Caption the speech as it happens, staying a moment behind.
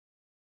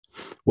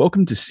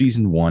Welcome to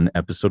Season 1,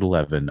 Episode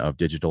 11 of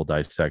Digital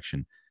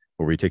Dissection,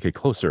 where we take a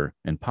closer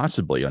and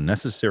possibly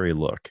unnecessary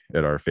look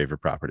at our favorite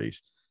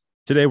properties.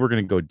 Today, we're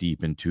going to go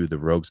deep into the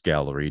Rogues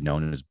Gallery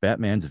known as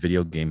Batman's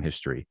video game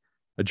history,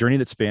 a journey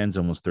that spans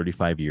almost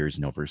 35 years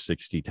and over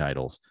 60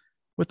 titles,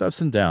 with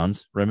ups and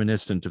downs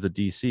reminiscent of the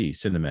DC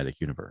cinematic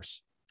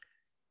universe.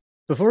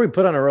 Before we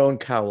put on our own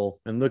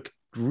cowl and look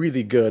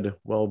really good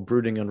while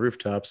brooding on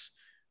rooftops,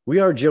 we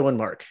are Joe and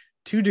Mark,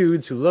 two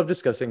dudes who love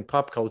discussing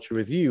pop culture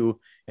with you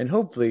and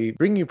hopefully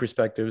bring you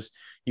perspectives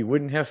you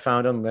wouldn't have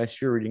found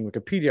unless you're reading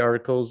Wikipedia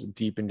articles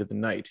deep into the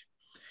night.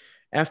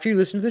 After you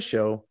listen to the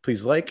show,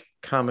 please like,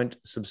 comment,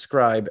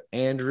 subscribe,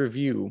 and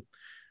review.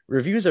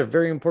 Reviews are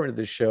very important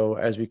to this show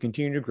as we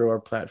continue to grow our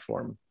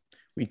platform.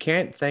 We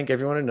can't thank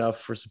everyone enough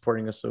for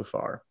supporting us so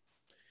far.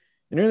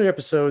 In earlier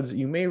episodes,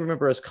 you may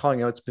remember us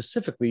calling out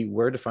specifically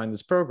where to find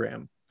this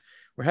program.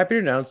 We're happy to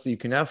announce that you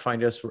can now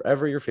find us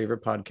wherever your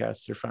favorite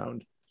podcasts are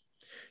found.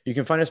 You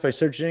can find us by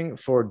searching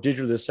for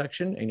Digital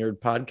Dissection in your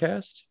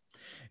podcast.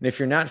 And if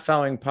you're not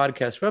following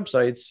podcast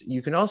websites,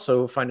 you can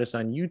also find us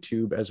on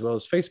YouTube as well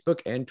as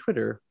Facebook and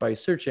Twitter by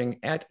searching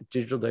at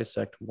Digital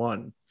Dissect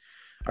 1.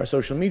 Our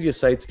social media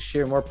sites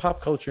share more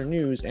pop culture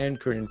news and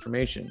current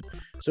information,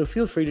 so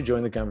feel free to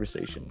join the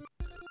conversation.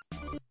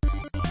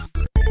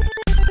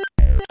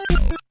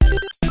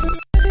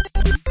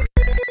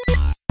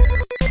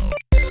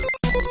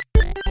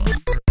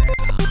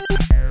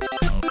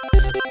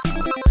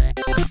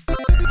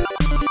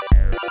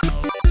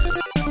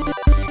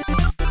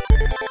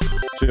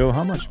 Joe,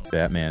 how much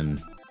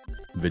Batman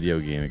video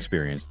game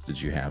experience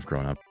did you have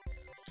growing up?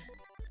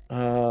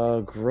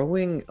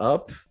 Growing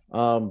up,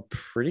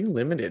 pretty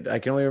limited. I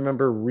can only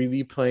remember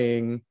really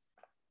playing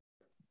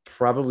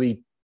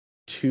probably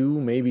 2,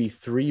 maybe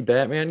 3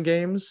 Batman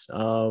games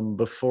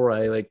before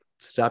I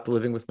stopped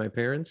living with my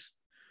parents.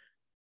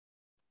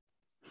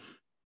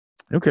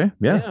 Okay,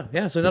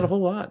 Yeah. So not a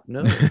whole lot.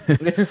 No.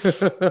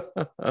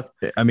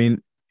 I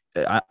mean,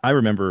 I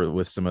remember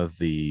with some of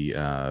the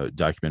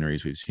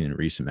documentaries we've seen in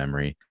recent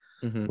memory,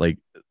 like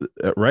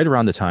right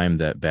around the time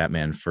that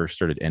Batman first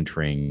started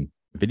entering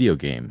video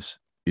games,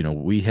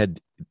 we had,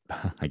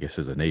 I guess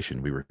as a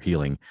nation, we were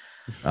healing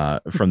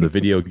from the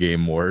video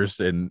game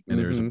wars, and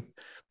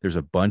there's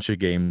a bunch of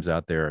games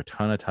out there, a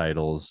ton of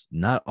titles.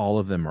 Not all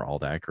of them are all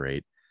that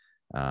great.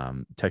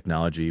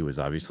 Technology was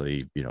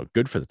obviously,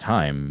 good for the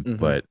time,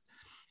 but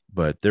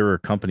there were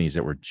companies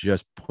that were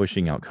just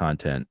pushing out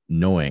content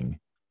knowing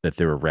that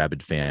there were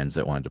rabid fans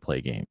that wanted to play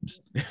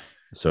games.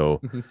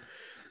 So it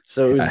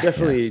was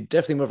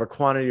definitely more of a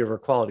quantity over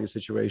quality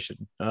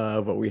situation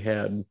of what we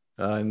had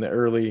in the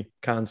early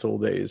console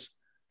days.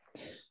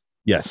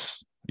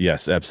 Yes,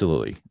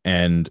 absolutely.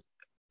 And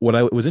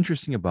what was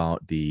interesting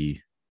about the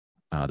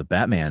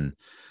Batman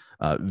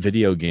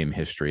video game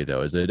history,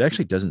 though, is that it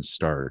actually doesn't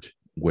start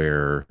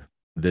where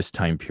this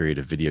time period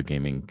of video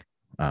gaming,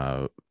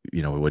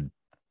 would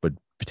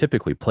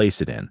typically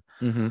place it in.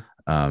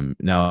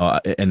 Now,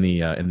 in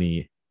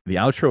the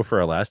outro for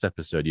our last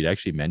episode, you'd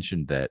actually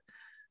mentioned that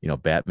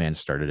Batman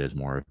started as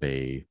more of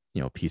a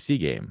PC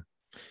game.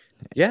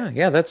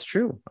 Yeah, that's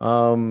true.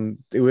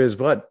 It was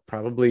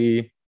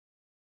probably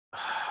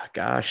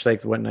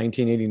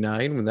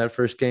 1989 when that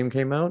first game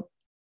came out.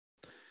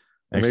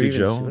 Or actually, maybe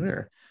even Joe,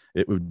 sooner.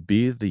 It would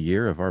be the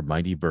year of our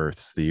mighty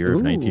births, the year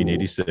of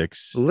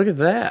 1986. Look at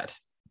that.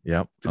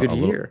 Yep, it's a good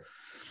year.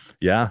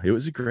 Yeah, it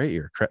was a great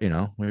year.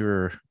 We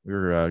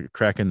were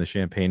cracking the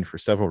champagne for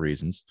several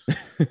reasons.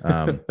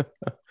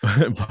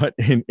 But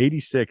in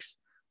 86,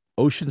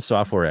 Ocean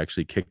Software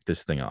actually kicked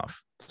this thing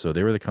off. So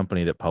they were the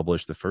company that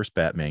published the first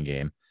Batman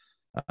game,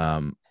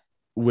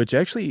 which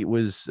actually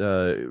was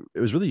it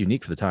was really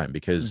unique for the time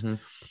because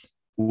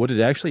what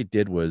it actually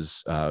did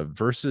was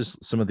versus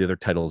some of the other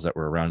titles that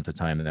were around at the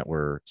time that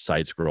were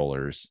side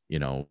scrollers,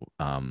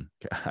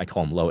 I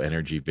call them low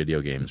energy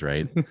video games,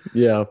 right?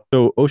 Yeah.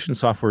 So Ocean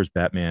Software's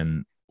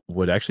Batman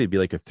would actually be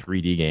like a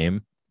 3D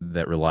game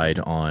that relied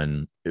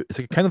on, it's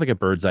kind of like a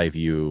bird's eye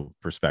view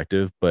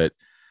perspective, but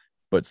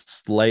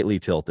slightly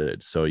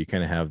tilted. So you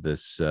kind of have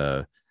this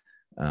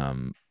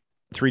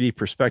 3D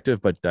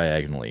perspective, but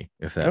diagonally,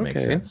 if that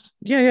makes sense.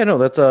 Yeah. No,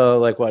 that's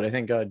I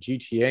think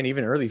GTA and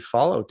even early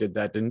Fallout did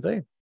that, didn't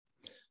they?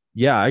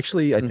 Yeah,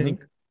 actually, I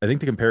think the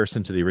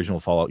comparison to the original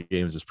Fallout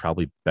games is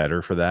probably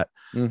better for that.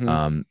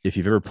 If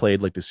you've ever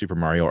played like the Super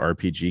Mario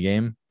RPG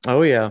game,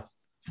 oh yeah,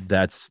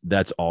 that's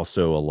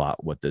also a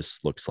lot what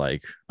this looks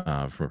like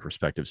from a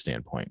perspective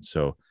standpoint.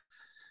 So,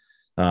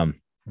 but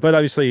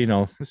obviously,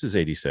 this is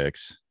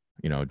 86.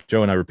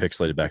 Joe and I were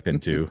pixelated back then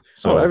too.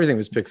 So everything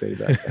was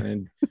pixelated back then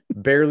and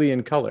barely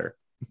in color.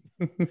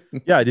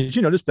 Yeah. Did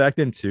you notice back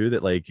then too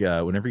that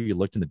whenever you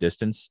looked in the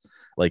distance,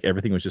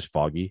 everything was just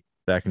foggy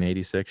back in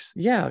 86?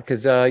 Yeah,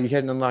 because you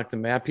hadn't unlocked the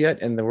map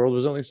yet and the world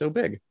was only so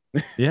big.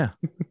 Yeah.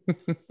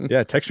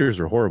 Textures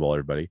are horrible,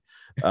 everybody.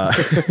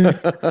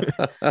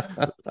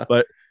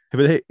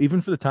 But hey,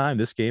 even for the time,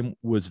 this game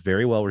was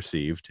very well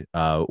received.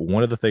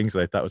 One of the things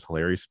that I thought was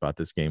hilarious about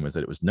this game was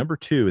that it was number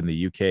 2 in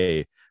the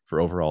UK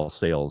for overall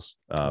sales,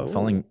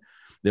 falling.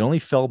 They only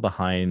fell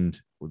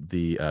behind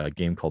the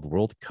game called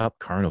World Cup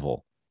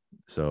Carnival.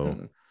 So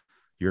Hmm.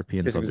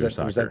 Europeans love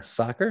their Was that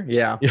soccer. soccer?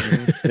 Yeah.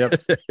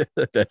 Yep.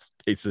 That's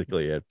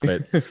basically it.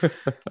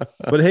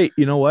 But hey,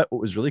 you know what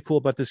was really cool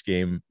about this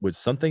game was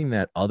something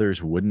that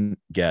others wouldn't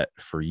get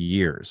for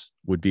years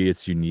would be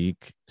its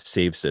unique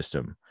save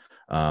system.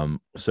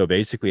 So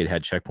basically it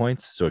had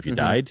checkpoints, so if you Hmm.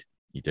 died,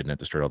 you didn't have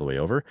to start all the way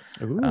over.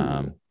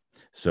 um, Ooh.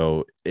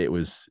 so it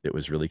was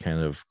really kind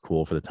of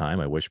cool for the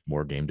time. I wish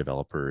more game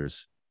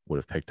developers would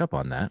have picked up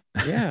on that.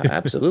 Yeah,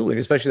 absolutely.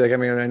 Especially like, I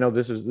mean, I know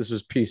this was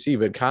PC,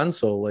 but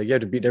console, like you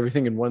had to beat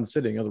everything in one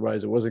sitting,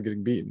 otherwise it wasn't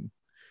getting beaten.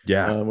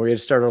 Yeah, Where you had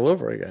to start all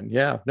over again.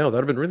 Yeah, no,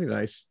 that'd have been really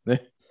nice.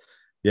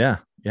 yeah,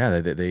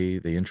 they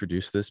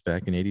introduced this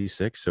back in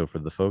 86. So for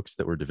the folks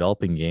that were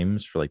developing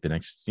games for like the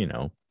next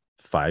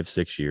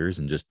 5-6 years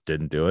and just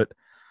didn't do it,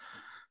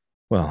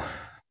 well,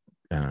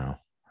 I don't know.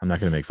 I'm not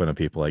going to make fun of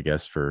people, I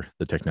guess, for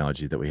the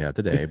technology that we have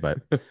today, but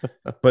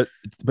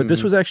this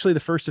Hmm. was actually the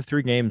first of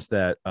three games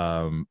that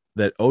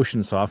that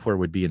Ocean Software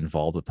would be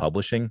involved with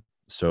publishing.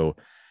 So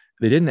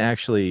they didn't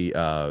actually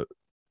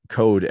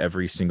code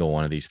every single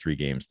one of these three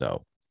games,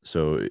 though.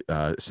 So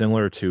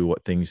similar to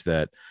what things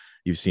that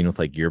you've seen with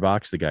like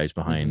Gearbox, the guys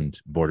Hmm.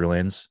 behind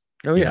Borderlands,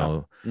 Oh you yeah.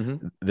 know, Hmm.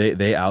 they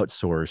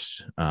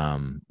outsourced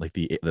like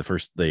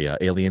the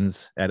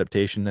Aliens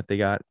adaptation that they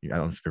got. I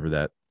don't remember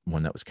that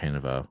one that was kind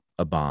of a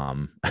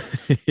bomb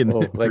in Oh,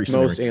 like recent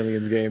memory. most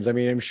aliens games. I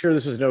mean, I'm sure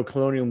this was no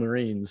Colonial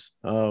Marines,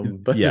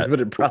 but Yeah,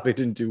 but it probably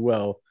didn't do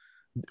well.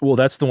 well,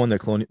 that's the one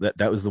that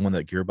was the one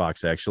that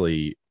Gearbox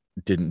actually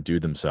didn't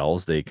do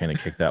themselves. They kind of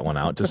kicked that one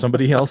out to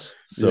somebody else.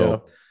 Yeah.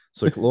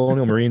 So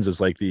Colonial Marines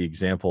is like the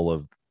example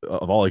of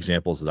all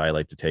examples that I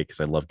like to take because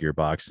I love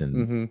Gearbox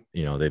and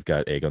Hmm. they've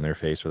got egg on their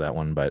face for that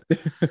one.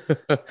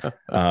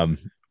 Um,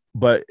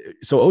 but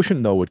so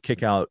Ocean though would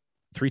kick out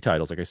three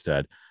titles, like I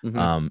said, Hmm.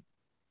 um,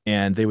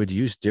 and they would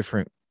use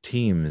different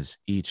teams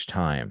each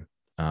time.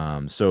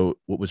 So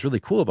what was really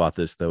cool about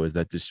this though is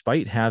that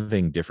despite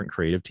having different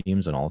creative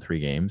teams on all three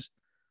games,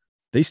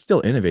 they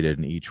still innovated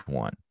in each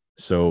one.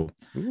 So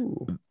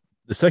Ooh.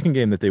 the second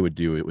game that they would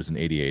do, it was in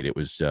 88. It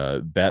was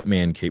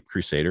Batman Cape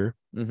Crusader.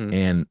 Hmm.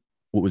 And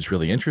what was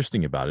really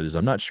interesting about it is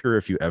I'm not sure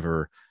if you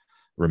ever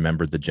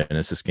remembered the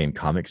Genesis game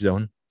Comic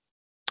Zone.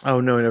 Oh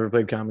no, I never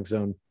played Comic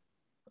Zone.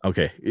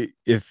 Okay.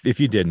 If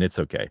you didn't, it's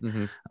okay.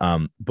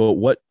 Hmm. But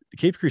what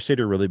Cape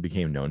Crusader really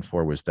became known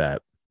for was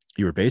that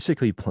you were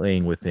basically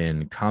playing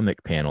within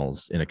comic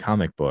panels in a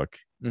comic book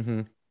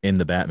Hmm. in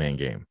the Batman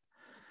game.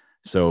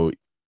 So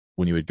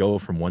when you would go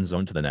from one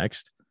zone to the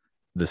next,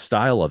 the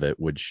style of it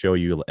would show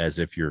you as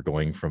if you're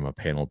going from a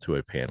panel to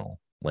a panel,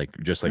 like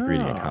just like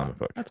reading a Ah, comic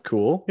book. that's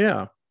cool.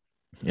 Yeah.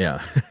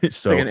 Yeah.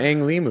 It's like So an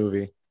Ang Lee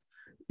movie.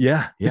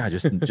 yeah,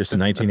 just in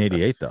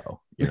 1988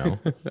 though,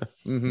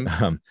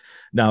 Hmm.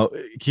 Now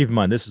keep in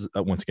mind this is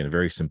once again a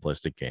very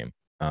simplistic game.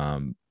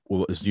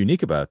 What was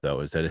unique about it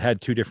though is that it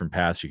had two different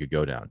paths you could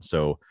go down.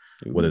 So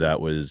whether Ooh. that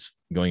was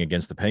going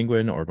against the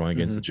Penguin or going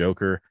against the Hmm.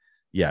 Joker,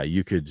 yeah,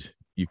 you could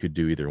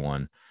do either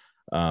one.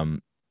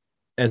 Um,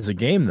 as a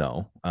game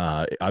though,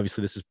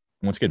 obviously this is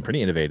once again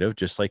pretty innovative,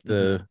 just like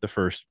Hmm. the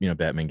first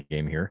Batman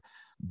game here.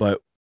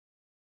 But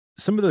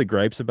some of the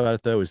gripes about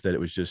it though is that it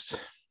was just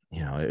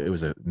it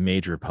was a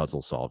major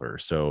puzzle solver.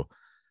 So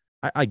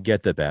I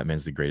get that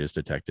Batman's the greatest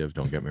detective.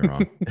 Don't get me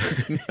wrong,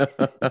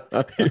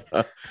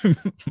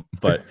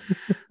 but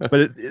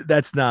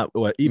that's not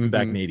what even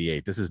back in Hmm.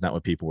 '88. This is not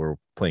what people were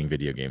playing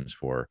video games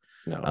for.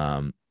 No.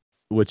 Um,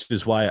 which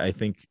is why I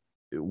think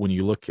when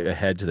you look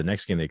ahead to the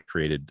next game they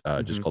created,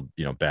 just Hmm.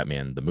 called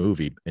Batman the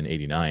movie in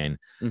 '89,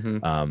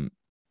 Hmm. um,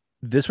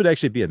 this would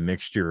actually be a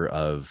mixture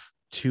of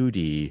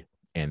 2D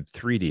and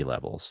 3D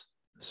levels.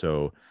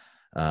 So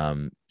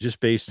just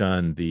based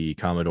on the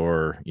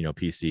Commodore,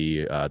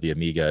 PC, the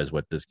Amiga is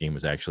what this game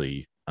was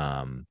actually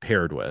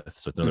paired with.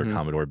 So it's another Hmm.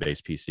 Commodore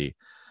based PC.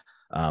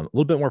 A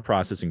little bit more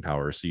processing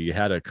power. So you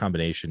had a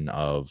combination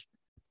of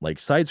like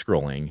side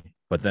scrolling,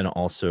 but then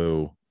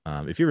also,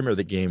 if you remember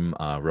the game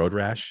Road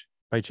Rash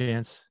by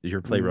chance, did you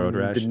ever play Road Did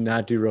Rash?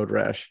 not do Road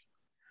Rash.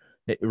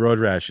 Road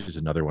Rash is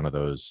another one of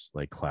those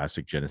like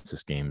classic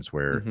Genesis games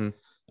where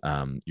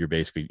Hmm. you're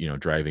basically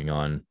driving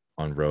on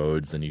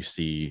roads and you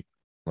see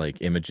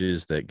like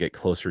images that get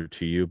closer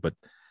to you, but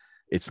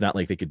it's not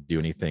like they could do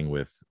anything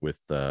with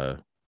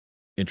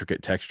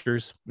intricate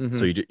textures. So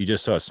Hmm. you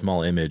just saw a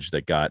small image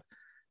that got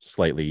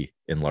slightly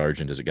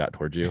enlarged as it got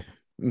towards you.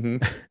 Hmm.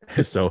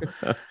 So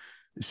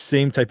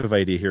same type of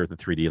idea here with the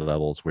 3D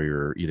levels where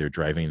you're either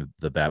driving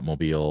the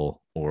Batmobile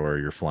or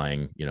you're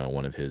flying,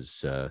 one of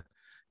his,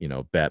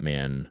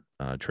 Batman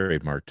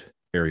trademarked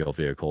aerial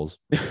vehicles.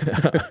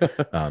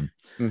 um,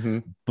 Hmm.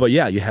 but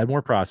yeah, you had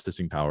more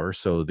processing power.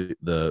 So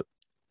the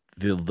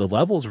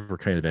levels were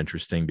kind of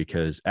interesting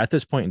because at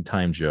this point in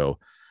time, Joe,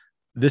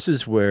 this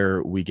is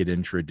where we get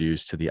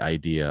introduced to the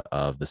idea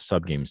of the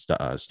subgame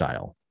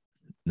style.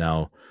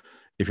 Now,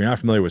 if you're not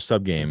familiar with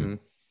subgame, Hmm.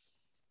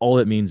 all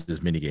it means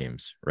is mini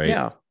games, right?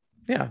 Yeah.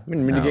 Yeah. I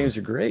mean, mini Um, games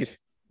are great.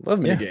 Love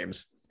mini yeah,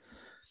 games.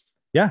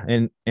 yeah,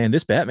 and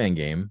this Batman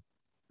game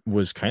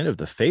was kind of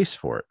the face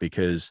for it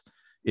because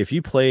if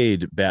you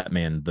played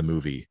Batman the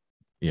movie,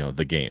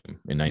 the game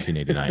in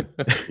 1989.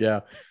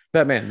 Yeah.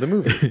 Batman, the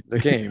movie, the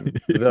game,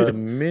 the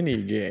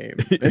mini game.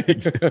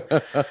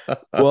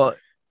 Well,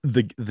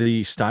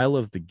 the style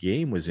of the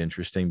game was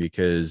interesting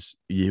because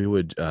you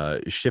would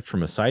shift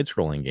from a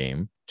side-scrolling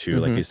game to,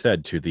 like I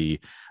said, to the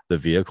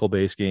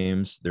vehicle-based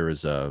games. There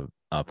was a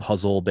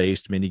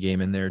puzzle-based mini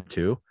game in there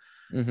too,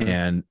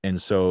 and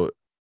so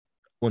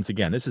once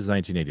again, this is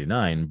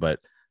 1989, but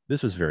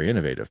this was very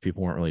innovative.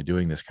 People weren't really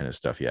doing this kind of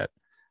stuff yet.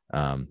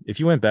 If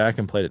you went back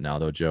and played it now,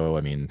 though, Joe,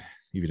 I mean,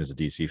 even as a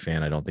DC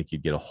fan, I don't think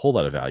you'd get a whole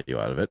lot of value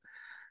out of it.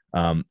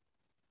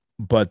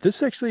 But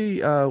this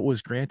actually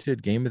was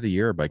granted Game of the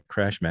Year by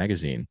Crash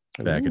Magazine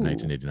back in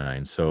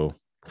 1989. So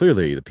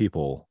clearly the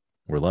people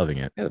were loving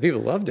it. Yeah, the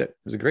people loved it. It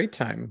was a great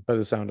time by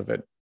the sound of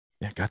it.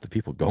 Yeah, it got the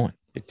people going.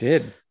 It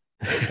did.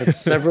 Had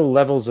several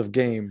levels of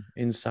game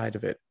inside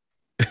of it.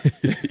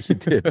 It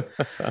did.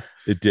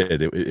 It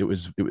did. It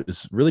was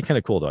really kind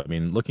of cool, though. I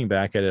mean, looking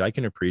back at it, I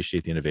can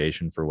appreciate the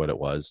innovation for what it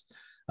was,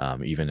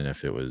 even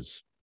if it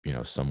was,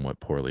 somewhat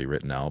poorly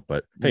written out.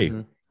 But hey,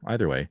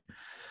 either way,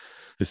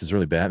 this is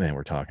really Batman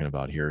we're talking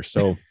about here.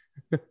 So,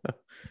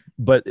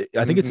 but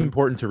I think it's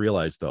important to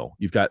realize, though,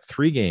 you've got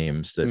 3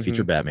 games that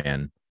feature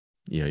Batman.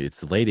 It's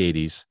the late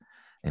 80s,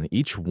 and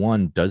each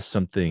one does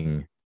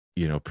something,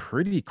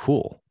 pretty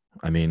cool.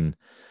 I mean,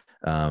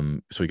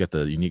 so we got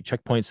the unique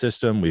checkpoint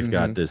system. We've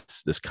got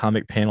this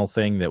comic panel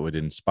thing that would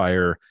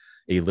inspire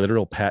a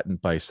literal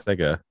patent by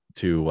Sega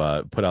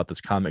to put out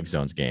this Comic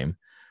Zones game.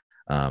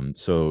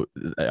 So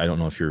I don't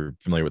know if you're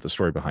familiar with the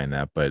story behind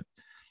that, but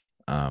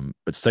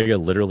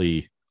Sega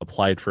literally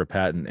applied for a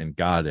patent and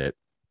got it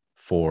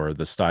for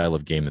the style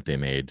of game that they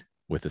made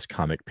with this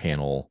comic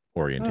panel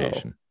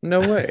orientation. Oh, no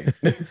way.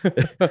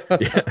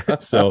 Yeah.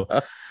 So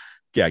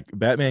yeah,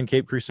 Batman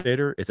Cape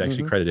Crusader, it's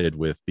actually credited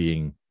with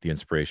being the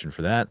inspiration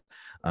for that.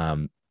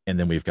 And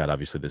then we've got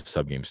obviously this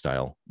sub-game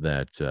style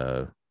that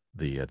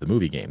the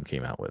movie game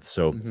came out with.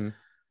 So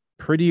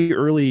pretty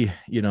early,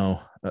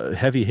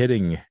 heavy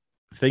hitting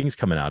things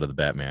coming out of the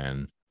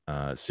Batman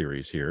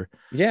series here.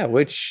 Yeah,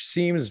 which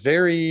seems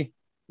very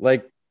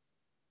like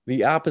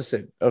the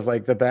opposite of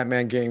like the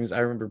Batman games I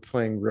remember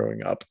playing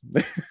growing up.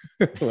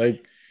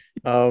 Like,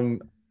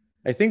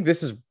 I think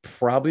this is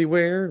probably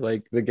where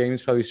like the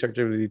games probably start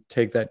to really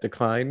take that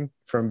decline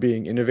from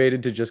being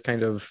innovated to just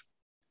kind of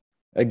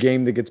a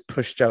game that gets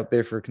pushed out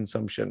there for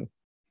consumption.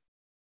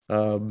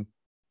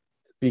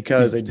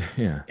 Because like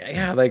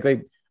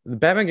the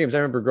Batman games I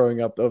remember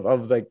growing up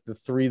of like the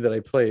 3 that I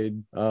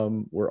played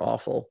were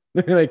awful.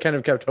 And I kind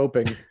of kept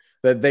hoping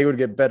that they would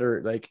get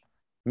better. Like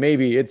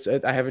maybe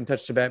I haven't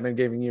touched a Batman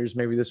game in years.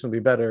 Maybe this will be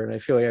better. And I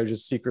feel like I was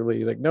just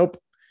secretly like,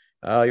 nope.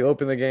 You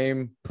open the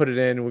game, put it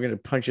in. We're going to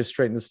punch you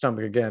straight in the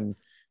stomach again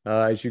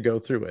as you go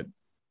through it.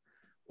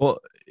 Well,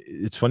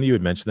 it's funny you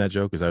would mention that,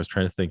 Joe, because I was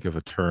trying to think of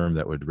a term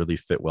that would really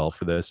fit well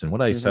for this. And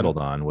what I settled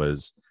on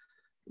was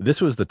this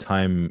was the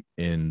time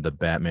in the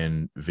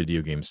Batman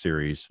video game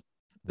series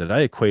that I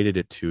equated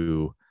it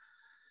to,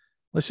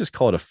 let's just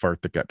call it a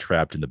fart that got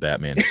trapped in the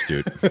Batman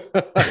suit.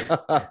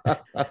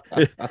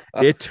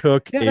 It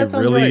took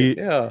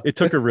it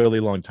took a really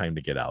long time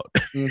to get out.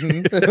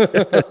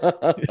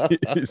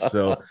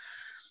 So,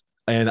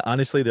 and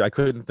honestly, I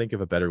couldn't think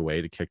of a better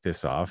way to kick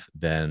this off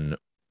than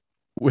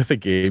with a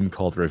game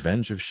called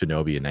Revenge of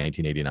Shinobi in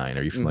 1989.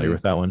 Are you familiar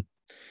with that one?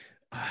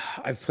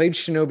 I've played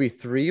Shinobi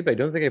 3, but I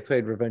don't think I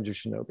played Revenge of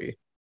Shinobi.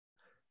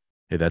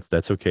 Hey,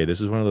 that's okay.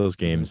 This is one of those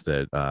games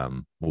that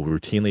will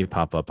routinely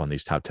pop up on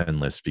these top 10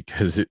 lists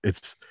because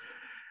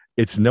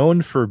it's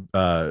known for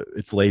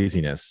its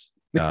laziness.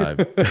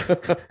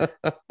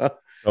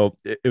 So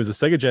it was a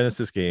Sega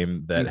Genesis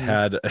game that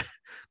had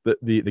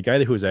the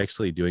guy who was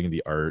actually doing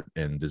the art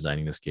and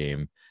designing this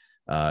game.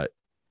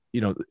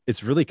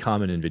 It's really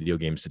common in video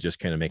games to just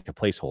kind of make a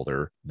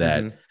placeholder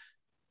that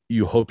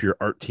you hope your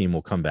art team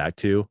will come back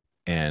to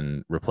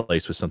and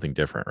replace with something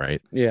different,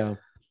 right? Yeah.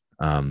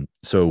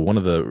 So one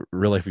of the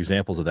real life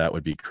examples of that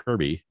would be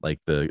Kirby, like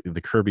the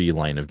Kirby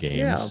line of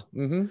games.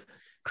 Yeah.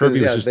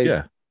 Kirby was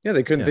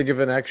they couldn't think of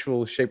an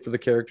actual shape for the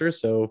character,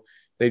 so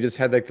they just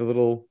had like the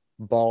little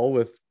ball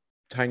with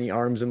tiny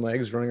arms and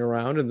legs running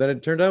around, and then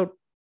it turned out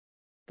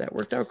that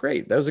worked out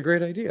great. That was a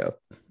great idea.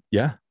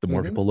 Yeah, the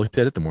more people looked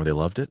at it, the more they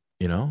loved it.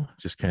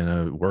 Just kind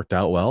of worked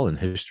out well, and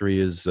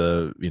history is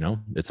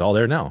it's all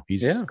there now.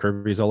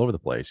 Kirby's all over the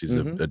place. He's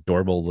an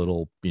adorable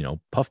little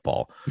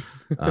puffball.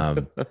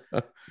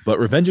 But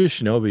Revenge of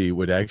Shinobi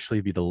would actually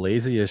be the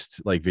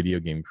laziest like video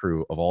game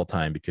crew of all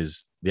time,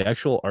 because the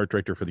actual art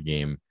director for the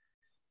game,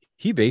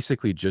 he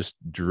basically just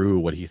drew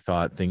what he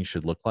thought things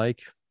should look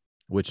like,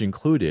 which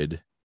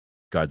included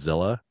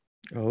Godzilla,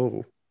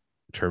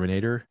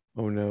 Terminator,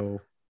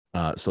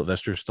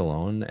 Sylvester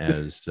Stallone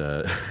as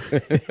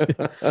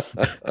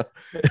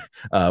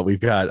we've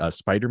got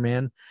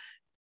Spider-Man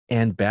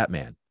and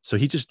Batman. So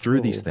he just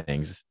drew these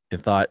things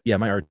and thought, yeah,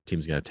 my art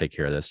team's going to take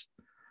care of this.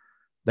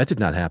 That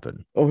did not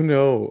happen. Oh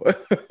no.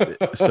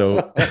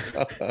 So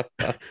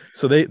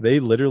they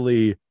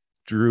literally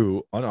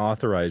drew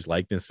unauthorized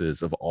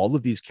likenesses of all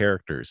of these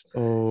characters.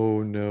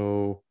 Oh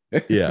no.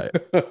 Yeah.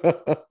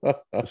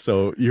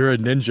 So you're a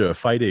ninja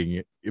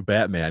fighting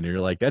Batman, and you're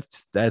like,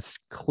 that's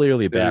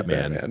clearly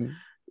Batman.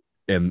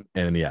 Batman.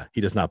 And yeah,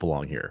 he does not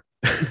belong here.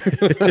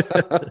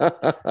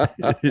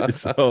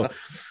 So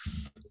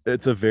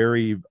it's a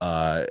very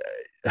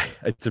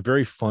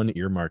fun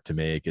earmark to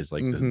make, is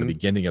like the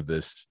beginning of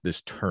this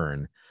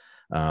turn.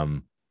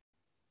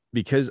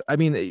 Because I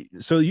mean,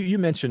 so you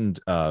mentioned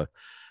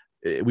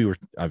we were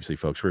obviously,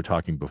 folks, we were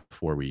talking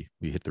before we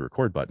hit the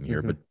record button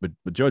here, but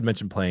Joe had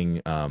mentioned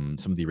playing some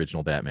of the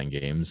original Batman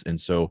games, and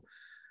so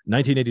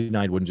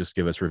 1989 wouldn't just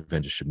give us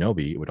Revenge of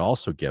Shinobi, it would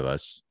also give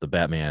us the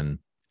Batman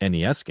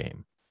NES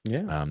game.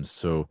 Yeah.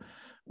 So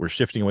we're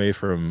shifting away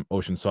from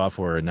Ocean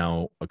Software, and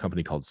now a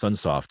company called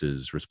Sunsoft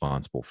is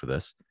responsible for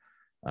this.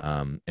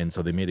 And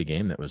so they made a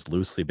game that was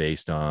loosely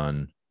based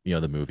on,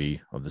 the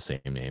movie of the same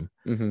name.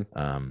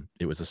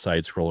 It was a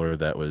side scroller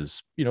that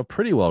was,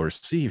 pretty well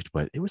received,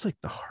 but it was like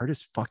the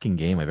hardest fucking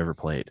game I've ever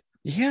played.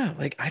 Yeah,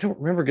 like I don't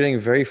remember getting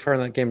very far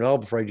in that game at all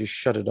before I just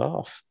shut it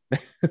off.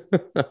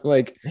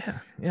 Like, yeah.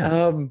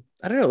 I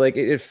don't know, like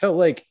it felt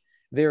like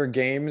there are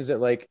games that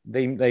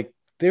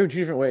there are two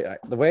different ways.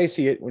 The way I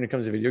see it when it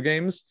comes to video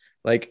games,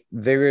 like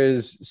there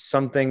is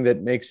something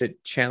that makes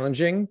it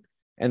challenging,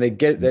 and they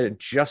get it at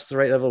just the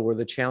right level where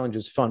the challenge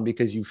is fun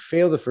because you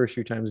fail the first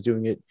few times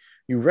doing it.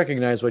 You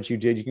recognize what you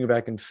did, you can go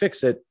back and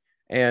fix it,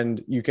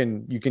 and you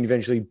can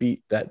eventually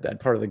beat that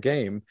part of the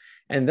game.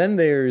 And then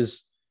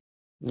there's,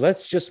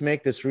 let's just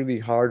make this really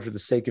hard for the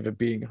sake of it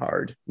being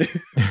hard.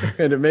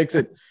 And it makes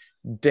it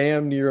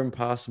damn near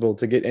impossible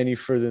to get any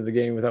further in the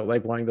game without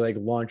like wanting to like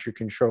launch your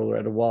controller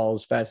at a wall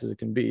as fast as it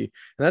can be.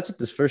 And that's what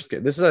this first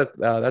game, that's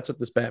what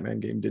this Batman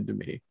game did to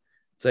me.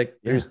 It's like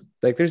there's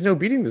no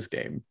beating this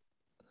game.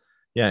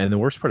 Yeah, and the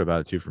worst part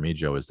about it too for me,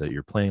 Joe, is that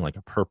you're playing like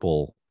a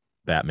purple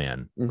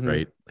Batman,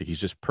 right? Like he's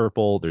just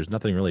purple. There's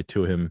nothing really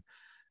to him.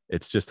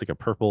 It's just like a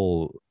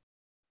purple,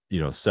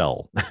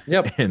 cell.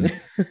 Yep.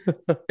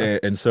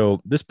 and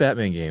so this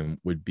Batman game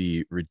would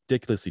be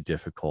ridiculously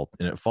difficult,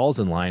 and it falls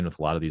in line with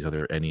a lot of these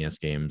other NES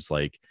games,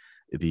 like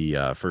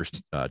the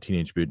first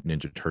Teenage Mutant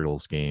Ninja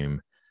Turtles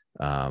game,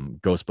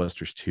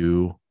 Ghostbusters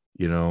 2.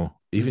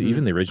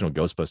 Even the original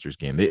Ghostbusters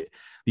game.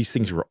 These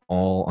things were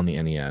all on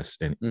the NES,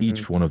 and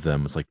each one of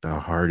them was like the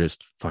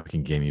hardest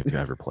fucking game you've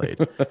ever played.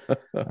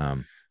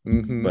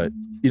 But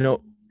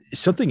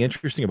something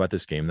interesting about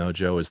this game, though,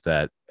 Joe, is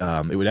that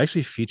it would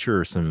actually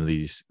feature some of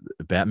these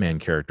Batman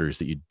characters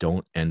that you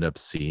don't end up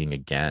seeing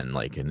again,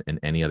 like in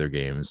any other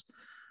games.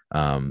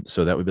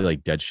 So that would be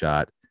like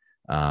Deadshot,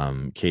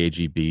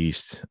 KG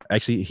Beast.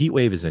 Actually,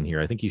 Heatwave is in here.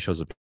 I think he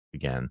shows up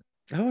again.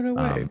 Oh, no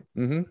way.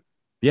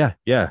 Yeah.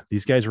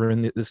 These guys were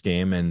in this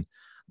game, and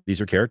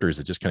these are characters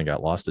that just kind of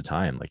got lost to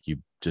time. Like you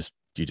just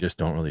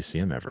don't really see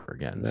them ever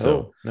again. No,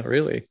 so not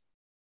really.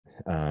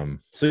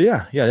 So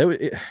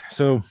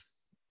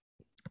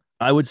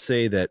I would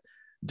say that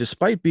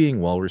despite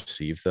being well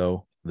received,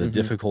 though, the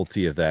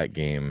difficulty of that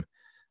game,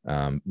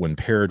 when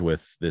paired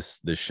with this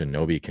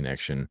Shinobi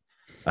connection,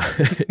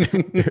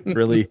 it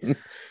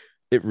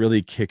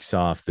really kicks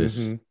off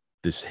this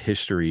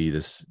history,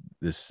 this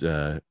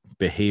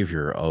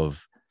behavior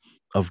of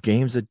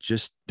games that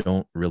just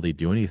don't really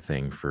do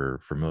anything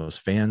for most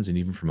fans, and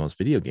even for most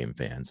video game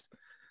fans.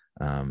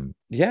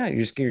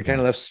 You're kind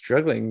of left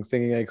struggling,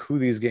 thinking like who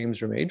these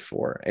games were made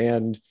for.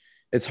 And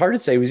it's hard to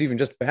say it was even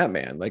just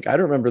Batman. Like I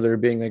don't remember there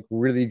being like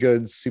really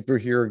good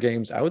superhero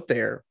games out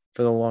there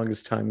for the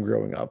longest time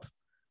growing up.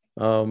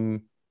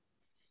 I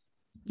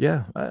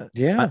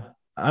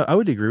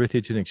would agree with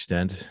you to an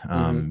extent,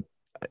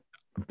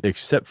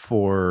 except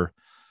for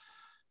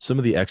some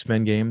of the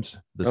X-Men games,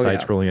 the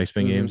side-scrolling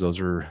X-Men games.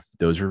 Those are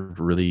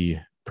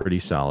really pretty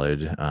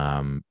solid.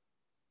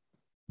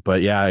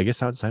 But yeah, I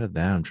guess outside of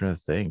that, I'm trying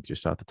to think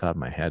just off the top of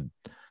my head.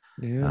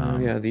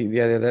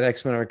 That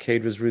X-Men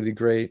arcade was really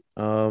great.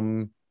 Death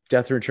and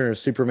Return of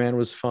Superman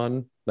was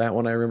fun. That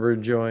one I remember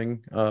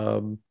enjoying.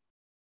 I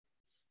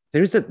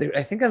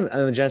think on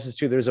the Genesis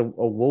 2, there's a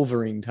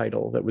Wolverine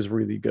title that was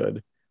really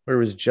good, where it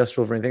was just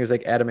Wolverine. I think it was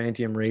like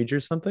Adamantium Rage or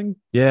something.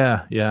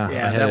 Yeah.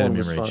 That one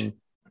was fun.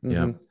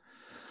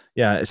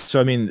 Yeah. So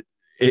I mean,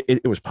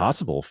 it was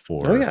possible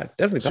for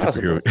definitely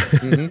possible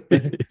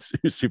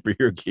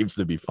superhero games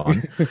to be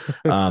fun.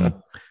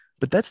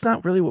 But that's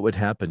not really what would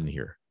happen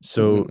here.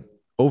 So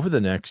over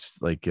the next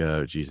I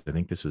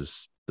think this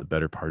was the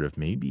better part of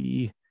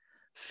maybe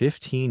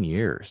 15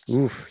 years.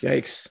 Oof,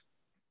 yikes.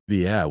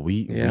 Yeah,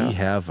 we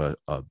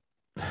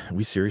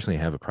seriously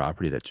have a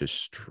property that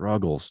just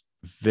struggles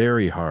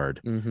very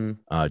hard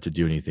to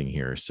do anything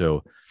here.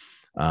 So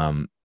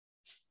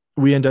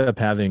we end up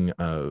having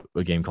a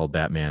game called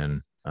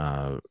Batman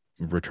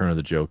Return of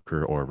the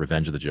Joker, or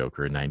Revenge of the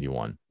Joker, in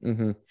 91.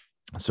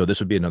 So this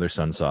would be another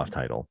Sunsoft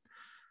title.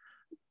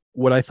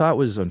 What I thought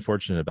was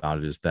unfortunate about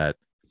it is that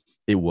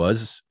it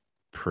was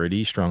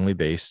pretty strongly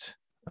based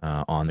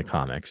on the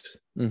comics.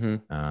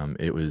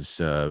 It was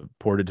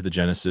ported to the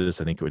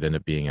Genesis. I think it would end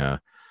up being a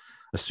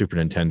a Super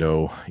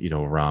Nintendo,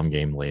 ROM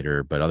game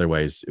later, but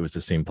otherwise it was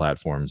the same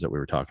platforms that we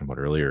were talking about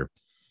earlier.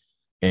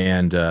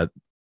 And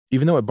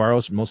even though it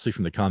borrows mostly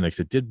from the comics,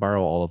 it did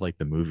borrow all of like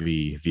the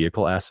movie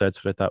vehicle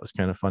assets, which I thought was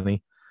kind of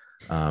funny.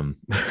 Um,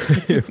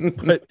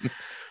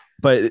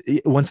 but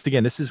once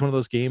again, this is one of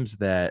those games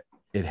that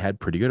it had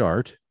pretty good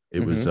art.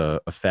 It was a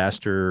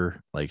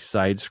faster, like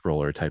side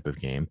scroller type of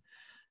game,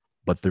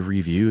 but the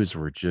reviews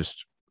were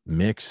just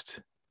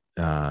mixed.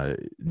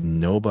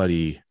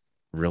 Nobody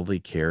really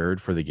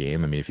cared for the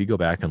game. I mean, if you go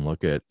back and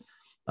look at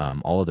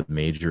all of the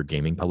major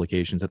gaming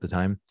publications at the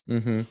time,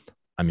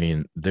 I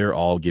mean, they're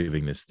all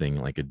giving this thing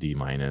like a D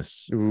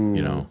minus.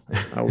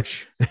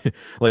 Ouch.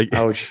 Like,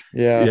 ouch.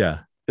 Yeah.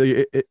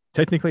 Yeah.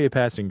 Technically a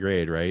passing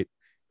grade, right?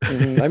 I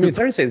mean, it's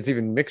hard to say it's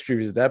even mixed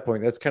reviews at that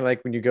point. That's kind of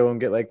like when you go and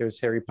get like those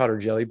Harry Potter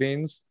jelly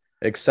beans,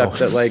 except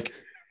that like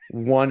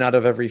 1 out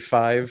of every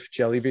 5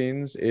 jelly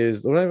beans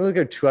is, when I look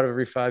at 2 out of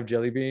every 5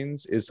 jelly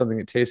beans is something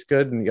that tastes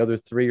good, and the other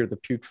 3 are the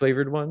puke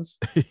flavored ones.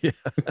 Yeah.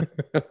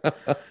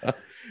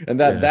 And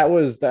that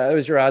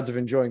was your odds of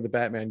enjoying the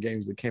Batman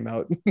games that came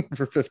out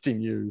for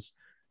 15 years.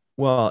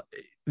 Well,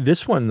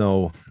 this one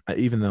though,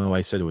 even though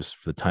I said it was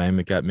for the time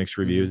it got mixed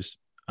reviews,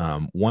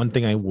 one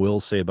thing I will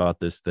say about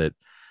this that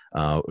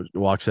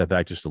walks that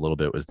back just a little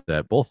bit was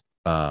that both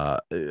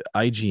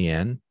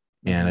IGN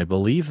and I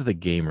believe The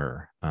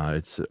Gamer,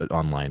 it's an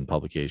online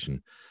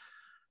publication,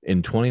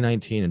 in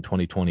 2019 and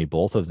 2020,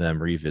 both of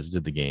them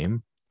revisited the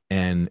game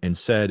and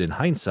said in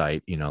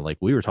hindsight, like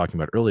we were talking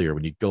about earlier,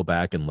 when you go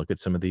back and look at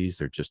some of these,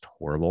 they're just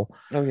horrible.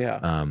 Oh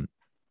yeah.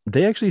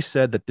 They actually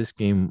said that this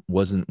game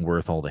wasn't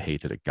worth all the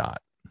hate that it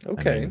got.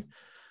 Okay. I mean,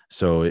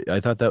 so I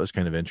thought that was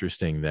kind of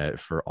interesting that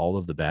for all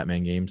of the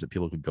Batman games that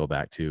people could go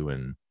back to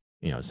and,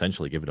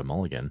 essentially give it a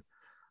mulligan,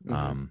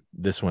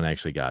 this one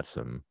actually got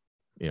some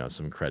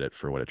credit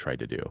for what it tried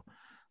to do.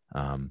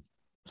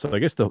 So I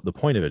guess the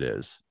point of it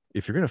is,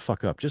 if you're going to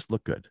fuck up, just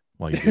look good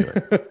while you do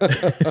it.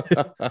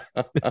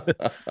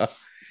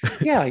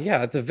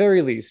 yeah. At the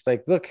very least,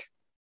 like, look,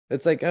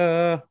 it's like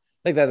that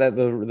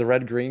the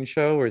Red Green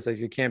show where it's like,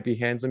 you can't be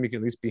handsome, you can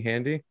at least be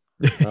handy.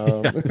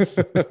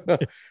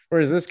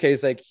 Whereas in this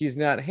case, like, he's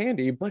not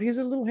handy, but he's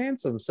a little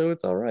handsome, so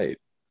it's all right.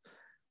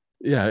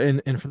 Yeah,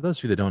 and for those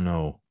of you that don't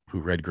know who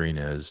Red Green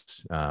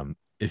is,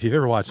 if you've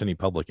ever watched any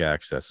public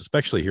access,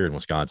 especially here in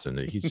Wisconsin,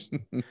 he's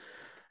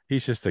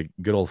just a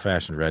good old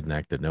fashioned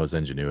redneck that knows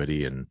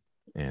ingenuity and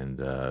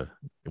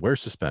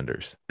wears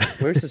suspenders.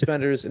 Wears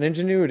suspenders and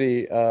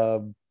ingenuity.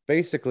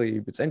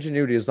 Basically, it's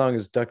ingenuity as long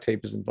as duct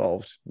tape is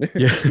involved.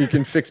 Yeah. You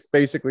can fix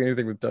basically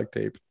anything with duct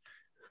tape.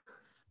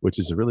 Which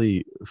is a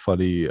really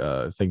funny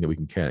thing that we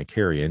can kind of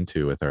carry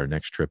into with our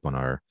next trip on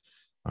our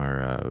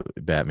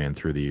Batman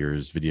Through the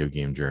Years video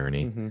game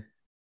journey.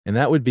 And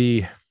that would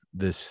be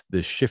this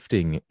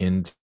shifting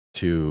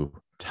into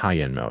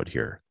tie-in mode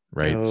here,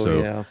 right? Oh,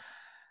 so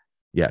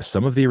yeah,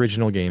 some of the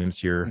original games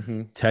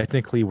here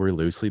technically were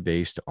loosely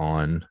based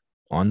on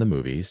the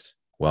movies.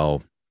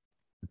 Well,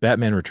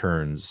 Batman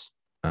Returns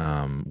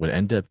would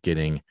end up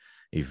getting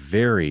a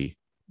very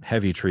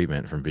heavy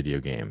treatment from video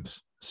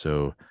games.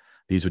 So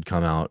these would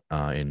come out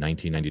in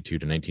 1992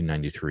 to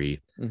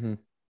 1993.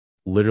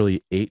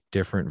 Literally 8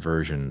 different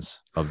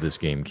versions of this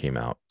game came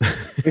out.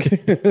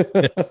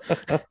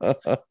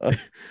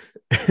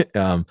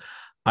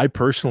 I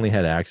personally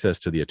had access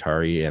to the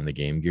Atari and the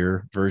Game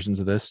Gear versions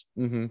of this.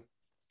 And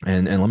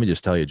let me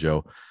just tell you,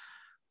 Joe,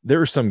 there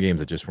were some games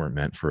that just weren't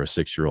meant for a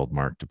 6-year-old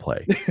Mark to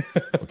play.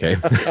 Okay.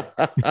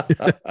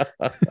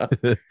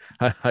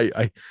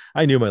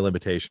 I knew my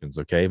limitations.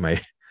 Okay. My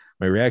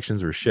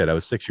reactions were shit. I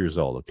was 6 years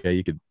old. Okay.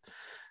 You could,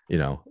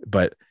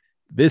 but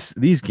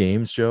these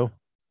games, Joe,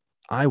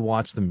 I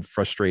watch them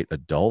frustrate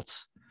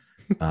adults.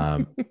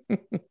 I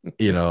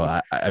mean,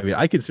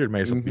 I considered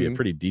myself to be a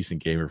pretty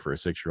decent gamer for a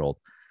 6-year-old.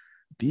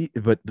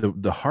 But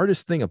the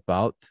hardest thing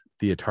about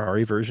the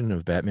Atari version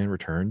of Batman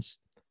Returns,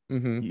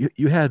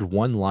 you had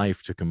 1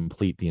 life to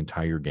complete the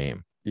entire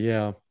game.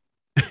 Yeah.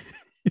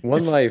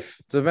 1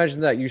 life. So imagine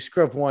that you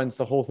screw up once,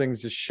 the whole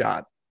thing's just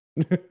shot.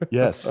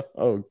 Yes.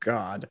 Oh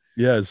God.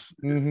 Yes.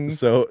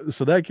 So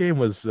that game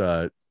was,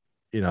 when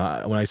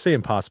I say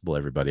impossible,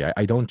 everybody,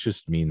 I don't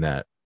just mean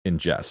that in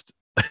jest.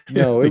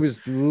 No, it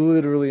was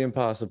literally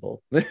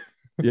impossible.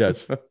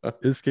 Yes.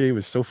 This game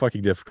was so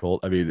fucking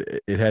difficult. I mean,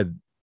 it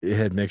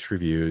had mixed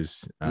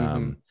reviews.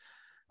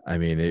 I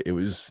mean, it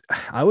was,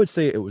 I would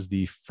say it was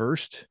the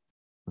first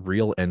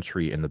real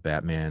entry in the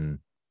Batman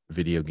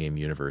video game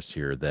universe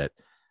here that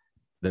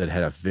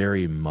had a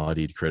very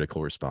muddied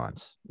critical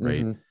response,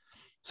 right?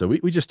 So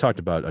we just talked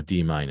about a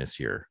D-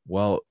 here.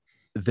 Well,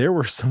 there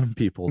were some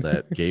people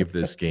that gave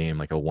this game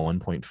like a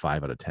 1.5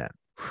 out of 10.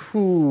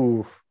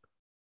 Ooh.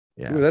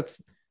 Yeah. Ooh,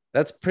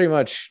 that's pretty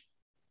much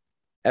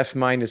F-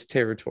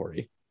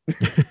 territory.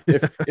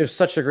 if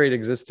such a grade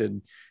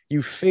existed.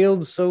 You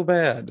failed so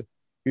bad.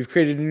 We've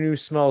created a new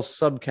small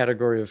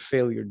subcategory of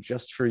failure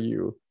just for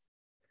you.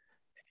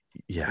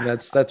 Yeah.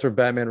 And that's where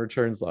Batman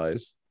Returns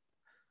lies.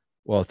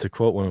 Well, to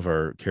quote one of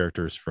our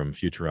characters from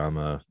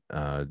Futurama,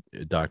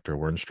 Dr.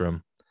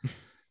 Wernstrom,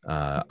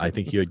 I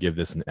think you would give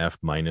this an F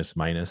minus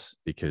minus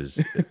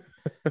because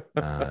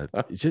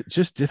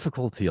just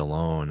difficulty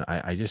alone.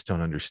 I just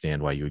don't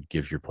understand why you would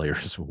give your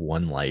players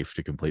one life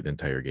to complete an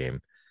entire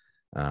game.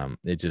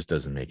 It just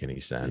doesn't make any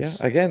Yeah, sense.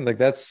 again, like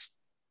it's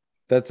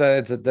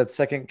that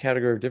second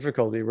category of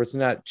difficulty where it's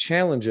not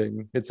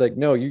challenging. It's like,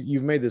 no,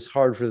 you've made this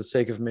hard for the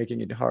sake of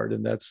making it hard,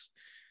 and that's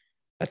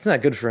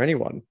not good for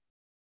anyone.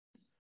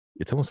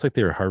 It's almost like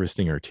they were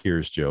harvesting our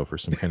tears, Joe, for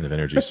some kind of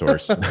energy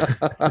source.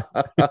 I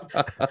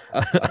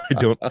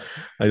don't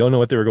I don't know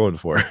what they were going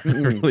for. I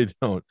really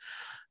don't.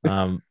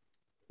 Um,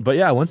 but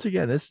yeah, once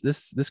again,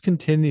 this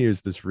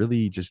continues this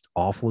really just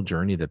awful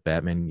journey that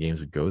Batman games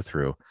would go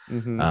through.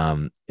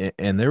 And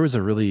there was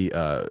a really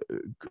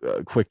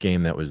quick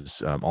game that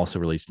was also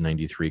released in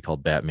 '93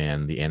 called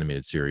Batman the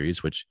Animated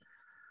Series, which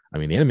I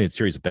mean, the animated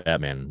series of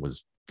Batman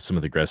was some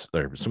of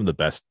the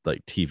best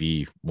like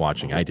TV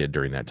watching I did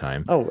during that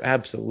time. Oh,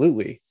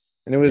 absolutely.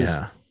 And it was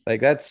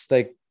like that's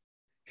like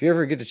if you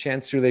ever get a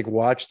chance to like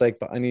watch like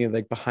any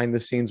like behind the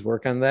scenes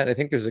work on that, I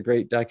think there's a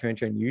great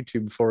documentary on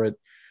YouTube for it.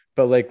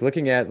 But like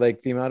looking at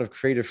like the amount of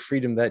creative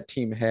freedom that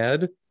team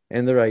had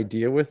and their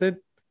idea with it,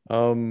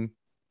 like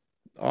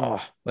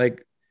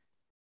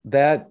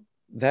that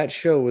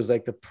show was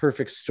like the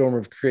perfect storm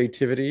of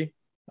creativity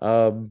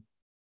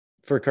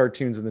for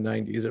cartoons in the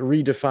 90s. It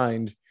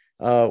redefined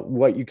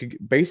what you could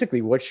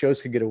basically what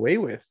shows could get away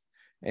with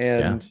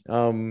and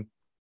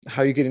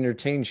how you could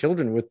entertain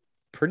children with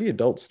pretty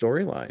adult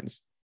storylines.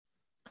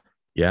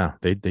 Yeah,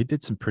 they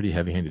did some pretty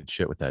heavy-handed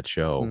shit with that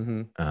show.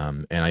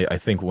 And I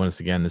think once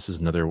again, this is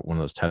another one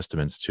of those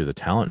testaments to the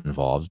talent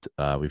involved.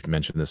 We've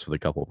mentioned this with a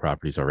couple of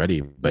properties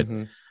already, but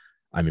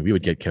I mean, we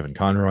would get Kevin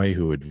Conroy,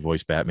 who would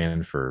voice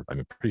Batman for, I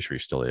mean, pretty sure he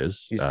still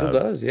is. He still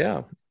does,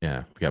 yeah.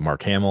 Yeah, we got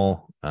Mark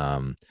Hamill.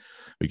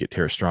 We get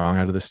Tara Strong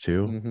out of this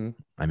too.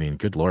 I mean,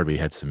 good Lord, we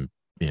had some,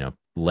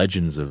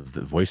 legends of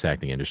the voice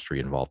acting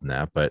industry involved in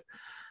that, but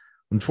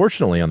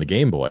unfortunately on the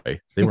Game Boy,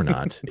 they were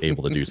not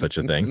able to do such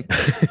a thing.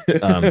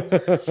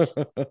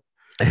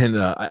 And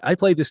I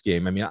played this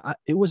game. I mean,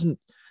 it wasn't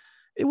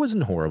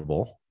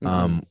horrible.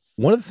 One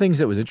of the things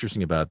that was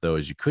interesting about it, though,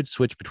 is you could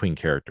switch between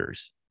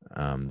characters.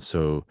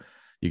 So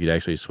you could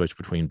actually switch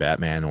between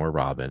Batman or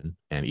Robin,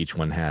 and each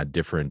one had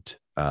different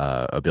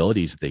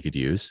abilities that they could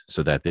use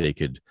so that they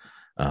could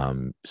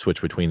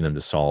switch between them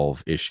to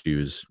solve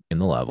issues in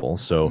the level.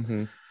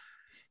 So,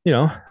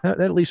 that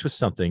at least was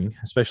something,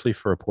 especially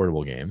for a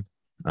portable game.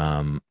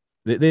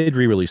 They'd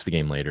re-release the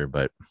game later,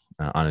 but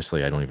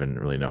honestly, I don't even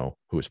really know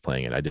who was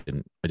playing it. I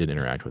didn't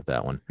interact with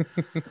that one.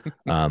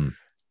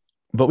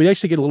 But we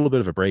actually get a little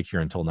bit of a break here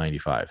until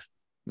 95.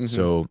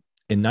 So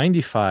in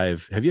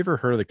 95, have you ever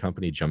heard of the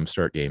company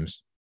Jumpstart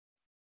Games?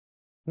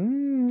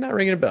 Not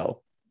ringing a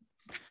bell.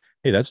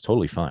 Hey, that's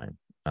totally fine.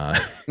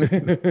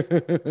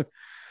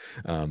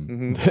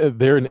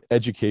 They're an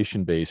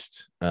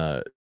education-based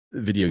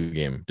video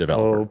game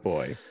developer. Oh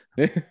boy.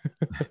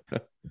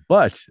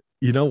 But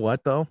you know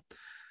what, though?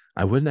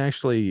 I wouldn't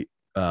actually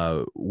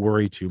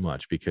worry too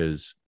much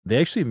because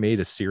they actually made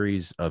a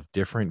series of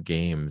different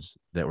games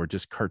that were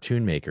just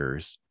cartoon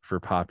makers for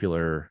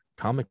popular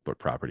comic book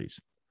properties.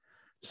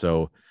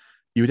 So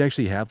you would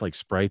actually have like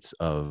sprites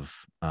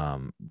of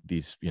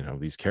these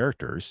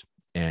characters,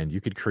 and you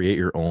could create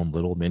your own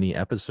little mini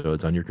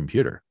episodes on your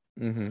computer.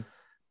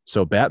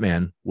 So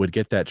Batman would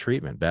get that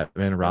treatment.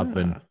 Batman and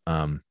Robin,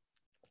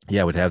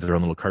 would have their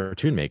own little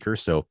cartoon maker.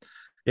 So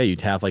yeah,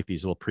 you'd have like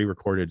these little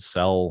pre-recorded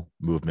cell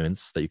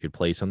movements that you could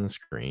place on the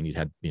screen. You'd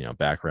have,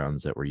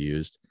 backgrounds that were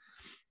used,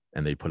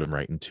 and they put them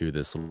right into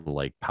this little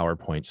like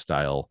PowerPoint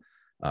style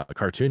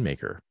cartoon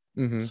maker.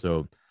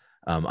 So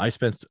I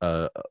spent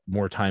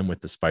more time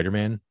with the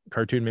Spider-Man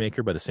cartoon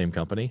maker by the same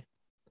company.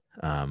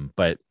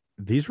 But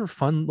these were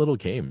fun little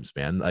games,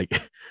 man. Like,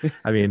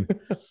 I mean,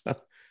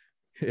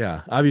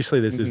 yeah, obviously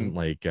this isn't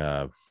like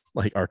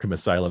Arkham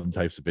Asylum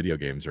types of video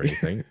games or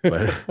anything,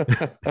 but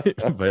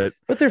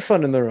but they're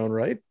fun in their own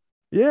right.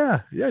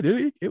 Yeah,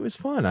 dude, it was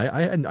fun.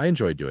 I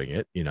enjoyed doing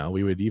it.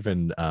 We would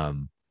even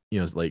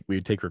like we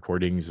would take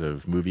recordings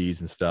of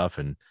movies and stuff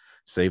and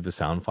save the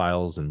sound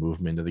files and move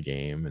them into the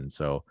game. And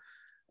so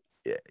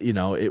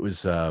it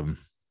was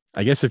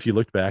I guess if you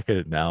looked back at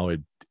it now,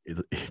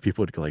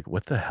 people would go like,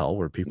 what the hell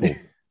were people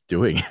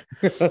doing?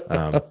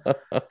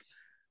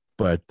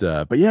 But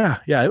yeah,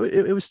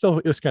 it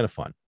was kind of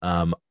fun.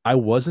 I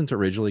wasn't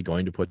originally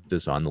going to put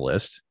this on the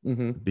list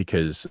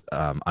because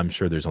I'm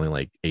sure there's only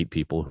like 8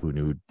 people who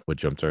knew what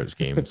Jumpstart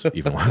Games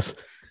even was.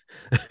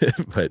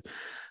 But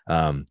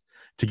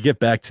to get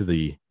back to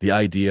the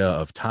idea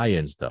of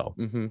tie-ins, though,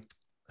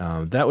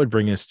 that would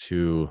bring us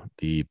to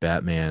the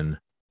Batman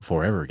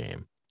Forever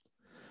game,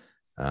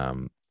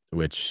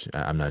 which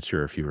I'm not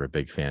sure if you were a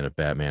big fan of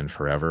Batman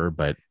Forever,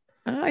 but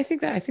I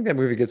think that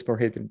movie gets more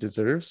hate than it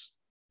deserves.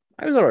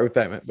 I was all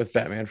right with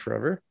Batman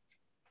Forever.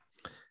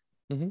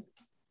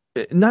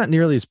 Not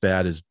nearly as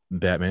bad as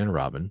Batman and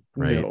Robin,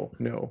 right?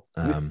 No.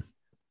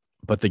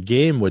 but the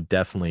game would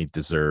definitely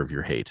deserve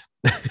your hate.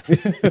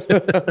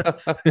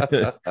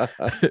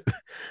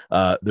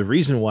 The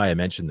reason why I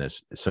mentioned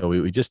this, so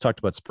we just talked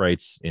about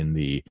sprites in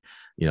the,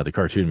 the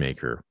Cartoon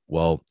Maker.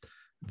 Well,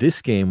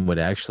 this game would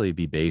actually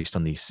be based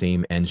on the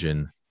same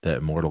engine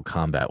that Mortal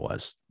Kombat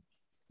was.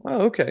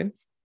 Oh, okay.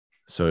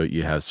 So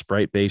you have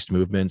sprite-based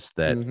movements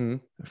that, Mm-hmm.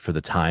 for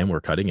the time,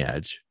 were cutting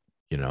edge.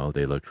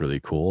 They looked really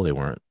cool. They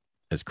weren't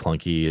as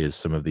clunky as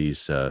some of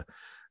these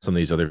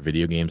other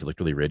video games that looked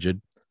really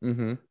rigid.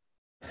 Mm-hmm.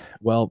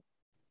 Well,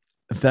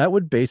 that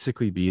would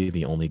basically be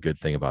the only good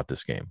thing about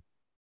this game,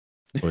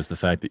 was the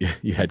fact that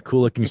you had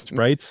cool looking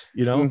sprites.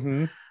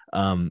 Mm-hmm.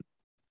 Um,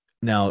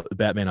 now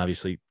Batman,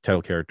 obviously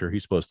title character,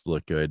 he's supposed to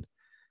look good.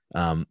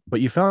 But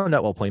you found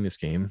out while playing this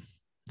game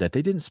that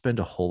they didn't spend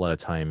a whole lot of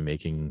time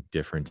making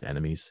different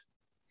enemies.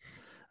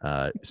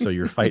 So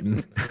you're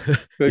fighting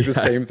Like the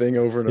yeah, same thing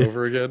over and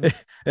over again.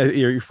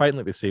 you're fighting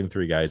like the same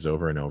three guys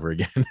over and over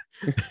again.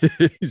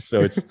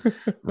 So it's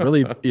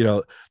really,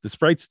 the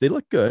sprites, they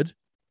look good, but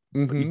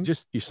Mm-hmm.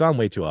 you saw them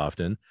way too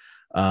often.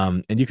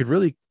 And you could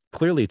really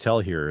clearly tell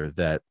here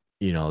that,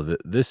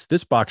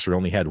 this boxer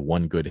only had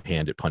one good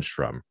hand it punched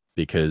from,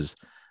 because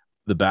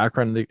the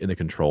background and the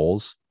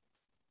controls,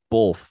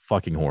 both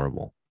fucking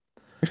horrible.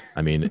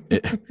 I mean,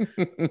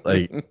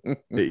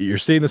 you're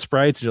seeing the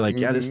sprites and you're like,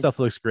 yeah, this Mm-hmm. stuff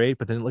looks great,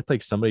 but then it looked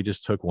like somebody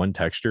just took one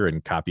texture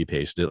and copy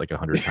pasted it like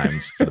 100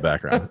 times for the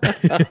background.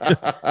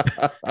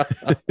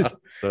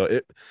 So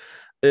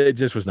it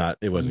just was not,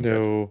 it wasn't good.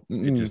 No. It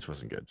Mm-mm. just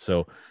wasn't good.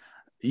 So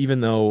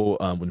even though,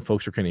 when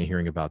folks are kind of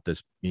hearing about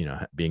this,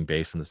 being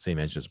based on the same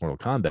engine as Mortal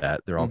Kombat,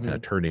 they're all kind Mm-hmm.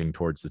 of turning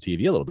towards the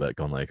TV a little bit,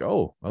 going like,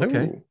 oh,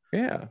 okay, Oh,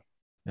 yeah.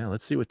 yeah,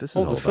 let's see what this is Oh,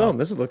 all the about. film.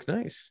 This would look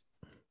nice.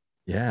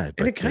 Yeah, And it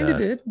but kind of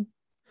did.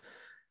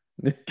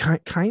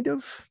 kind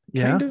of,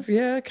 Kind yeah, of,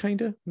 yeah,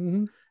 kind of.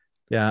 Mm-hmm.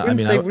 yeah. I Wouldn't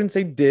mean, say wouldn't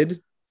say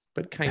did,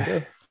 but kind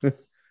I of.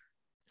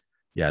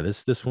 yeah,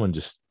 this one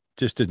just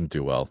didn't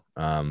do well.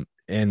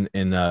 And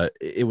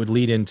it would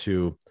lead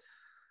into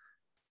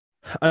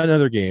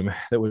another game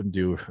that wouldn't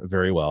do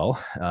very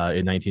well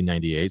in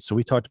 1998. So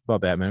we talked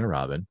about Batman and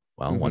Robin.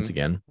 Well, once Mm-hmm.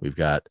 again, we've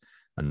got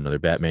another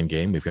Batman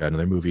game. We've got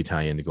another movie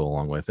tie-in to go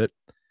along with it.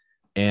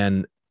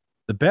 And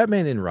the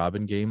Batman and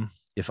Robin game,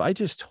 if I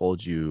just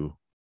told you,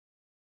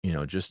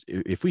 just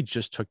if we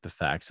just took the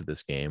facts of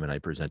this game and I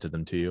presented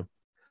them to you,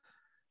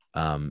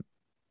 um,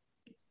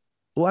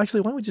 well,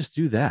 actually, why don't we just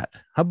do that?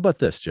 How about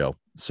this, Joe?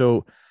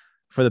 So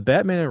for the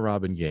Batman and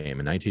Robin game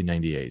in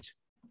 1998,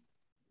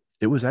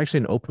 it was actually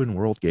an open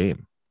world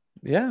game.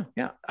 Yeah,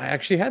 yeah. I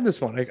actually had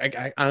this one.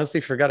 I honestly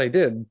forgot I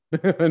did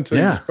until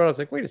you Yeah. just brought it up. I was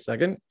like, wait a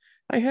second,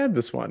 I had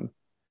this one.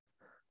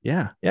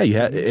 Yeah. You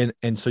had, Mm-hmm.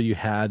 and so you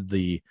had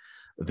the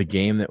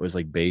game that was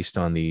like based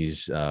on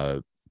these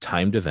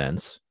timed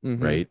events,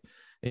 Mm-hmm. right?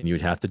 And you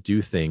would have to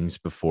do things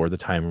before the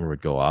timer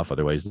would go off,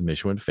 otherwise the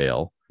mission would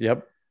fail.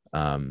 Yep.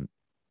 Um,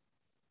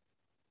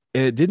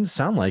 and it didn't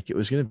sound like it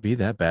was going to be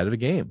that bad of a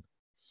game,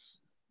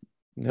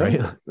 right?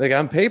 No, like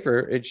on paper,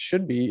 it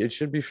should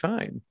be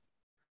fine.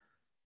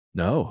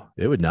 No,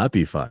 it would not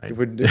be It fine.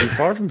 would it'd be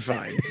far from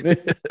fine.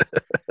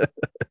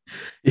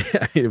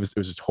 Yeah, it was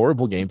just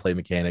horrible gameplay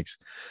mechanics.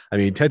 I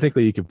mean,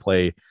 technically you could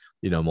play,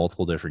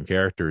 multiple different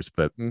characters,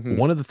 but Mm-hmm.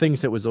 one of the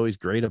things that was always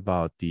great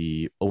about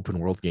the open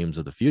world games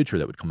of the future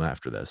that would come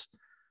after this,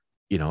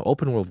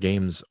 open world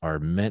games are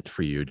meant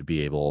for you to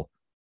be able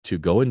to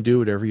go and do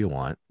whatever you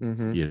want.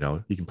 Mm-hmm.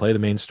 You can play the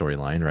main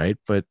storyline, right?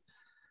 But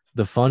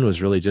the fun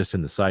was really just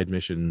in the side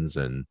missions,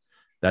 and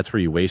that's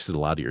where you wasted a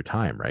lot of your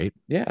time, right?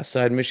 Yeah,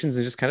 side missions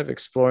and just kind of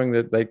exploring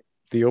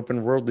the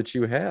open world that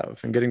you have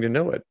and getting to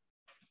know it.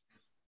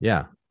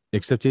 Yeah.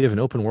 Except you have an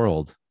open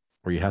world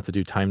where you have to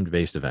do timed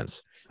based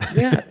events.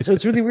 Yeah, so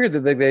it's really weird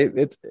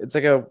that it's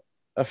like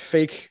a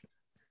fake.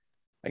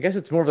 I guess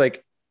it's more of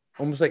like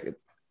almost like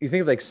you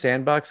think of like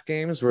sandbox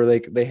games where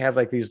like they have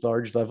like these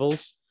large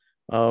levels,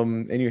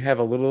 and you have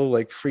a little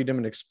like freedom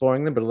in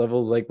exploring them, but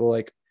levels like will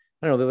like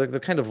I don't know they're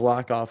kind of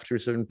lock off to a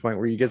certain point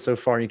where you get so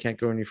far and you can't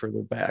go any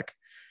further back,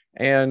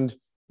 and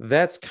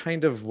that's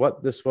kind of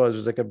what this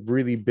was like a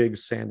really big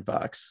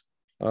sandbox.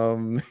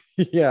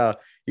 Yeah,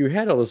 you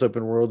had all this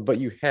open world, but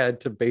you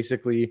had to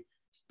basically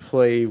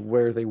play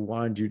where they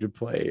wanted you to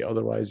play.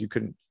 Otherwise, you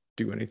couldn't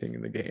do anything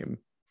in the game.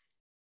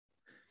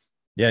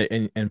 Yeah.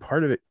 And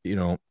part of it,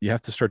 you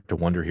have to start to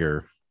wonder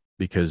here,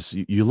 because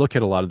you look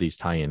at a lot of these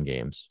tie in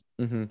games,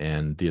 Mm-hmm.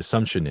 and the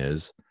assumption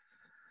is,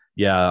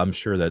 yeah, I'm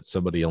sure that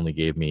somebody only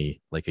gave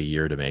me like a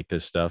year to make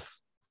this stuff.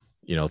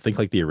 Think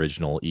like the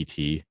original ET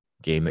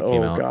game that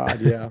came Oh out.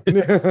 God,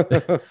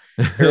 yeah.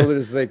 Heralded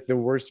is like the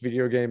worst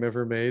video game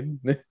ever made.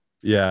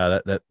 Yeah,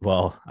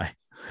 well, I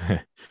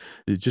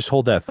just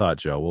hold that thought,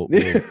 Joe.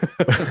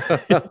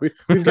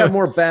 We've got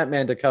more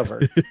Batman to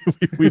cover.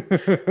 we,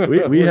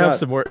 we We're have not.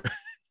 some more.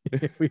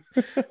 we,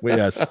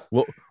 yes,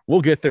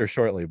 we'll get there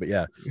shortly, but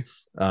yeah,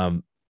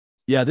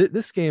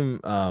 this game,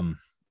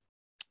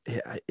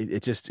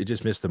 it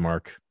just missed the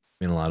mark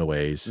in a lot of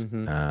ways.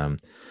 Mhm.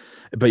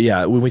 But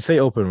yeah, when we say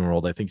open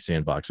world, I think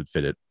Sandbox would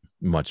fit it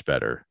much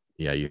better.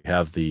 Yeah, you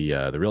have the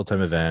real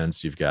time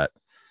events. You've got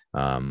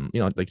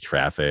like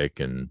traffic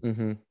and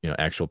Mm-hmm.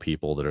 actual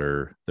people that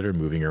are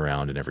moving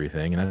around and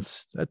everything, and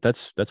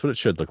that's what it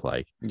should look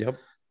like. Yep.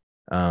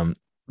 um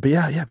but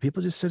yeah,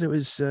 people just said it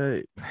was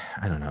I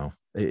don't know,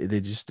 they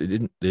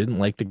didn't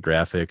like the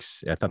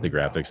graphics. I thought Oh the no.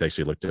 graphics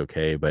actually looked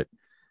okay, but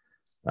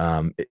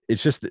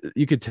it's just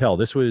you could tell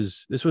this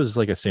was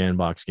like a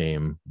sandbox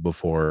game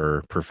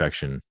before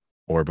perfection,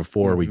 or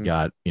before we Mm-hmm.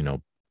 got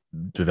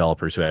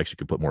developers who actually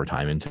could put more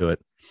time into it.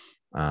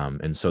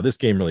 And so this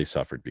game really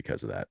suffered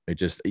because of that.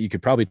 You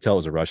could probably tell it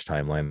was a rush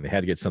timeline. They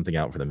had to get something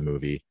out for the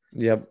movie.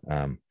 Yep.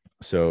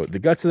 So the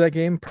guts of that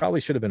game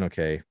probably should have been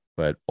okay,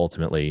 but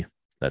ultimately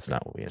that's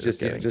not what we ended up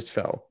Just, yeah, getting. just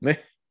fell.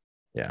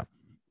 Yeah.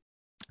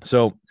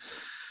 So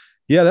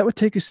yeah, that would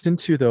take us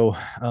into, though,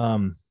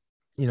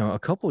 a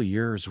couple of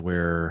years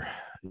where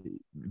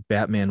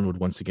Batman would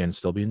once again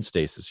still be in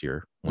stasis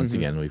here. Once Mm-hmm.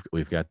 again,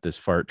 we've got this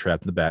fart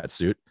trapped in the bat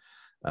suit.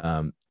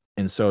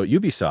 And so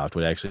Ubisoft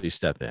would actually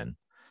step in.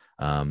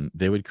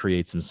 They would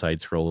create some side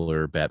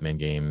scroller Batman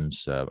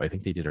games. I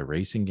think they did a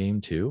racing game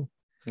too.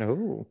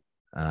 Oh.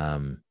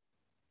 Um,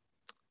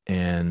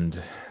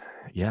 and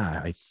yeah,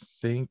 I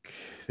think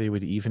they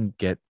would even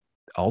get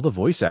all the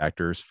voice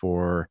actors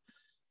for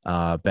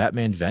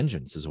Batman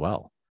Vengeance as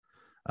well.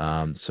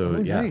 So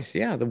Oh, yeah, nice.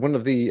 Yeah, the one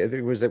of the I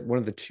think it was one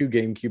of the two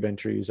GameCube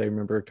entries I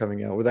remember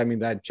coming out with. I mean,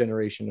 that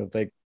generation of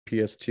like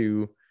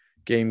PS2,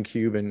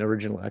 GameCube, and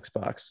original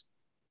Xbox.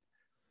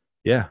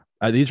 yeah.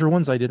 These are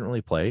ones I didn't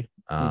really play.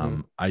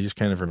 Mm-hmm. I just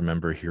kind of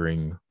remember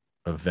hearing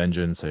of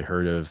Vengeance. I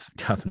heard of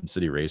Gotham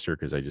City Racer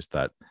because I just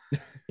thought,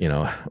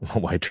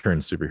 why turn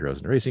superheroes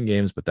into racing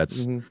games? But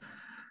that's Mm-hmm.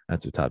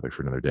 that's a topic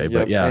for another day.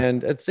 But Yep. yeah,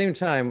 And at the same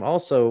time,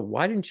 also,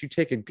 why didn't you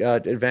take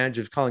advantage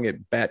of calling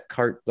it Bat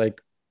Cart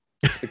like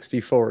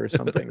 64 or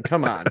something?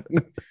 Come on.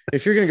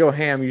 If you're gonna go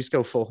ham, you just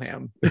go full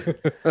ham.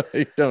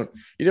 You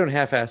don't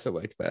half-ass it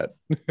like that.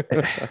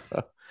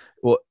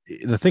 well,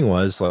 the thing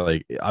was,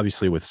 like,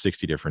 obviously with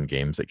 60 different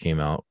games that came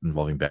out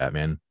involving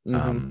Batman,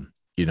 Mm-hmm.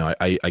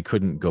 I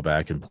couldn't go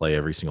back and play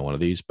every single one of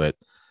these, but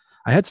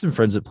I had some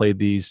friends that played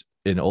these,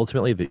 and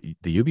ultimately the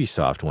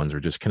Ubisoft ones were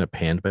just kind of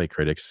panned by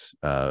critics.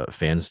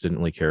 Fans didn't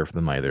really care for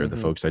them either. The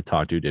Mm-hmm. folks I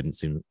talked to didn't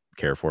seem to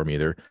care for them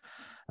either.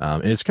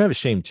 And it's kind of a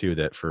shame too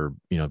that for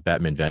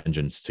Batman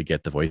Vengeance to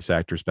get the voice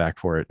actors back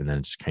for it, and then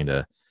it just kind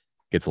of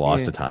gets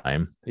lost Yeah. to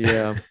time.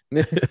 Yeah.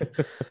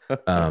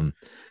 um,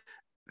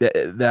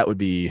 that would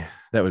be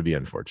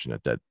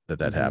unfortunate that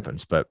Mm-hmm.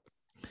 happens. But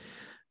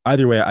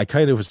either way, I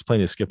kind of was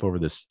planning to skip over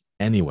this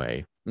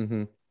anyway,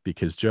 Mm-hmm.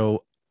 because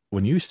Joe,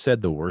 when you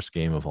said the worst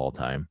game of all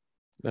time,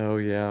 Oh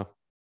yeah.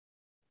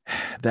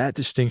 that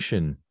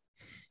distinction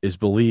is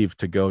believed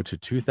to go to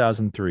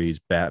 2003's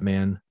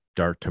Batman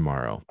Dark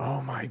Tomorrow.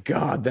 Oh my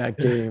God, that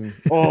game.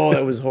 Oh,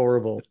 that was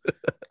horrible.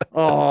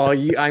 Oh,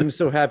 I'm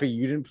so happy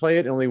you didn't play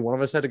it. Only one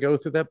of us had to go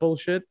through that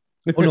bullshit.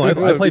 Oh no, I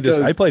played this. I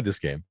Because played this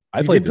game. I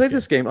you played did this play game.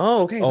 this game.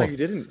 Oh, okay. I thought Oh you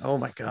didn't. Oh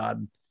my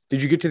God.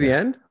 Did you get to the yeah.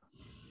 end?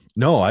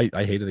 No, I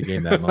hated the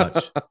game that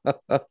much.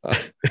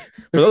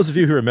 For those of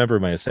you who remember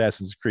my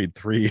Assassin's Creed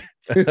 3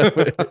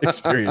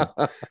 experience,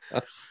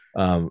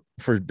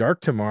 for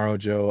Dark Tomorrow,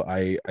 Joe,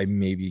 I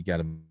maybe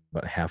got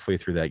about halfway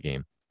through that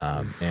game.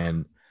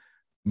 And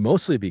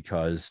mostly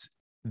because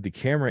the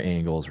camera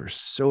angles were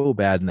so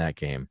bad in that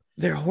game.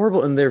 They're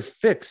horrible and they're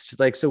fixed.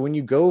 Like, so when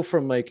you go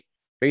from like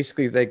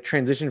basically like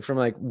transition from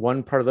like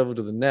one part of the level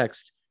to the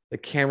next, the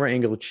camera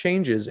angle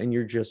changes and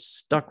you're just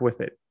stuck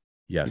with it.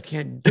 You Yes.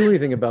 can't do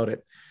anything about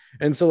it.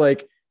 And so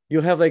like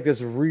you'll have like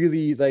this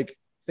really like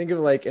think of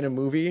like in a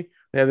movie,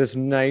 they have this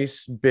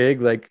nice big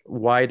like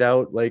wide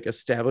out like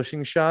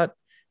establishing shot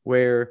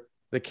where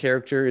the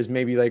character is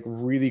maybe like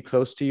really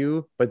close to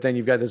you, but then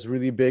you've got this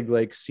really big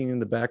like scene in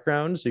the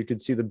background so you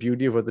could see the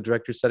beauty of what the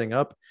director's setting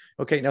up.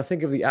 Okay, now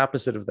think of the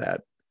opposite of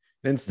that.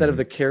 And instead of Mhm.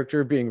 the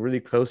character being really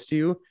close to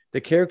you,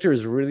 the character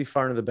is really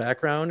far in the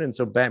background. And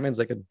so Batman's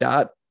like a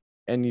dot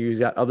and you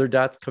got other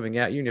dots coming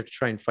at you and you have to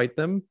try and fight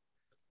them.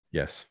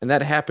 Yes. And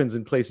that happens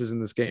in places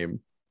in this game.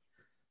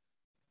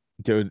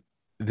 Dude,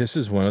 this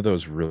is one of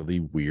those really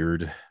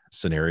weird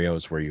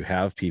scenarios where you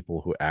have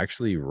people who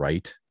actually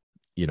write,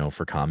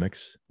 for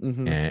comics,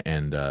 Mm-hmm.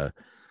 and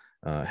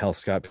Hal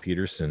Scott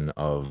Peterson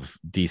of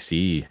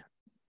DC,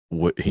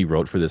 what he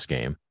wrote for this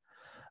game.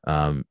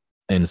 Um,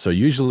 and so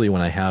usually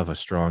when I have a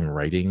strong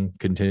writing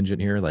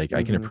contingent here, like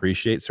I can Mm-hmm.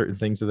 appreciate certain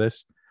things of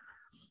this.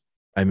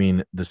 I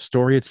mean, the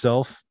story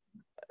itself,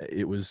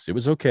 it was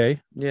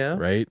okay, Yeah.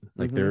 right?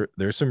 Like Mm-hmm.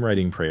 there's some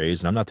writing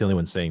praise, and I'm not the only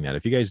one saying that.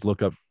 If you guys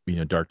look up,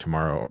 Dark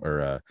Tomorrow,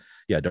 or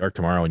Dark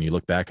Tomorrow, and you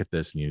look back at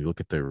this and you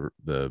look at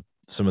the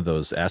some of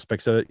those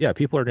aspects of it, yeah,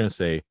 people are going to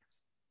say,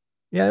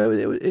 yeah,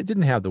 it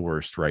didn't have the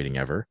worst writing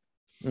ever,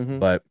 Mm-hmm.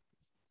 but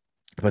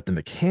the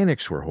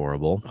mechanics were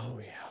horrible. Oh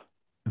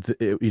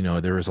yeah.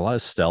 There was a lot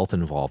of stealth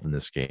involved in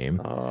this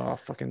game. Oh,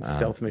 fucking Um,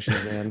 stealth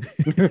missions, man.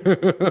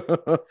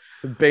 The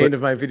bane but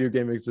of my video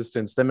game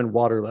existence. Them in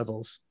water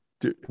levels.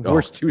 dude,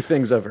 Worst two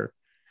things ever.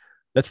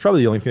 that's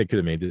probably the only thing that could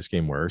have made this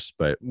game worse.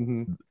 But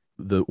Mm-hmm.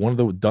 the one of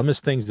the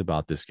dumbest things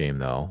about this game,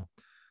 though,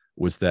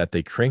 was that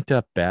they cranked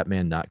up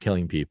Batman not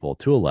killing people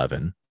to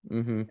 11.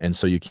 Mm-hmm. And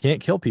so you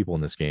can't kill people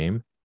in this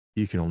game.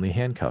 You can only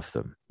handcuff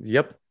them.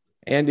 Yep.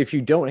 And if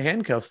you don't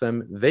handcuff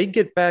them, they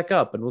get back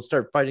up and will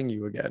start fighting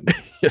you again.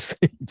 Yes,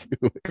 they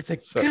do. It's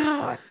like, So,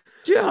 God,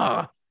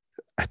 yeah.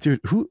 dude,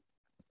 who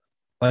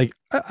like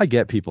I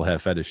get people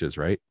have fetishes,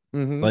 right?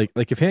 Mm-hmm.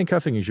 Like if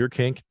handcuffing is your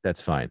kink,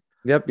 that's fine.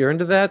 Yep, you're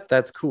into that.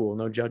 That's cool.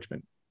 No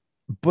judgment.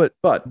 But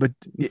But but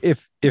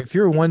if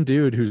you're one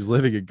dude who's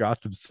living in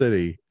Gotham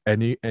City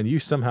and you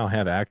somehow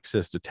have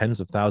access to tens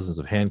of thousands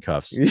of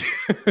handcuffs,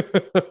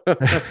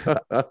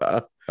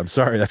 I'm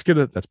sorry, that's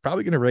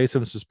probably gonna raise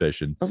some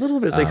suspicion. a little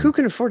bit. It's like, who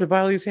can afford to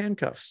buy all these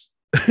handcuffs?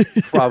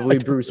 Probably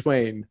Bruce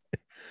Wayne.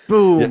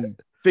 Boom. Yeah.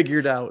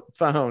 Figured out.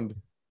 Found.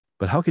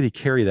 But how could he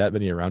carry that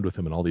many around with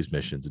him in all these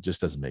missions? It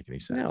just doesn't make any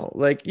sense. No,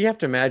 like you have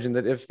to imagine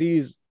that if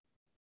these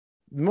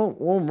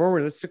more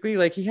realistically,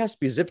 like he has to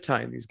be zip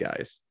tying these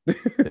guys. He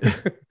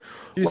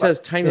just has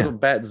tiny little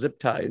bat zip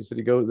ties that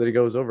he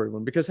goes over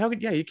everyone because how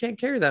could you can't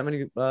carry that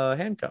many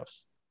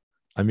handcuffs.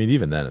 I mean,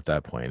 even then, at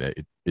that point,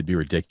 it'd be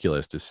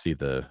ridiculous to see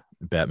the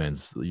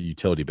Batman's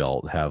utility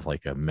belt have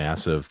like a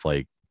massive,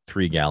 like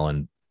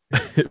 3-gallon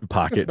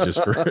pocket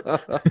just for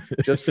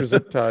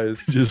zip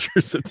ties. Just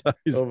for zip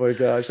ties. Oh my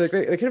gosh! Like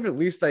they could have at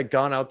least like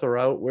gone out the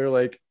route where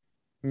like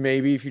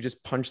maybe if you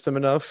just punch them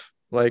enough,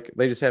 like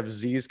they just have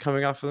Z's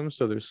coming off of them,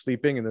 so they're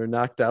sleeping and they're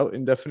knocked out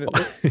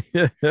indefinitely.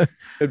 Yeah.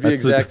 It'd be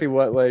exactly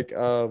what like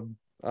the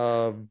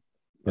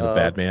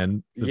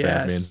Batman,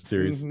 Batman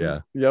series. Mm-hmm. Yeah.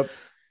 Yep.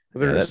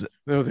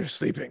 They're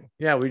sleeping.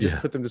 Yeah, we just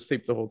put them to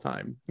sleep the whole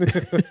time.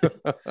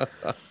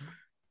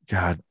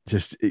 God,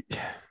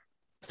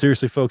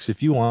 seriously, folks,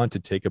 if you want to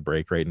take a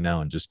break right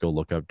now and just go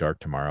look up Dark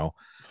Tomorrow,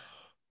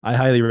 I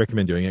highly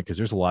recommend doing it because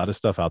there's a lot of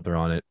stuff out there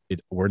on it.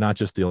 We're not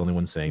just the only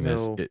ones saying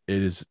this. It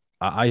is.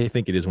 I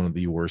think it is one of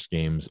the worst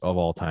games of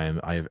all time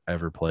I've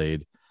ever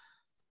played.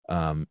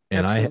 And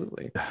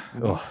absolutely.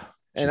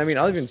 And I mean,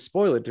 I'll even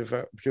spoil it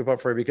to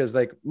up for you because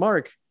like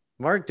Mark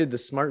did the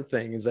smart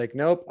thing. He's like,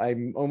 nope, I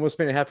almost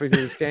made it halfway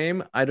through this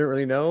game. I don't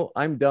really know.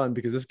 I'm done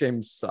because this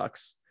game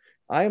sucks.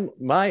 My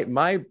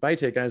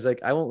take on it is like,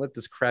 I won't let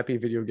this crappy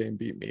video game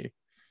beat me.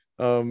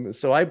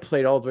 So I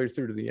played all the way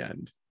through to the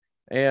end.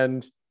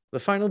 And the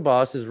final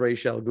boss is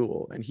Ra's al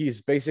Ghul. And he's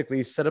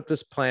basically set up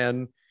this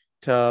plan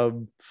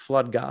to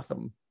flood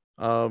Gotham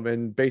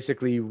and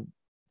basically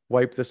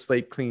wipe the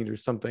slate clean or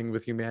something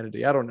with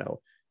humanity. I don't know.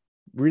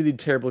 Really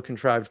terrible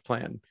contrived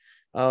plan.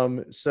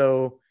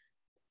 So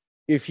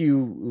if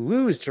you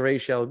lose to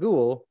Ra's al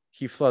Ghul,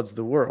 he floods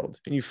the world.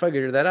 And you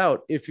figure that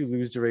out. If you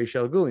lose to Ra's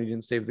al Ghul and you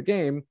didn't save the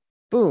game,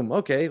 boom,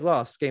 okay,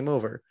 lost, game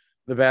over.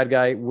 The bad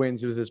guy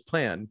wins with his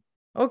plan.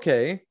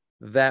 Okay,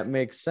 that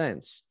makes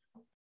sense.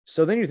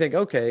 So then you think,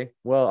 okay,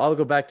 well, I'll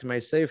go back to my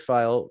save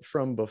file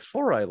from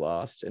before I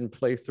lost and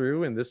play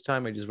through, and this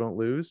time I just won't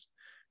lose.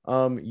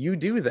 You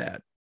do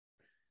that.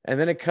 And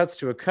then it cuts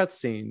to a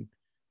cutscene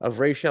of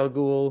Ra's al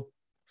Ghul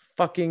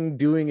fucking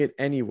doing it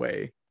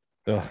anyway.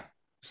 Ugh.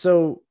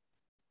 So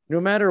no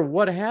matter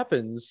what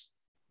happens,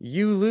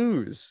 you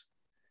lose.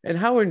 And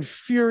how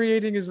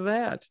infuriating is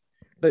that?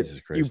 That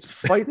you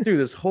fight through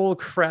this whole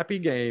crappy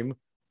game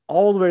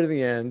all the way to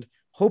the end,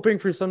 hoping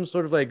for some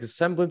sort of like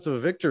semblance of a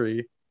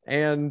victory.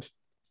 And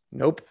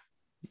nope,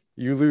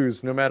 you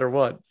lose no matter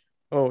what.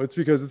 Oh, it's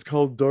because it's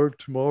called Dark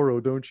Tomorrow.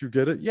 Don't you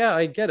get it? Yeah,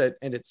 I get it.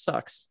 And it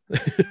sucks.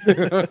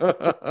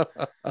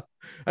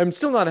 I'm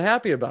still not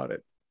happy about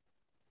it.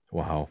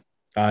 Wow.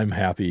 I'm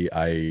happy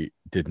I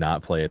did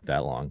not play it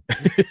that long.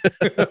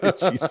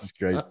 Jesus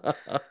Christ.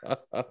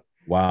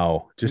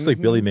 Wow. Just like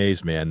Billy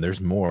Mays, man,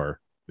 there's more,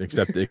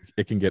 except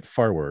it can get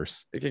far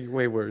worse. It can get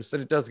way worse.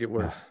 And it does get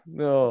worse.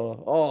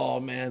 No. Oh,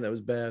 man, that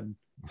was bad.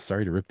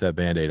 Sorry to rip that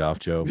Band-Aid off,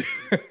 Joe.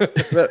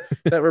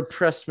 that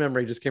repressed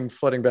memory just came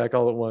flooding back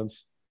all at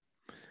once.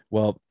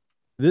 Well,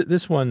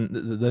 this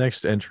one, the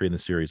next entry in the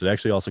series, would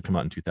actually also come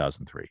out in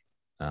 2003.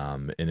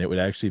 And it would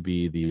actually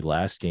be the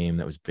last game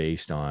that was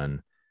based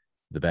on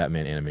the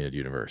Batman animated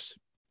universe.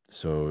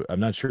 So I'm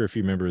not sure if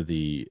you remember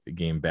the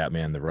game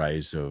Batman: The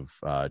Rise of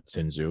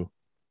Sin Tzu.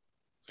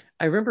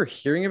 I remember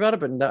hearing about it,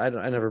 but no,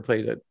 I never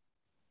played it.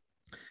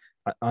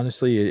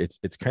 Honestly,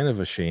 it's kind of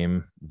a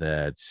shame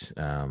that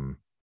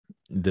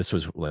this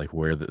was like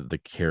where the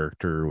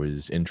character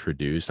was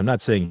introduced. I'm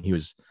not saying he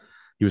was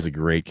a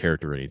great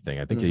character or anything.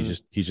 I think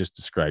he's just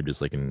described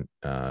as like an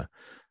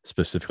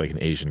specific like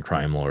an Asian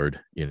crime lord,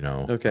 you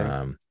know. Okay.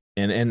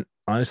 And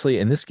honestly,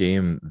 in this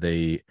game,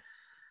 they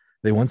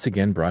once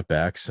again brought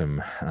back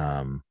some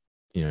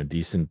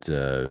decent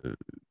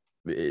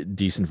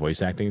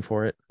voice acting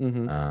for it.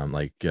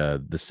 Like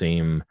the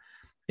same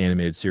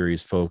animated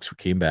series folks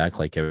came back,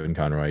 like Kevin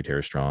Conroy,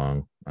 Tara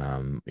Strong.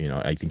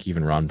 I think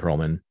even Ron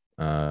Perlman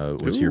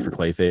was here for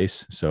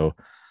Clayface. So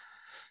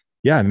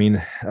yeah, I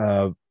mean,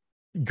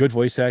 good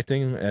voice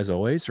acting as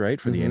always, right,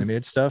 for the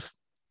animated stuff.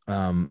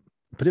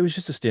 But it was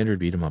just a standard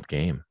beat 'em up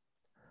game.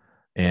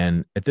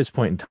 And at this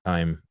point in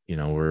time,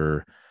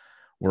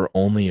 we're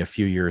only a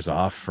few years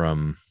off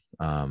from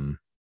some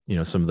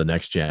of the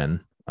next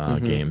gen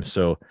games.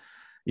 So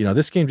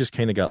this game just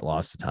kind of got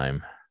lost to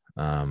time.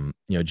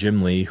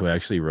 Jim Lee, who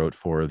actually wrote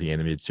for the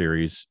animated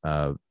series,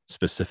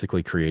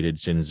 specifically created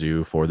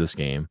Shinzu for this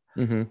game.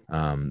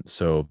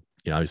 So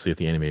obviously if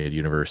the animated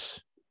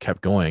universe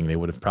kept going, they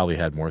would have probably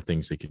had more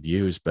things they could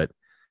use. But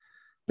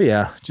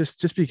yeah,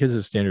 just because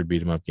it's a standard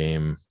beat 'em up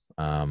game,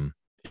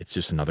 it's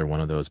just another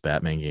one of those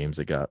Batman games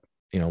that got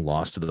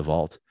lost to the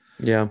vault.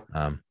 Yeah.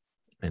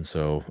 And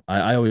so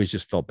I always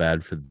just felt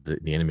bad for the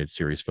animated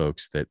series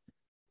folks that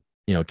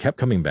kept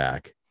coming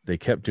back. They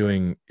kept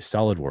doing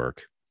solid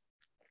work,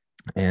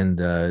 and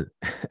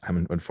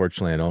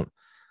unfortunately,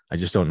 I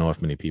just don't know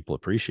if many people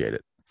appreciate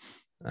it.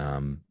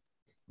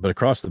 But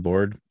across the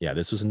board, yeah,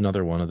 this was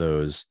another one of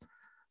those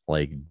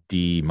like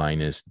D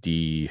minus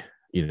D,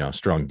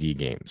 strong D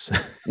games.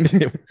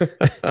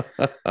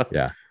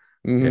 Yeah.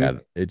 Yeah.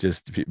 It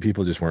just,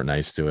 people just weren't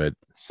nice to it.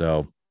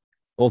 So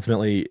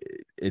ultimately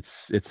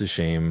it's a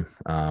shame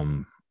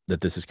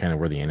that this is kind of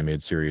where the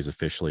animated series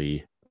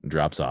officially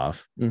drops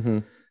off.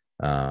 And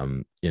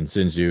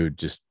Shinzu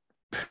just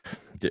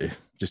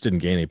didn't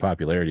gain any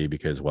popularity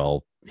because,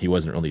 well, he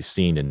wasn't really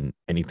seen in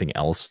anything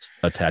else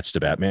attached to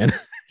Batman.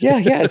 Yeah,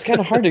 it's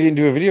kind of hard to get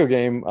into a video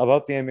game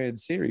about the animated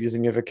series,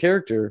 and you have a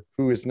character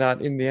who is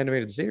not in the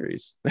animated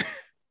series.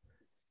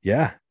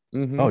 Yeah.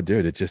 Oh,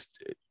 dude, it just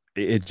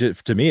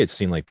to me, it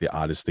seemed like the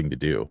oddest thing to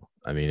do.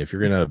 I mean, if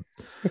you're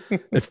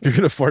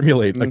gonna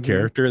formulate a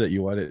character that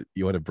you want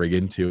to bring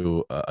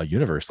into a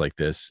universe like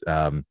this,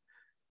 why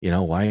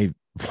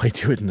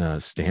do it in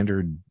a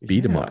standard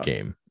beat 'em up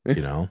game?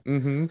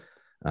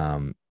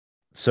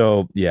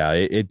 So yeah,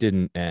 it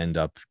didn't end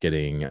up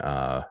getting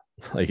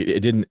it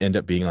didn't end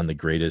up being on the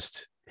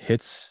greatest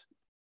hits,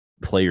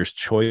 player's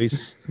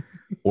choice,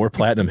 or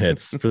platinum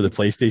hits for the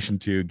PlayStation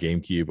 2,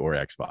 GameCube, or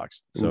Xbox.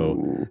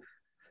 So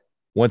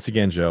once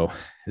again, Joe,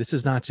 this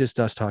is not just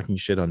us talking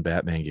shit on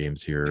Batman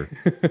games here.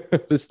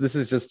 This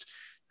is just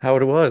how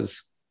it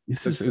was.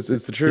 It's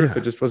the truth. Yeah.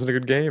 It just wasn't a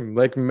good game,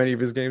 like many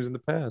of his games in the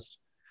past.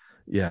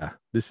 Yeah,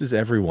 this is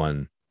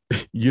everyone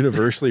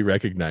universally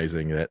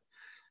recognizing that.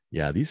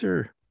 Yeah, these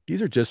are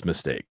just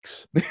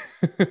mistakes.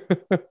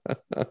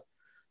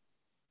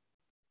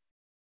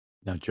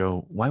 Now,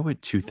 Joe, why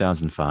would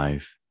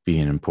 2005 be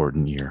an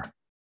important year?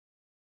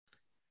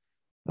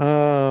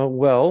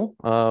 Well,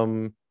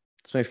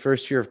 it's my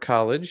first year of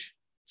college,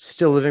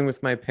 still living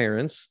with my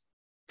parents.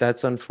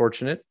 That's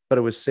unfortunate, but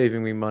it was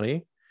saving me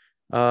money.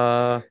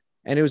 And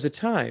it was a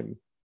time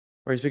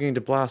where I was beginning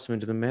to blossom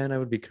into the man I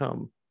would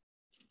become.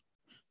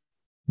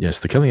 Yes,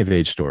 the coming of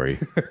age story.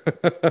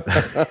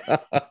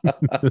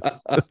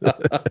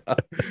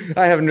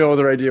 I have no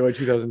other idea why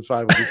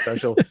 2005 would be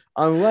special,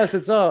 unless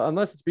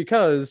it's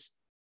because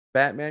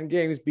Batman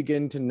games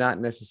begin to not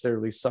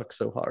necessarily suck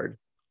so hard.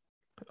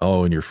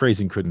 Oh, and your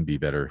phrasing couldn't be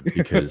better,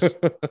 because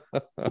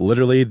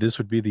literally this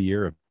would be the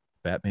year of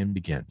Batman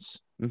Begins.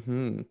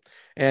 And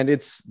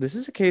this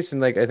is a case,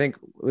 and I think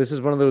this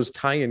is one of those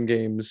tie-in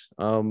games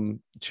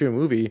to a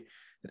movie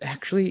that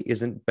actually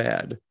isn't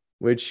bad,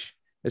 which,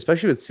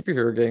 especially with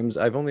superhero games,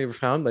 I've only ever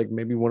found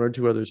maybe one or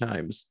two other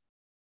times.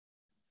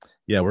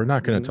 Yeah, we're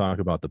not going to talk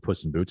about the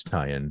Puss in Boots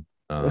tie-in.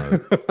 I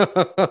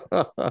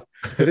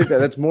think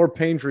that's more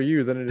pain for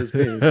you than it is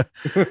me.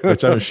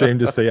 Which I'm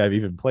ashamed to say I've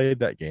even played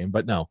that game.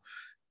 But no,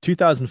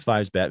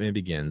 2005's Batman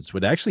Begins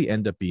would actually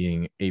end up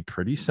being a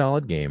pretty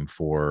solid game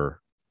for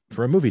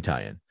a movie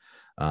tie-in.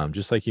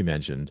 Just like you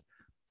mentioned,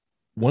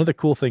 one of the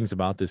cool things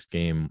about this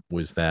game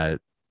was that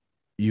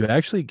you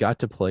actually got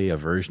to play a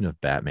version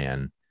of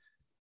Batman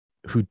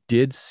who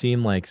did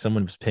seem like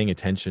someone was paying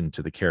attention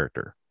to the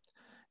character.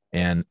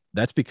 And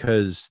that's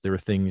because there were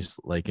things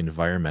like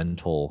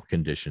environmental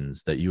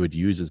conditions that you would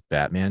use as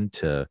Batman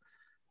to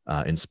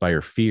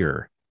inspire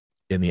fear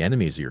in the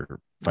enemies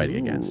you're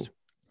fighting against.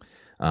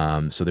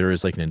 So there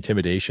is an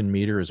intimidation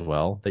meter as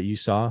well that you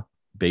saw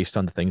based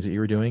on the things that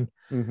you were doing.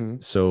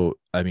 So,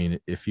 I mean,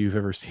 if you've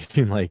ever seen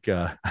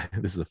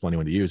this is a funny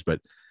one to use, but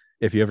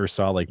if you ever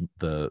saw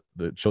the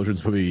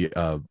children's movie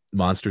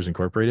Monsters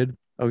Incorporated.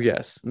 Oh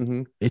yes.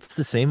 It's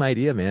the same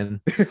idea,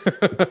 man.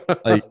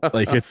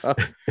 It's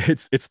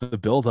the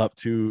build up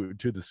to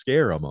the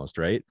scare almost,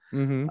 right?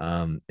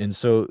 And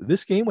so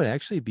this game would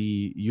actually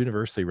be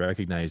universally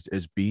recognized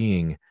as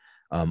being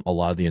a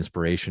lot of the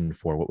inspiration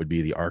for what would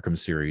be the Arkham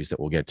series that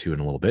we'll get to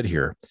in a little bit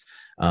here.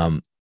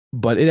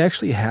 But it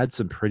actually had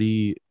some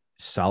pretty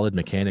solid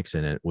mechanics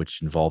in it,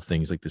 which involve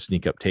things like the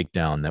sneak up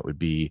takedown that would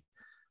be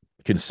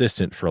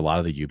consistent for a lot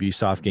of the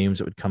Ubisoft games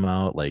that would come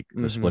out, like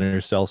the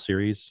Splinter Cell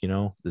series,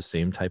 the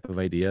same type of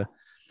idea.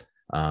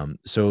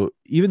 So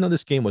even though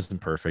this game wasn't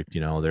perfect,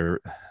 there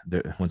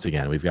once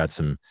again, we've got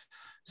some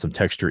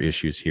texture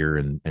issues here,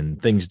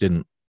 and things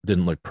didn't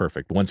look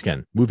perfect. Once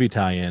again, movie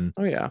tie-in.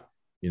 Oh yeah.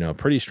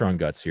 Pretty strong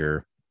guts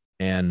here.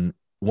 And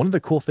one of the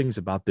cool things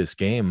about this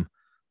game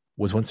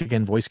was, once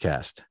again, voice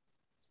cast.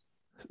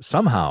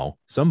 Somehow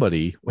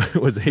somebody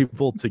was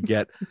able to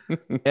get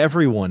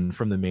everyone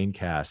from the main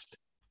cast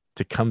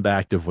to come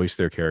back to voice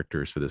their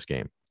characters for this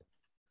game.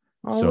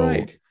 All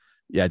right.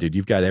 Yeah, dude,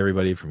 you've got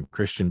everybody from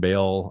Christian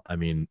Bale, I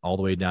mean, all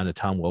the way down to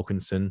Tom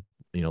Wilkinson.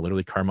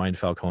 Literally Carmine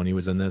Falcone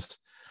was in this.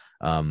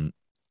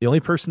 The only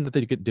person that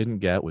they didn't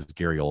get was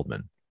Gary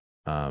Oldman,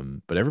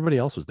 but everybody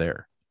else was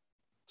there.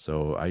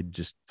 So I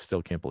just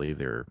still can't believe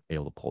they're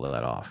able to pull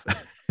that off.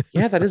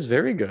 Yeah, that is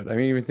very good. I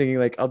mean, even thinking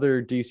like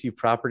other DC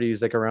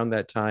properties like around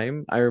that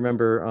time, I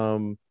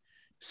remember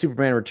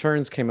Superman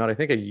Returns came out, I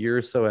think a year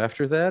or so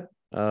after that.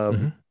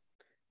 Mhm.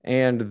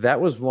 And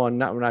that was one,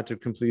 not to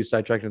completely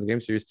sidetrack into the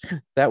game series,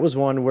 that was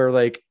one where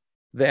like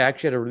they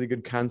actually had a really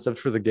good concept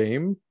for the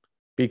game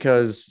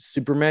because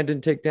Superman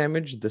didn't take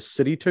damage, the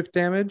city took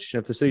damage.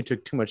 And if the city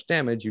took too much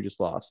damage, you just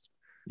lost.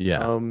 Yeah.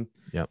 Um,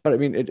 Yep. but I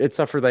mean, it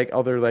suffered like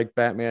other like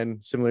Batman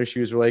similar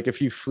issues where like if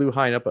you flew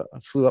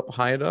up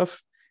high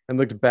enough and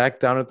looked back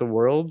down at the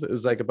world, it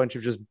was like a bunch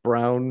of just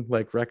brown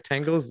like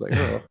rectangles. Like,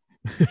 oh,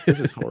 this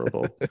is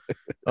horrible.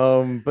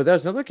 But that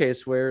was another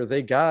case where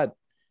they got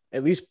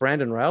at least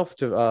Brandon Routh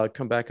to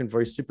come back and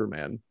voice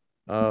Superman,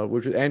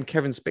 which and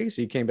Kevin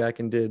Spacey came back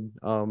and did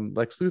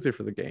Lex Luthor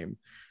for the game.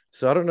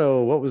 So I don't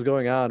know what was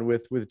going on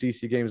with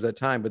DC games at that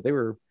time, but they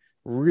were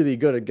really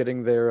good at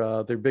getting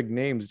their big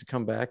names to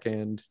come back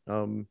and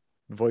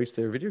voice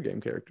their video game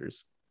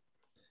characters.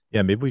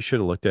 Yeah, maybe we should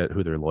have looked at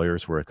who their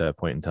lawyers were at that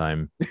point in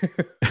time.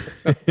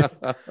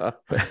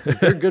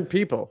 They're good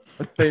people.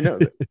 They know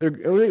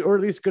they're or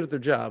at least good at their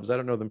jobs. I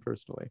don't know them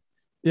personally.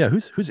 Yeah,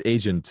 whose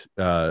agent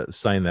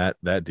signed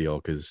that deal?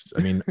 Because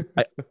I mean,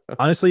 I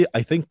honestly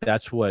I think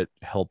that's what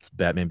helped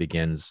Batman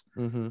Begins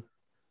Mm-hmm.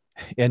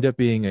 end up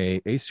being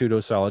a pseudo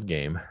solid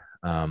game.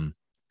 Um,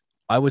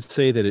 I would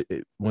say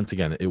that once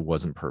again it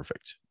wasn't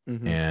perfect,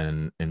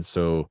 Mm-hmm. and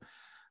so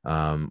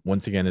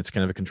once again it's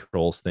kind of a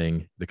controls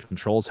thing. The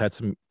controls had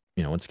some,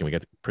 once again we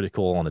got pretty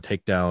cool on the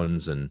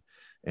takedowns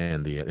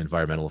and the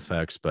environmental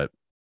effects, but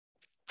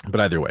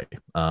either way,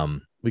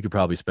 we could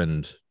probably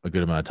spend a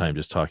good amount of time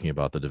just talking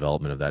about the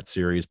development of that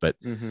series.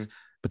 Mm-hmm.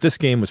 But this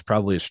game was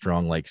probably a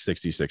strong like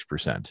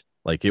 66%.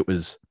 Like it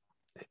was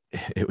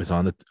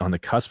on the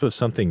cusp of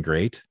something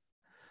great.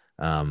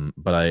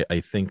 But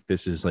I think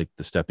this is like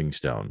the stepping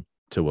stone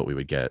to what we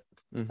would get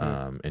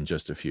Mm-hmm. in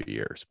just a few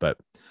years. But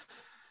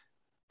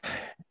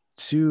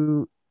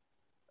to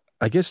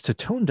I guess to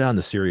tone down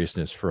the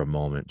seriousness for a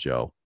moment,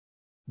 Joe,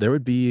 there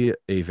would be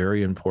a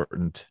very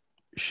important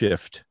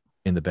shift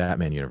in the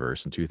Batman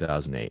universe in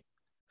 2008.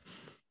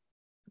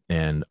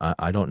 And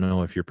I don't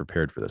know if you're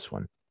prepared for this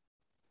one.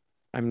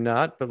 I'm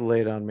not, but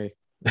lay it on me.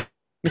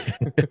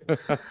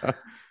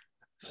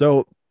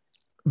 So,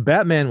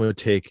 Batman would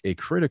take a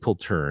critical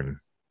turn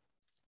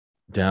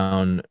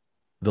down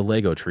the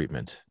Lego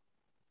treatment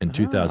in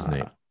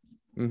 2008. Ah.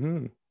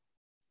 Mm-hmm.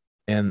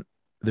 And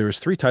there was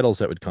three titles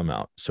that would come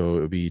out. So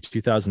it would be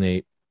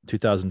 2008,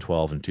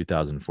 2012, and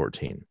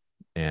 2014.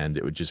 And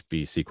it would just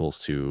be sequels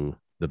to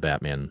the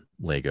Batman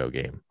Lego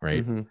game,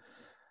 right? Mm-hmm.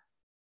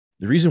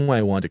 The reason why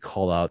I wanted to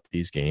call out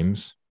these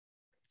games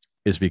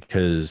is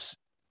because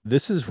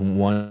this is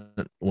one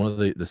of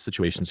the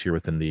situations here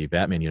within the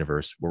Batman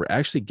universe where we're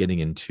actually getting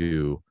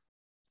into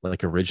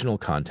like original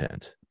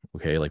content.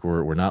 Okay, like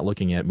we're not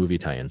looking at movie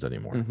tie-ins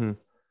anymore. Mm-hmm.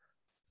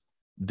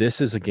 This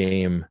is a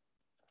game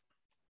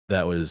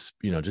that was,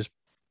 just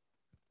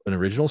an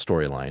original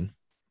storyline.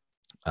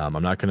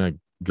 I'm not going to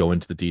go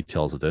into the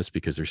details of this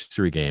because there's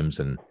three games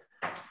and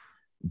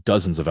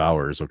dozens of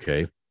hours.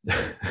 Okay,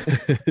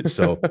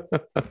 so,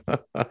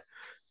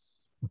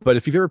 but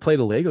if you've ever played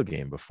a Lego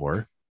game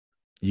before,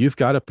 you've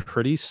got a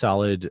pretty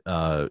solid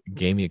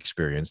gaming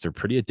experience. They're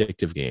pretty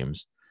addictive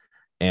games,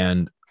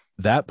 and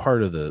that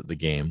part of the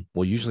game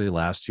will usually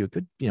last you a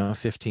good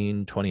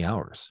 15 20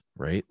 hours,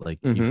 right? Like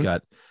Mm-hmm.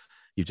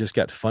 you've just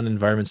got fun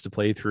environments to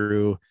play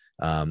through.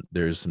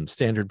 There's some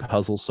standard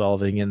puzzle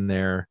solving in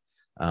there,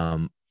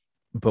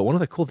 but one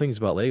of the cool things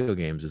about Lego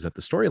games is that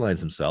the storylines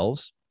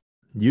themselves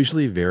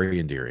usually very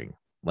endearing.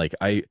 Like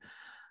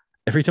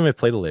every time I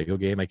played a Lego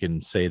game, I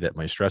can say that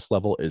my stress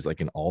level is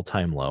like an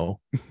all-time low.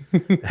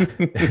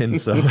 And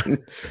so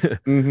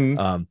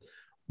Mm-hmm.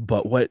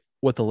 but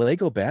what the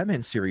Lego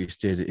Batman series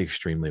did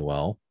extremely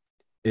well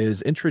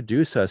is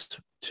introduce us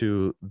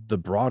to the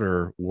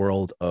broader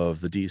world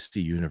of the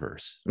DC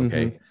universe.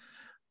 Okay. Mm-hmm.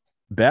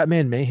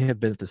 Batman may have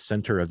been at the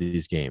center of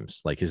these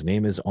games. Like his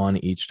name is on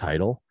each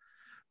title,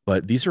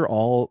 but these are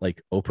all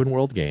like open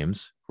world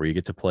games where you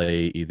get to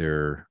play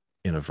either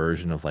in a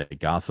version of like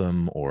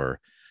Gotham or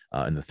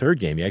in the third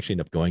game, you actually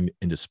end up going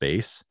into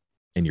space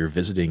and you're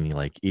visiting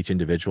like each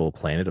individual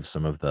planet of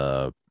some of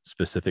the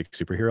specific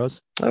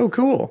superheroes. Oh,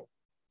 cool.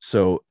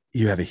 So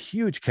you have a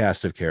huge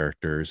cast of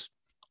characters.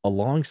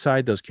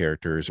 Alongside those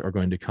characters are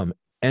going to come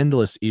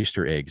endless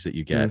Easter eggs that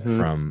you get Mm-hmm.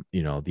 from,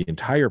 the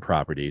entire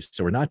properties.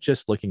 So we're not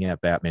just looking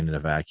at Batman in a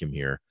vacuum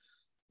here.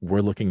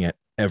 We're looking at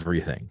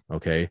everything.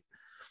 Okay.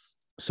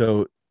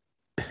 So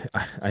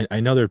I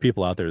know there are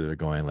people out there that are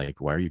going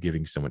like, why are you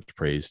giving so much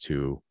praise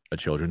to a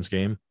children's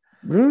game?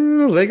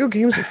 Lego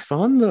games are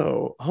fun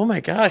though. Oh my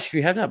gosh, if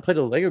you have not played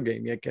a Lego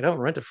game yet, get out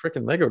and rent a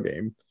freaking Lego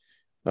game.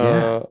 Yeah.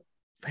 Uh,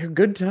 they're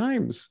good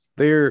times.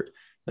 They're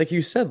like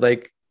you said,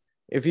 like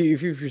if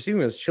you're seeing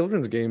them as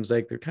children's games,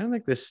 like they're kind of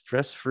like this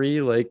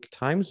stress-free like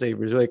time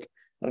savers. Like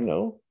I don't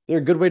know, they're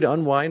a good way to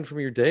unwind from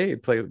your day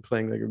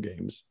playing Lego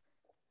games.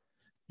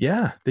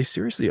 Yeah, they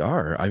seriously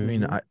are. I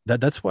mean, Mm-hmm.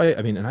 that's why,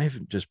 I mean, and I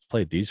haven't just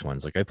played these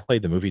ones. Like I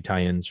played the movie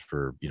tie-ins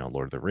for,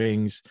 Lord of the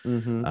Rings,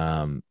 Mm-hmm.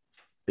 um,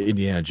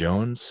 Indiana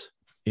Jones,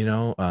 they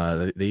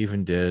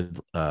even did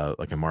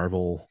like a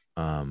Marvel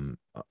Oh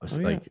yeah,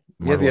 like yeah.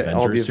 Marvel All the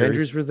Avengers Avengers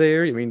series. were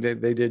there. I mean,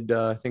 they did.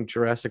 I think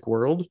Jurassic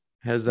World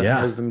has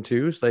Yeah. them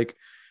too. It's like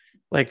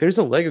there's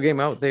a Lego game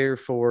out there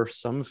for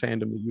some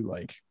fandom that you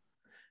like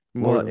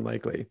more Well, than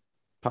likely, and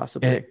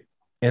possibly.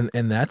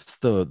 and that's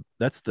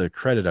the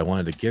credit I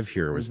wanted to give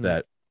here was Mm-hmm.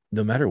 that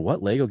no matter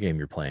what Lego game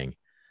you're playing,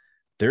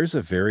 there's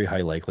a very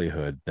high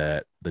likelihood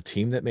that the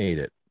team that made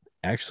it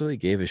actually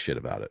gave a shit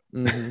about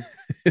Mm-hmm.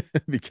 it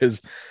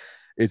because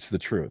it's the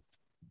truth.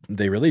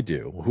 They really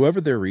do.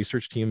 Whoever their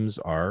research teams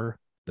are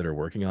that are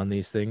working on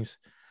these things,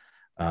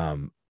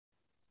 um,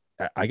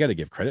 I got to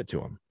give credit to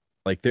them.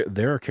 Like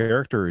there are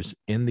characters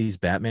in these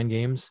Batman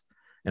games,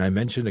 and I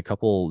mentioned a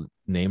couple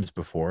names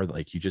before,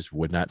 like you just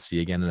would not see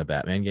again in a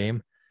Batman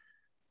game.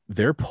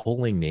 They're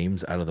pulling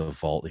names out of the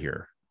vault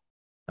here,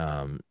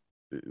 um,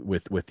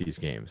 with these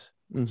games.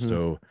 Mm-hmm.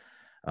 So,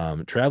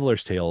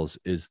 Traveler's Tales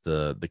is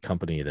the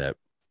company that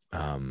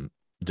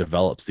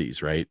develops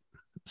these, right?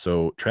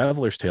 So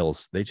Traveler's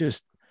Tales, they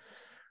just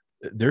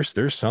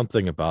there's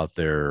something about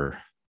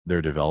their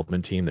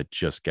development team that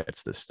just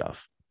gets this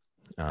stuff.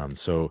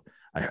 So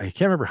I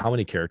can't remember how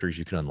many characters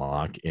you can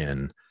unlock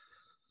in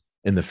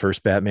the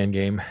first Batman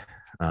game.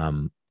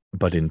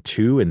 But in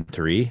 2 and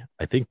 3,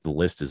 I think the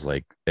list is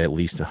like at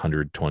least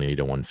 120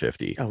 to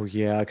 150. Oh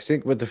yeah, I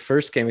think with the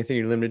first game, I think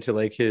you're limited to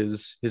like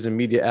his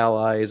immediate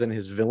allies and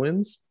his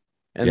villains,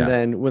 and Yeah,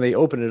 then when they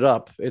open it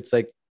up, it's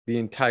like the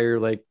entire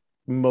like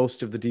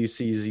most of the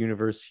DC's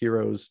universe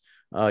heroes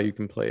you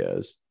can play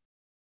as.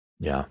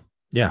 yeah,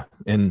 yeah.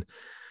 And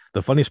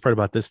the funniest part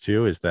about this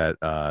too is that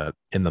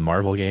in the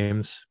Marvel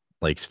games,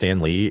 like Stan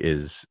Lee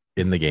is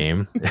in the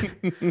game.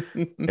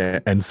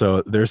 And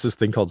so there's this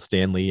thing called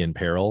Stan Lee in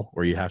Peril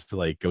where you have to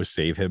like go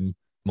save him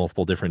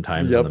multiple different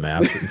times on the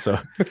Yep. maps. And so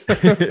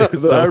I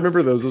so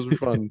remember those. Those were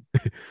fun.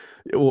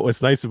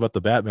 what's nice about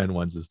the Batman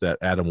ones is that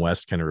Adam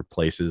West kind of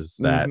replaces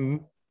that. Hmm.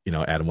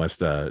 Adam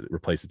West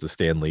replaces the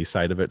Stan Lee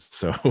side of it.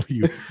 So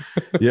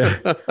yeah,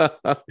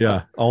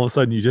 yeah. All of a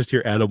sudden, you just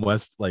hear Adam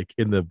West like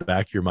in the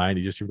back of your mind.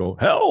 You just hear go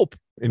help,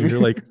 and you're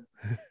like,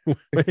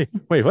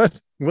 wait, what?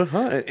 Well,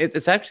 huh?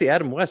 It's actually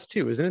Adam West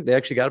too, isn't it? They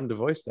actually got him to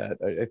voice that,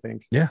 I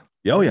think. Yeah.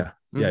 Oh Yeah.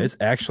 yeah. Yeah. Hmm. It's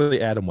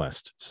actually Adam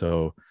West.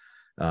 So,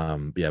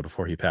 yeah,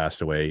 before he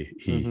passed away,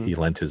 he Hmm. he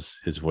lent his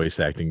voice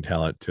acting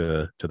talent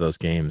to those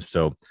games.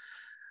 So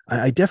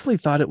I definitely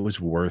thought it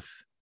was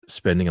worth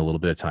spending a little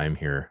bit of time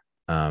here,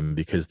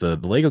 because the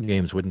Lego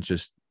games wouldn't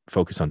just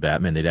focus on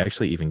Batman; they'd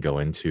actually even go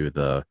into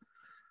the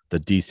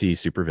DC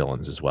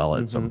supervillains as well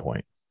at some Hmm.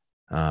 point.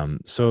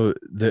 So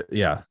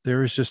yeah, there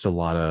was just a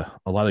lot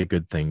of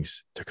good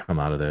things to come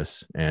out of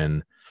this,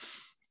 and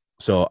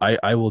so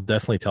I will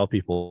definitely tell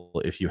people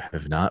if you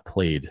have not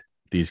played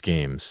these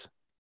games,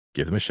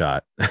 give them a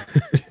shot.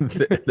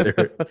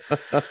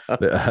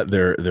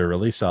 they're they're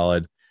really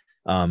solid.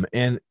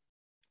 And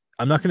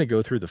I'm not going to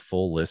go through the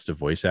full list of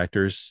voice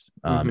actors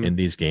Hmm. in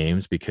these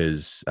games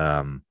because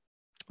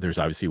there's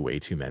obviously way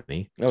too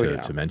many Oh to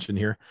yeah. mention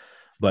here.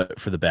 But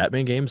for the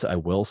Batman games, I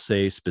will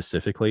say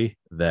specifically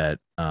that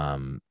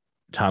Tom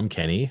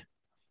Kenny,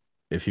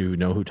 if you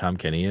know who Tom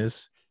Kenny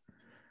is,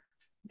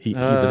 he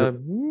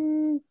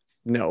literally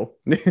No.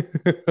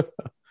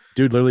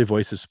 dude literally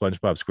voices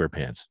SpongeBob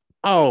SquarePants.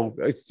 Oh,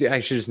 I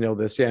should just know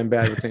this. Yeah, I'm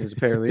bad with names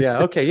apparently.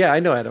 Yeah. Okay. Yeah,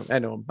 I know Adam. I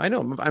know him. I know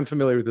him. I'm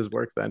familiar with his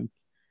work then.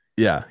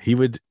 Yeah, he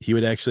would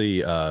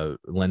actually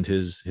lend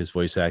his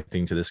voice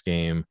acting to this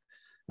game.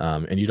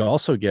 And you'd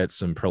also get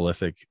some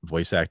prolific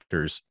voice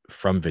actors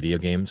from video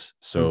games.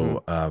 Hmm.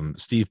 So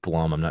Steve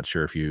Blum, I'm not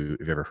sure if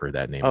you've ever heard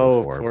that name Oh,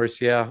 of before.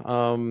 course. Yeah.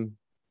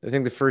 I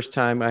think the first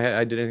time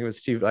I did anything with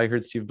Steve, I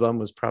heard Steve Blum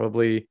was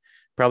probably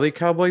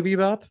Cowboy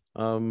Bebop.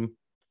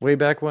 Way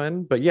back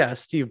when. But yeah,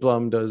 Steve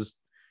Blum does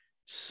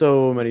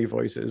so many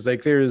voices.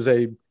 Like there's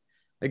a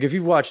like if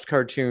you've watched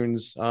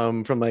cartoons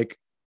from like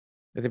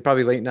I think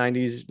probably late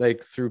 90s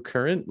like through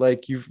current,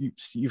 like you've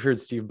heard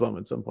Steve Blum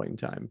at some point in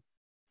time.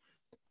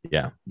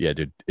 Yeah, yeah,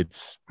 dude.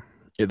 It's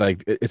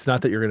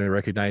not that you're going to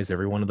recognize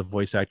every one of the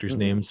voice actors' Mm-mm.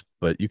 names,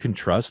 but you can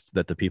trust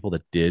that the people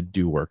that did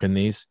do work in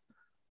these,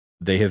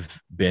 they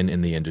have been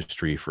in the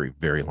industry for a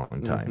very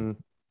long time.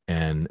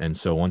 Mm-hmm. And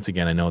so once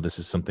again, I know this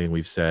is something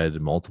we've said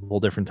multiple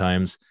different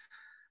times,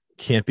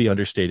 can't be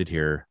understated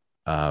here.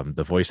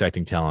 The voice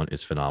acting talent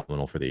is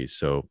phenomenal for these.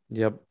 So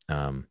Yep.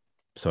 um,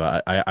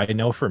 I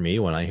know for me,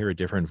 when I hear a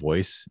different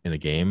voice in a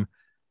game,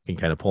 it can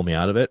kind of pull me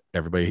out of it.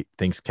 Everybody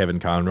thinks Kevin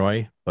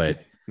Conroy,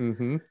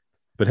 Mm-hmm.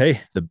 but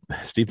hey, the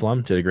Steve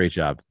Blum did a great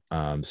job.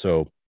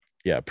 So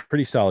yeah,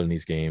 pretty solid in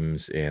these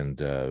games,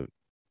 and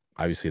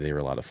obviously they were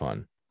a lot of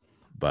fun.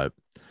 But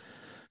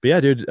yeah,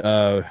 dude,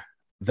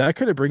 that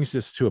kind of brings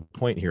us to a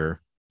point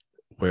here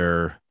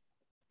where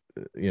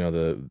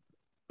the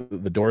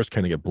doors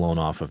kind of get blown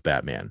off of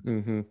Batman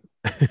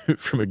Mm-hmm.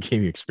 from a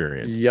gaming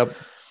experience. Yep.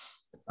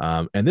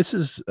 And this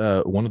is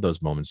one of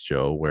those moments,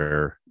 Joe,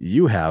 where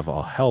you have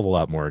a hell of a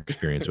lot more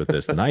experience with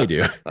this than I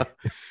do.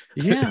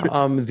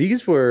 Yeah,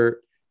 these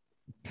were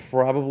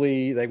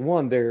probably like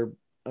one, they're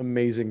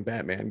amazing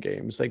Batman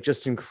games, like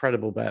just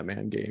incredible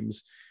Batman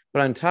games.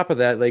 But on top of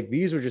that, like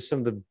these were just some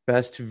of the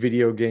best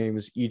video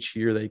games each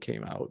year they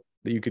came out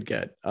that you could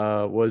get.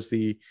 Was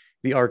the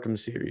Arkham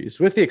series,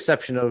 with the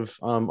exception of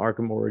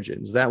Arkham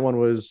Origins. That one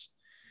was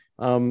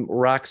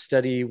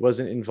Rocksteady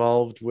wasn't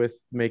involved with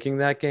making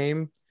that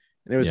game,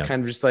 and it was Yeah.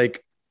 kind of just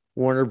like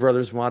Warner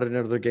Brothers wanted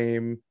another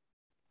game,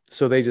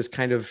 so they just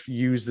kind of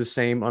used the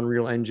same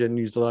Unreal Engine,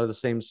 used a lot of the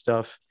same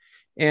stuff,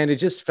 and it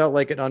just felt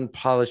like an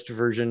unpolished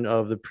version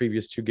of the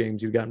previous two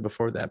games you've gotten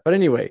before that. But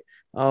anyway,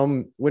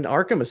 when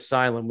Arkham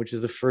Asylum, which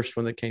is the first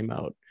one that came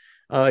out,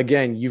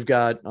 again, you've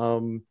got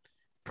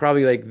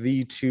probably like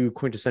the two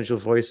quintessential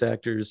voice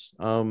actors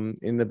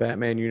in the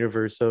Batman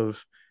universe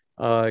of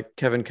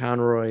Kevin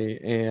Conroy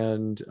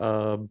and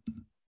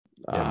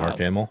Mark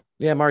Hamill.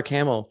 yeah, Mark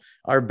Hamill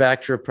are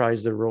back to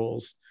reprise their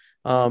roles.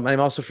 I'm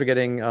also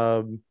forgetting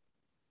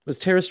was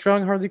Tara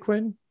Strong Harley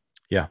Quinn?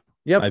 Yeah.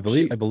 Yep, I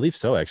believe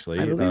so, I actually.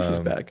 believe she's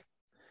back.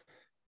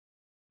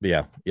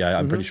 Yeah,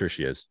 I'm pretty Mhm. sure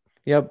she is.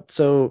 Yep.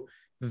 So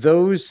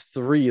those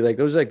three, like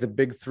those are like the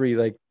big three,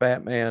 like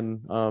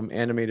Batman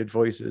animated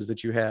voices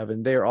that you have,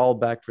 and they're all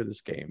back for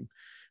this game.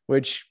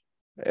 Which,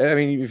 I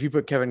mean, if you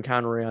put Kevin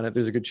Conroy on it,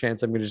 there's a good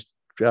chance I'm gonna just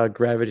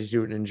gravitate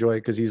to it and enjoy it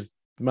because he's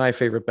my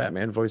favorite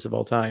Batman voice of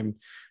all time.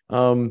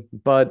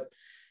 But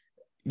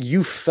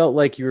you felt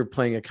like you were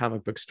playing a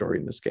comic book story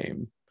in this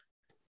game,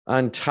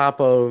 on top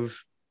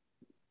of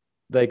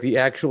like the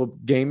actual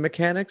game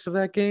mechanics of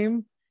that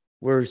game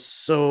were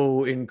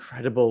so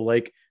incredible.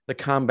 Like the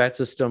combat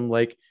system,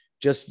 like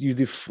just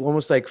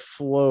almost like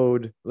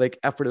flowed like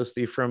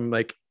effortlessly from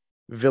like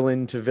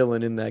villain to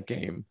villain in that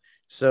game.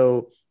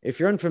 So if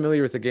you're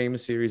unfamiliar with the game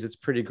series, it's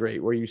pretty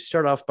great. Where you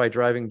start off by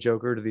driving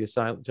Joker to the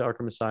asylum, to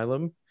Arkham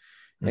Asylum,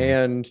 Mhm.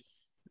 and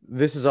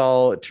this is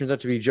all it turns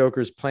out to be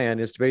Joker's plan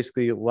is to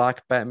basically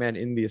lock Batman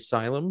in the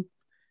asylum,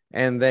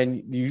 and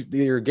then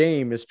your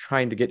game is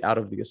trying to get out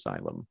of the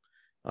asylum,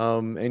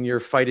 and you're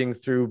fighting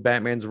through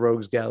Batman's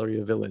rogues gallery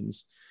of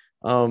villains.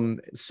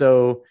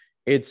 So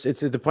it's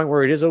at the point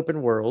where it is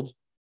open world,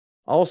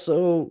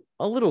 also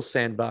a little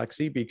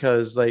sandboxy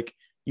because like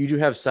you do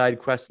have side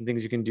quests and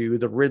things you can do.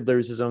 The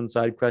Riddler's his own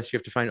side quest. You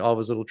have to find all of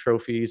his little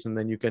trophies, and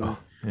then you can Oh,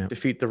 yeah.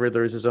 defeat the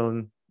Riddler's his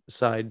own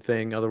side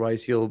thing.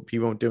 Otherwise, he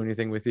won't do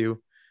anything with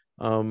you.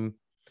 Um,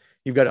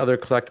 you've got other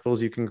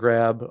collectibles you can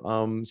grab.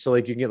 So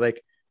like you can get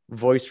like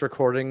voice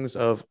recordings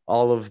of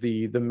all of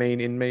the main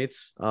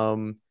inmates.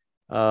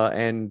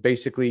 And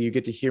basically you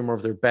get to hear more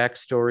of their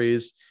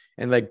backstories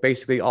and like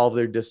basically all of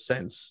their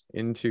descents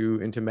into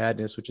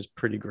madness, which is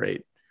pretty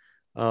great.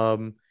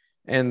 Um,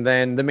 and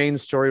then the main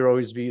story will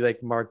always be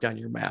like marked on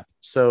your map.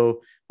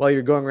 So while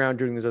you're going around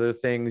doing these other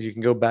things, you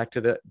can go back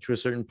to a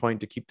certain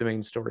point to keep the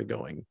main story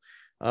going.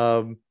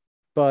 Um,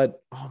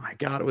 but oh my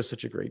god, it was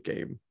such a great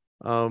game.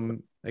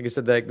 Like I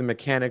said, the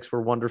mechanics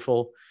were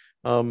wonderful.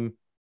 Um,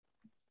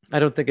 I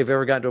don't think I've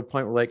ever gotten to a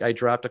point where like I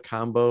dropped a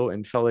combo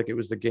and felt like it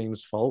was the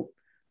game's fault.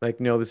 Like,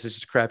 no, this is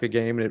just a crappy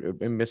game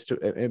and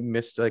it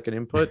missed like an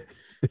input.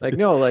 Like,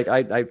 no, like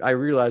I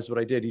realized what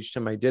I did each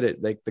time I did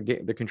it. Like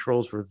the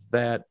controls were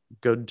that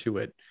good to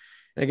it.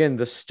 And again,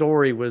 the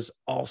story was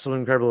also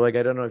incredible. Like,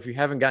 I don't know if you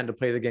haven't gotten to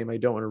play the game, I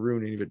don't want to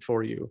ruin any of it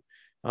for you.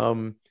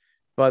 Um,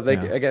 but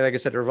like Yeah. again, like I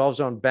said, it revolves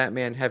on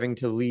Batman having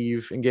to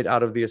leave and get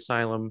out of the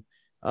asylum,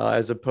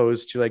 as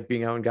opposed to like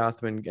being out in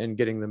Gotham and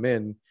getting them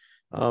in.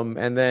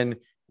 And then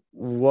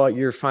what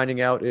you're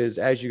finding out is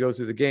as you go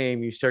through the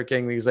game, you start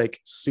getting these like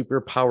super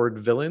powered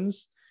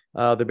villains.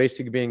 They're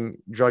basically being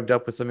drugged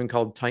up with something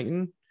called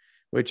Titan,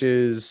 which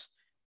is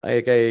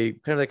like a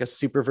kind of like a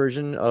super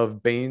version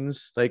of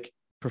Bane's like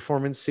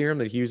performance serum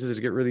that he uses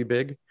to get really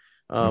big,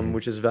 Mhm.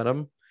 which is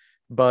Venom.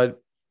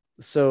 But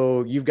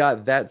so you've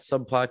got that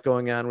subplot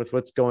going on with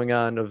what's going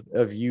on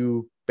of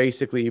you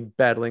basically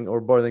battling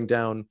or boiling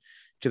down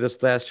to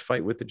this last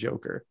fight with the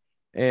Joker.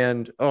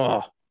 And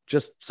oh,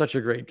 just such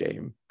a great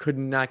game. Could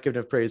not give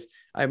enough praise.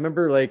 I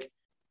remember like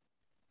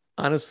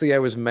honestly, I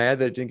was mad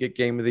that it didn't get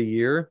Game of the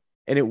Year,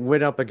 and it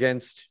went up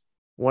against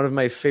one of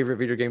my favorite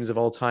video games of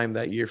all time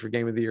that year for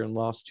Game of the Year and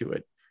lost to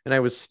it. And I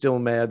was still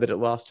mad that it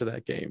lost to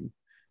that game,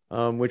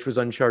 which was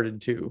Uncharted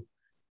 2.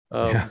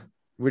 Yeah.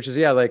 Which is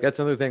yeah, like that's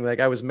another thing. Like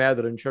I was mad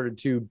that Uncharted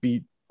 2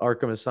 beat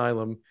Arkham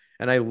Asylum,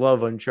 and I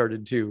love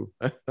Uncharted 2.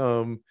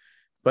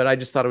 But I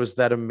just thought it was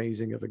that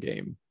amazing of a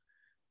game.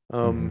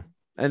 Mhm.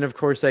 And of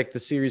course, like the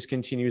series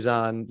continues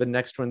on. The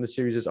next one in the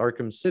series is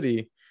Arkham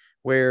City,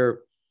 where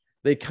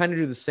they kind of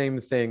do the same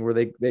thing, where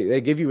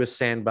they give you a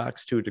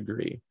sandbox to a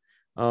degree,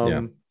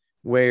 Yeah.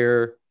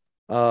 where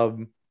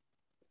um,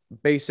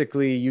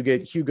 basically you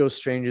get Hugo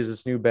Strange as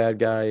this new bad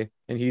guy,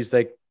 and he's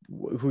like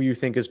who you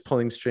think is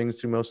pulling strings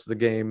through most of the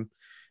game,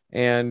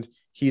 and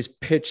he's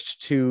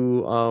pitched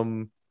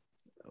to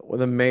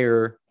the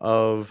mayor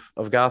of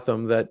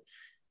Gotham that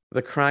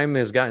the crime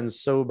has gotten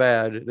so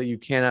bad that you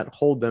cannot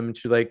hold them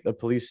to like a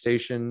police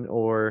station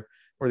or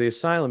or the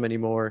asylum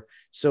anymore.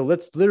 So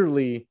let's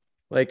literally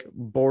like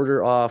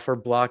border off or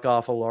block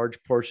off a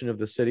large portion of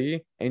the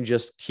city and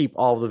just keep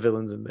all the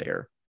villains in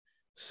there,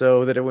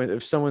 so that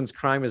if someone's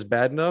crime is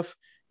bad enough,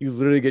 you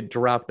literally get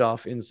dropped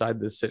off inside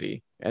the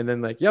city, and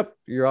then like, yep,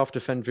 you're off to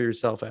fend for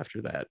yourself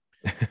after that.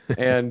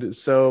 And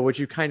so what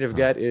you kind of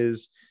get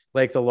is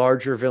like the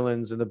larger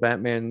villains in the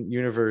Batman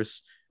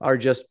universe are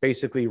just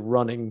basically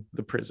running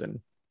the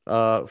prison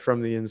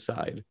from the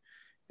inside.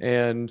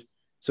 And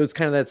so it's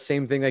kind of that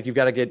same thing. Like you've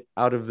got to get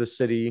out of the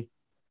city,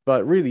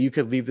 but really you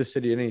could leave the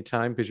city at any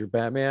time because you're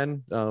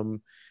Batman.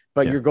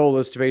 But Yeah. your goal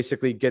is to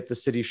basically get the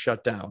city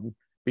shut down,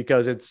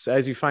 because it's,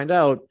 as you find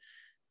out,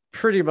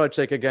 pretty much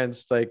like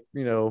against like,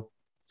 you know,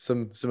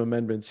 some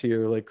amendments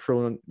here, like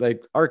cruel,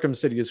 like Arkham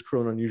City is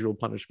cruel and unusual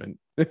punishment.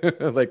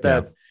 Like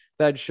Yeah.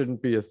 that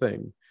shouldn't be a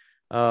thing.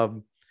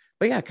 But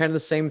yeah, kind of the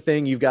same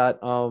thing. You've got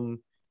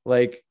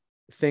like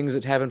things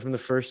that happened from the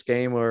first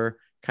game are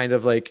kind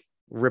of like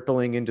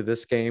rippling into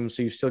this game.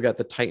 So you've still got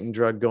the Titan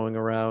drug going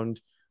around.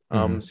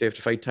 So you have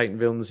to fight Titan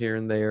villains here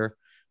and there.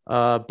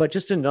 But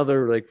just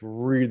another like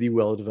really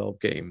well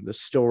developed game. The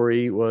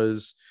story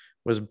was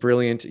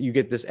brilliant. You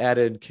get this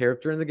added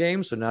character in the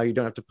game, so now you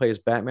don't have to play as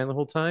Batman the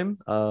whole time.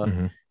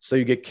 So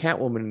you get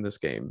Catwoman in this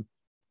game,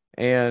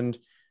 and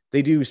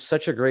they do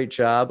such a great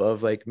job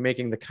of like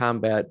making the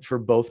combat for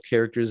both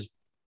characters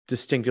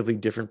distinctively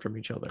different from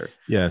each other.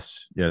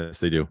 Yes,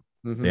 they do.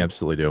 They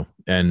absolutely do.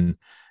 And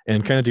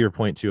kind of to your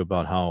point too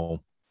about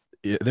how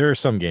there are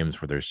some games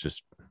where there's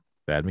just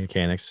bad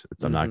mechanics.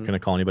 I'm not going to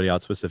call anybody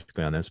out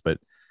specifically on this, but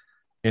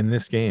in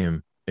this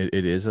game,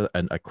 it is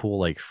a cool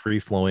like free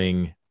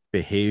flowing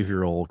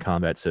behavioral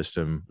combat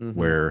system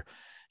where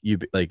you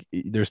like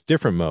there's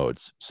different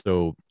modes.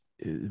 So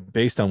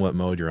based on what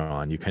mode you're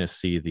on, you kind of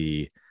see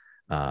the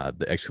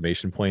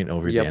exclamation point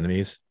over the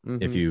enemies.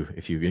 If you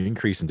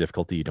increase in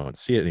difficulty, you don't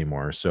see it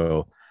anymore.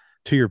 So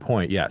to your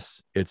point,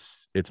 yes,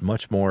 it's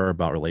much more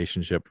about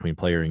relationship between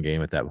player and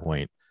game at that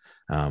point,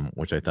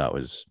 which I thought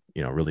was,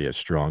 you know, really a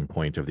strong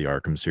point of the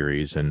Arkham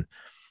series. And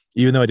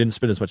even though I didn't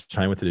spend as much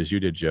time with it as you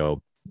did,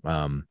 Joe,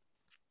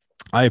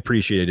 I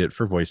appreciated it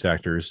for voice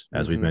actors,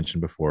 as we've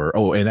mentioned before.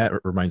 Oh, and that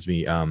reminds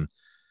me,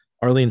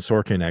 Arlene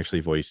Sorkin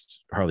actually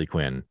voiced Harley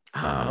Quinn.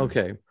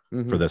 Okay.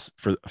 For this,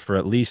 for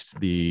at least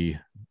the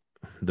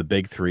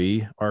big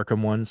three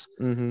Arkham ones.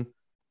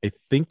 I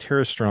think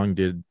Tara Strong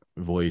did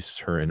voice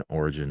her in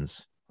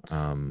Origins.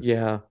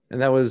 Yeah,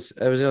 and that was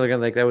another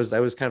game like that was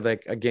kind of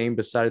like a game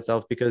beside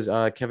itself, because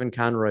Kevin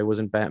Conroy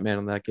wasn't Batman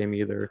on that game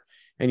either,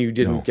 and you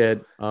didn't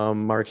get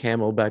Mark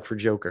Hamill back for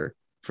Joker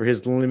for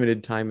his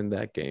limited time in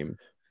that game.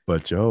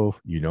 But Joe,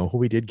 you know who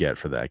we did get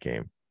for that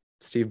game?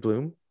 Steve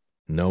Bloom?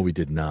 No, we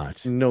did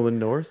not. Nolan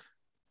North?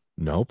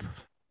 Nope.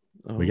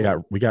 Oh. We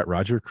got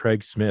Roger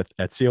Craig Smith,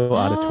 Ezio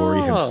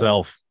Auditore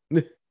himself.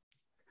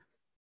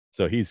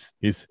 So he's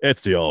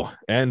Ezio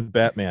and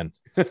Batman.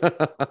 And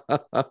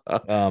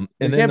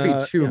it can't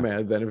be too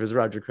mad then if it's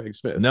Roger Craig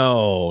Smith.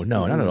 No,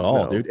 not at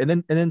all, dude.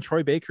 And then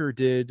Troy Baker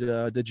did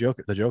the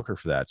Joker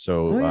for that.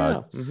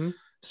 So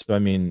so I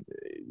mean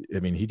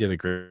he did a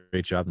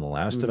great job in The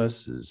Last of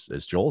Us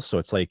as Joel. So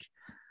it's like,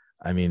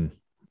 I mean,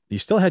 you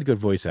still had good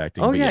voice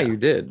acting. Oh yeah, you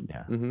did.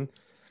 Yeah.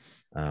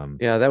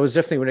 Yeah, that was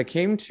definitely when it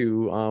came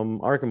to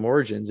Arkham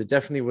Origins, it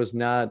definitely was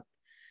not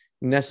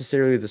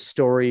necessarily the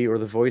story or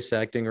the voice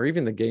acting or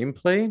even the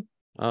gameplay.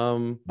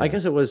 I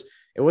guess it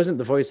wasn't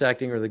the voice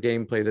acting or the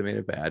gameplay that made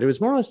it bad. It was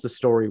more or less the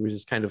story, which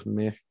is kind of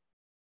meh.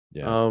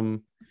 Yeah.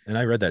 And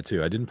I read that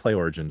too. I didn't play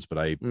Origins, but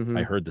I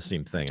heard the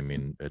same thing. I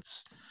mean,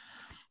 it's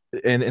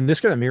and this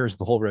kind of mirrors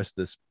the whole rest of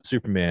this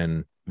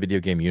Superman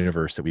video game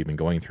universe that we've been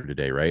going through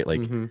today, right?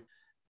 Like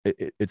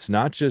it's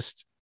not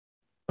just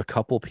a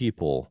couple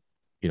people,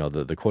 you know,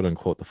 the quote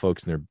unquote the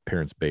folks in their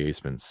parents'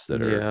 basements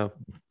that are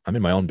I'm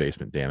in my own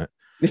basement, damn it.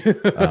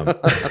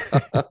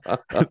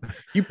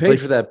 You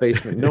paid for that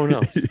basement, no one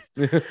else.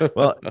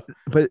 Well,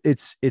 but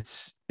it's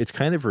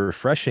kind of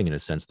refreshing in a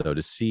sense though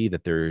to see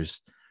that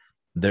there's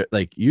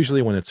like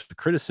usually when it's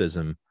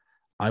criticism,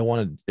 I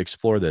want to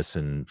explore this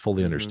and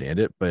fully understand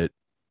it, but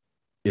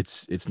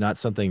it's not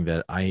something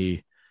that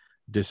I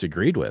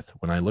disagreed with.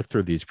 When I look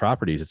through these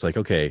properties, it's like,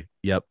 okay,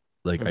 yep,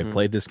 like I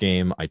played this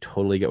game, I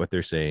totally get what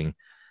they're saying.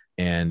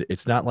 And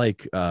it's not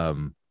like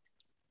how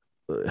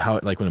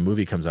like when a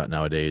movie comes out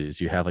nowadays,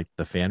 you have like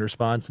the fan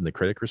response and the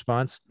critic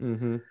response.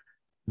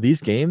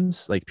 These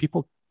games, like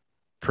people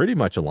pretty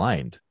much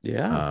aligned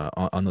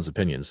on those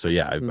opinions. So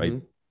yeah,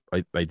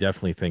 I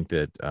definitely think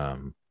that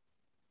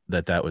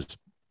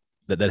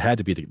that had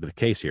to be the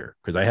case here,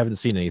 because I haven't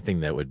seen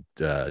anything that would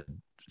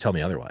tell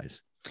me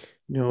otherwise.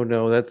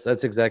 No,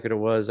 that's exactly what it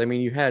was. I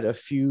mean, you had a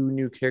few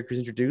new characters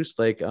introduced,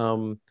 like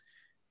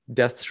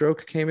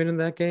Deathstroke came in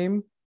that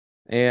game,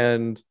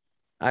 and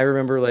I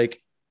remember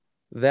like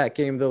that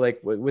game though, like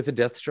with the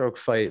Deathstroke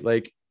fight,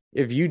 like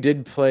if you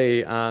did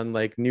play on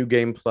like New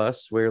Game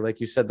Plus, where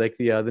like you said like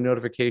the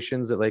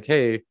notifications that like,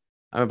 hey,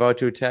 I'm about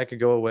to attack and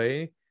go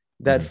away,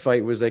 that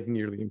fight was like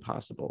nearly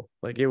impossible.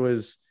 Like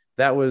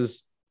that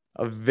was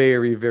a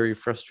very, very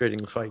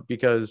frustrating fight,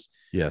 because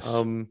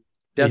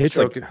He hits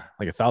like Deathstroke.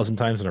 1,000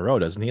 times in a row,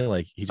 doesn't he?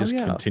 Like he Oh just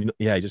yeah. continue.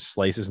 Yeah, he just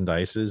slices and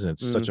dices, and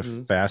it's such a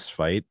Hmm. fast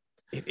fight.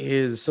 It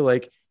is. So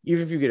like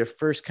even if you get a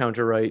first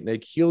counter right,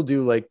 like he'll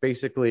do like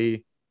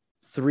basically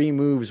three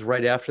moves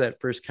right after that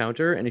first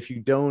counter. And if you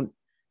don't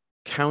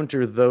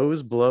counter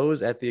those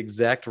blows at the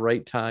exact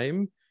right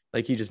time,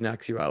 like he just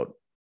knocks you out.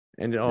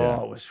 And Yeah.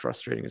 oh, it was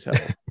frustrating as hell.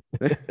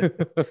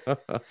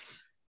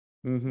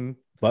 Hmm.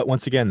 But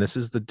once again, this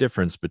is the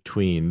difference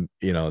between,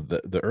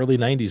 the early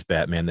 90s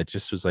Batman that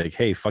just was like,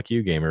 hey, fuck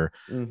you, gamer.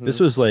 This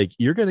Hmm. was like,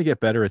 you're going to get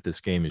better at this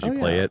game as Oh you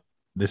play yeah. it.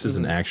 This is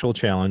an Hmm. actual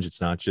challenge.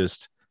 It's not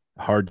just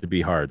hard to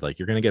be hard. Like,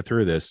 you're going to get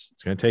through this.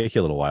 It's going to take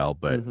you a little while,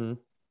 but, Hmm.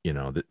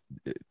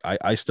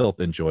 I still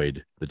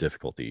enjoyed the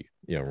difficulty,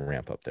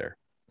 ramp up there.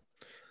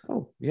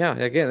 Oh yeah.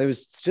 Again, it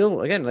was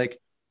still again like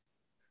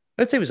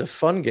I'd say it was a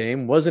fun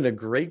game. Wasn't a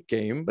great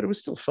game, but it was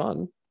still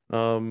fun.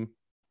 Um,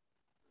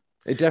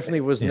 it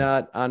definitely was Yeah.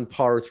 not on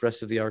par with the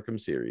rest of the Arkham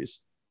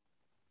series.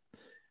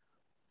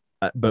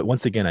 But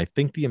once again, I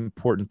think the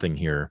important thing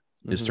here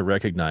is Hmm. to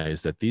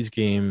recognize that these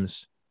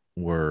games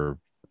were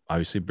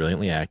obviously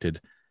brilliantly acted,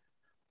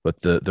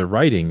 but the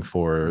writing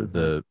for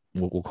Hmm.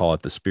 we'll call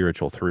it the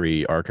spiritual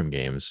three Arkham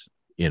games,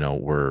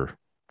 were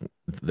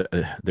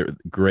they're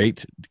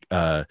great.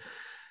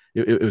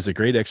 It was a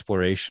great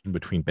exploration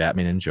between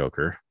Batman and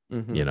Joker,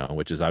 Hmm.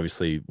 which is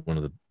obviously one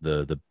of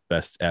the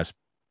best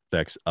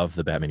aspects of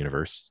the Batman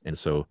universe, and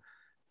so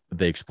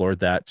they explored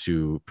that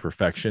to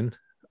perfection.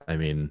 I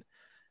mean,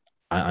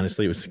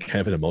 honestly, it was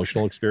kind of an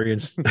emotional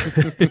experience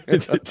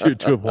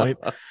to a point.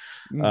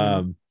 Hmm.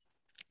 Um,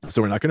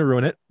 so we're not going to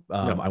ruin it.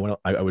 No.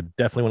 I would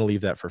definitely want to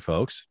leave that for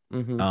folks.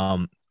 Hmm.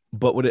 Um,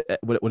 but what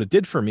it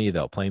did for me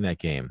though, playing that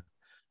game,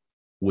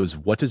 was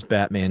what does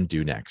Batman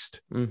do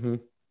next? Hmm.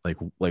 Like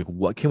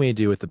what can we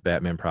do with the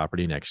Batman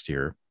property next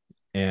year?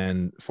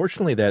 And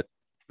fortunately, that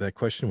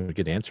question would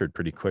get answered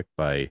pretty quick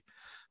by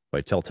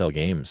Telltale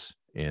Games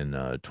in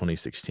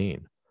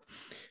 2016.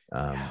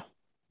 Yeah.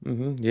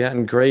 Um, Yeah,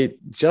 and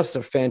great, just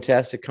a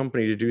fantastic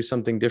company to do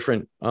something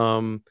different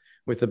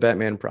with the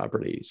Batman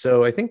property.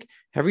 So I think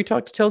have we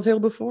talked to Telltale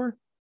before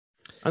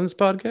on this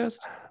podcast?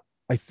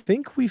 I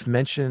think we've I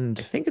mentioned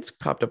think it's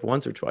popped up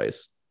once or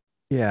twice.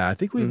 Yeah, I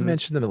think we've Hmm.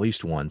 mentioned them at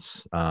least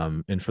once.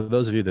 And for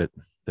those of you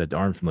that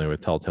aren't familiar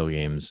with Telltale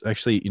Games,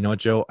 actually, you know what,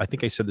 Joe? I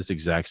think I said this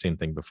exact same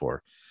thing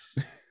before.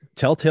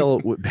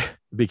 Telltale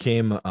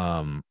became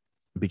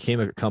became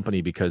a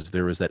company because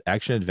there was that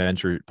action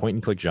adventure point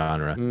and click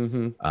genre.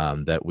 Hmm.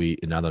 That we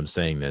now that I'm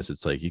saying this,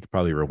 it's like you could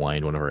probably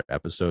rewind one of our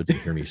episodes and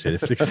hear me say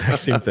this exact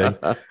same thing.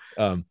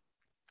 Um,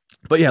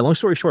 but yeah, long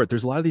story short,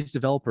 there's a lot of these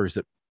developers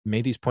that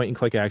made these point and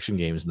click action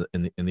games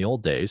in the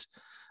old days.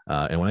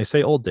 And when I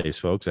say old days,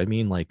 folks, I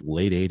mean like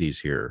late 80s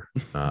here,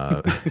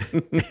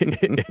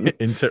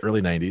 into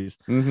early 90s.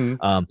 Hmm.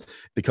 Um,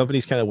 the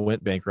companies kind of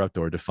went bankrupt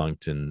or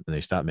defunct, and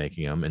they stopped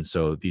making them. And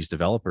so these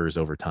developers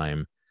over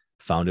time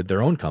founded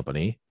their own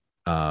company,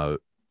 uh,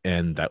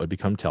 and that would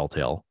become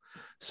Telltale.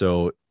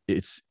 So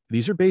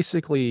these are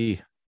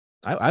basically,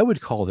 I would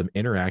call them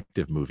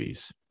interactive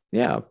movies.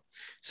 Yeah.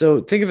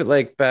 So think of it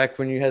like back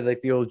when you had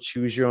like the old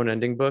choose your own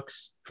ending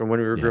books from when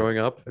we were Yeah. growing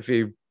up. If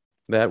you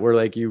that were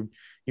like you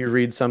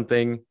read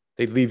something,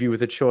 they'd leave you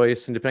with a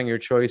choice, and depending on your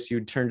choice,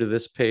 you'd turn to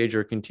this page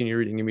or continue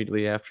reading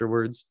immediately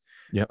afterwards.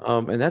 Yep.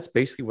 And that's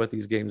basically what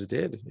these games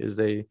did is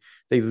they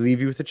leave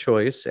you with a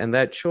choice, and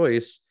that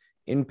choice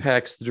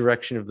impacts the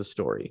direction of the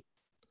story.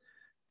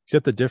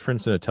 Except the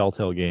difference in a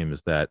Telltale game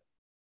is that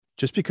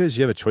just because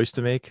you have a choice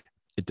to make,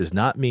 it does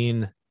not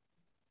mean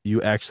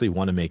you actually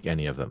want to make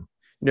any of them.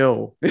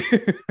 No,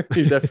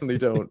 you definitely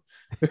don't.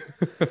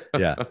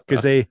 Yeah,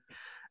 because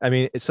I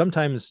mean, it's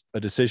sometimes a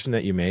decision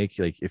that you make,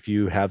 like if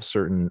you have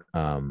certain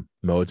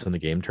modes on the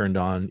game turned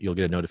on, you'll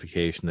get a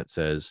notification that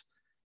says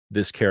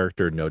this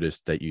character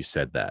noticed that you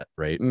said that,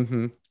 right?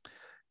 Hmm.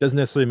 Doesn't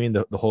necessarily mean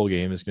the whole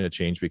game is going to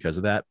change because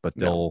of that, but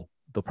No.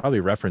 they'll probably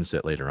reference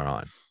it later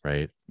on,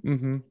 right?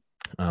 Hmm.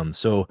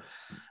 So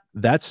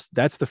that's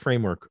the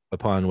framework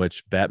upon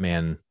which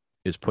Batman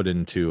is put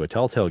into a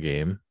Telltale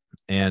game.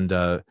 And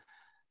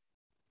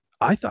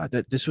I thought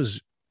that this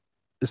was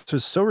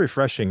so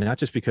refreshing, not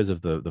just because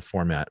of the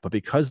format, but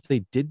because they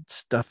did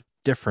stuff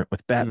different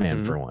with Batman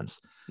Hmm. for once.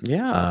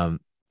 Yeah. Um,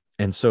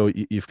 and so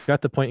you've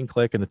got the point and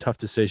click and the tough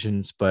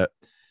decisions, but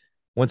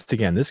once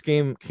again, this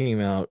game came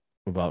out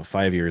about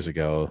 5 years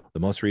ago. The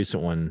most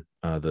recent one,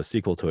 the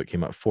sequel to it,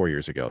 came out 4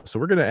 years ago. So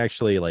we're gonna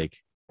actually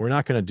we're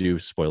not gonna do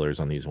spoilers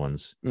on these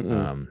ones,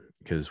 Mm-mm.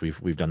 because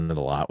we've done that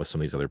a lot with some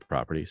of these other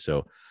properties.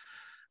 So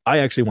I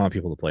actually want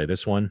people to play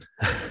this one.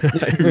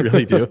 I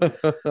really do.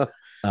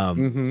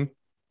 Um, Hmm.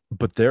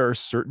 but there are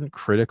certain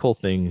critical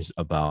things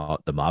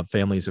about the mob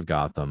families of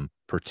Gotham,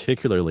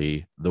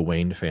 particularly the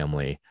Wayne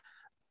family,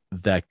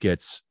 that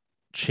gets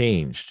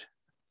changed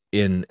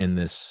in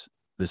this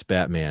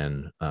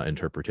Batman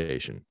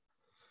interpretation.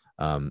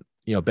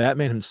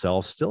 Batman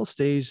himself still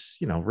stays,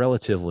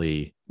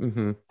 relatively,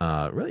 Hmm.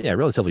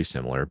 relatively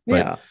similar,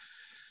 Yeah.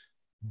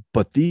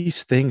 but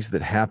these things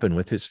that happen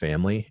with his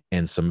family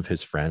and some of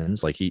his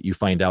friends, like you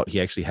find out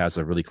he actually has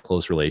a really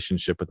close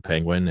relationship with the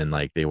Penguin, and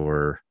like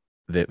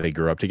they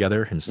grew up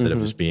together instead of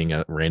Mm-hmm. just being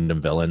a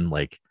random villain.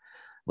 Like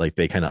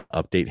they kind of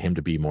update him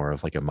to be more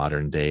of like a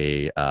modern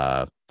day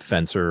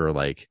fencer, or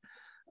like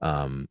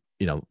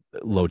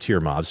low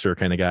tier mobster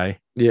kind of guy.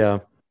 Yeah.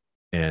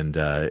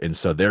 And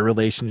so their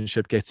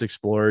relationship gets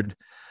explored,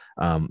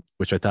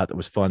 which I thought that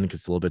was fun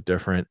because it's a little bit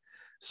different.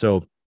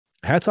 So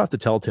hats off to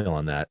Telltale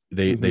on that.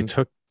 They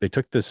Mm-hmm.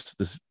 took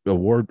this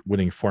award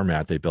winning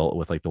format they built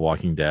with like The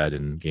Walking Dead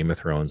and Game of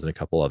Thrones and a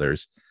couple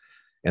others,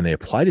 and they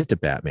applied it to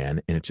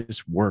Batman, and it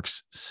just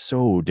works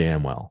so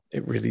damn well.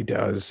 It really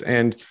does.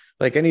 And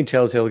like any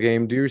Telltale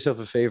game, do yourself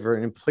a favor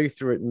and play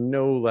through it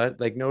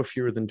no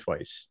fewer than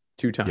twice,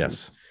 two times.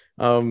 Yes.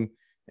 Um,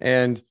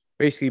 and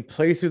basically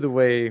play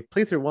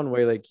through one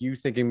way, like you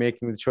thinking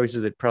making the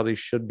choices that probably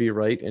should be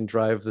right and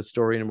drive the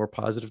story in a more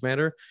positive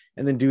manner,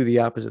 and then do the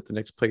opposite the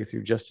next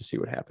playthrough just to see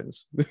what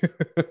happens.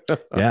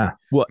 Yeah.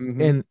 Well,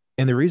 Hmm.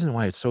 and the reason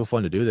why it's so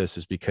fun to do this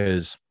is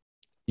because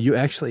you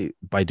actually,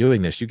 by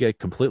doing this, you get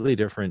completely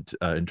different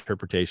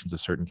interpretations of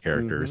certain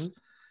characters.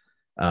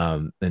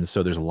 Hmm. And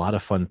so there's a lot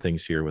of fun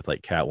things here with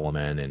like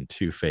Catwoman and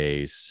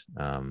Two-Face,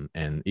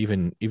 and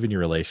even your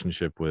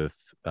relationship with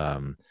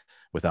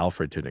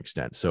Alfred to an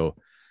extent. So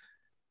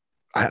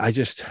I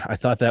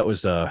thought that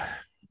was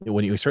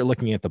when you start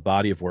looking at the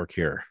body of work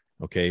here,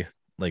 okay,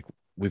 like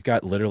we've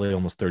got literally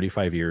almost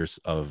 35 years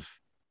of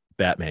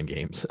Batman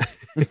games.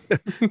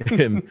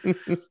 and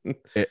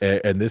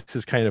and this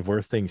is kind of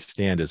where things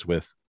stand, is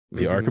with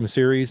the Hmm. Arkham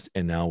series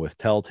and now with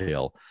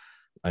Telltale.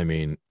 I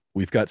mean,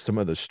 we've got some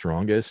of the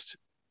strongest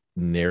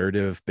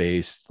narrative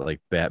based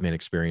like Batman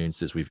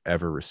experiences we've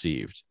ever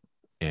received,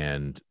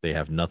 and they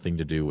have nothing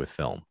to do with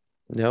film.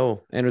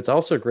 No, and what's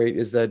also great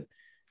is that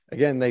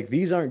again, like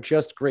these aren't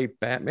just great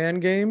Batman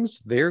games,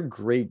 they're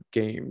great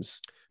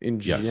games in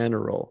Yes.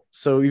 general.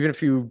 So even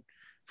if you,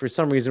 for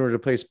some reason, were to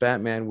replace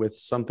Batman with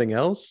something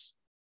else,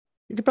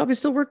 it could probably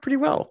still work pretty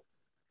well.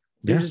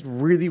 They're Yeah. just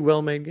really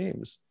well made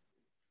games.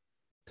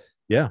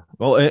 Yeah.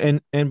 Well, and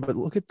but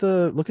look at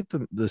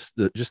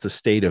the just the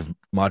state of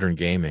modern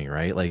gaming,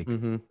 right? Like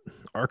Mm-hmm.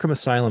 Arkham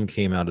Asylum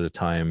came out at a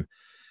time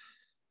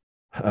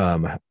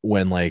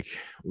when like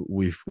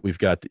we've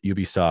got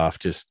Ubisoft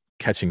just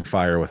catching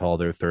fire with all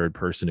their third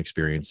person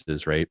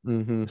experiences, right?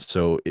 Mm-hmm.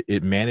 So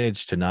it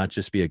managed to not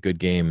just be a good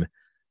game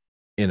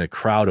in a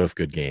crowd of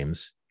good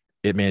games,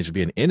 it managed to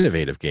be an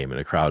innovative game in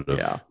a crowd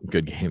Yeah. of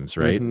good games,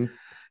 right? Mm-hmm.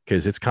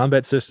 Because its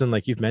combat system,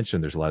 like you've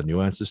mentioned, there's a lot of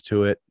nuances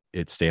to it.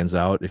 It stands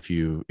out if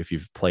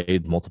you've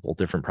played multiple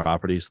different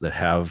properties that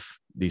have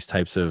these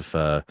types of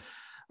I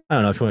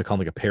don't know if you want to call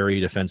them like a parry,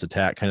 defense,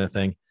 attack kind of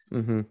thing.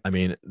 Mm-hmm. I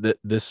mean,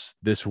 this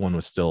one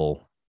was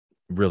still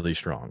really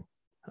strong.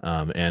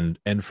 And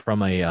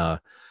from a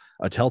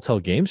Telltale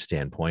game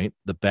standpoint,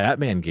 the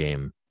Batman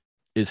game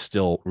is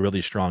still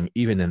really strong,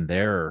 even in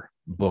their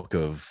book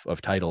of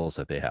titles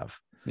that they have.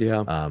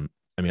 Yeah.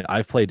 I mean,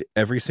 I've played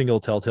every single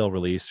Telltale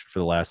release for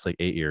the last like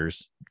 8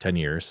 years, 10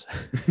 years.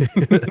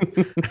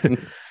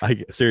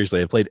 I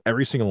seriously, I played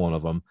every single one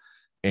of them.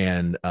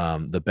 And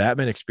the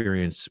Batman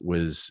experience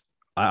was,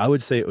 I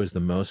would say it was the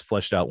most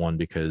fleshed out one,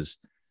 because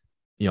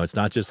it's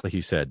not just like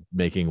you said,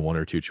 making one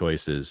or two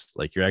choices.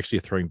 Like you're actually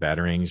throwing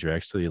batarangs, you're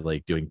actually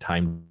like doing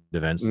timed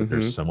events that are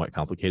Mm-hmm. somewhat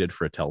complicated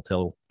for a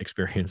Telltale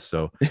experience.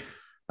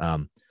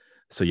 Um,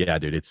 so yeah,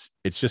 dude, it's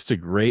just a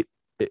great,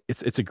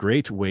 it's a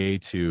great way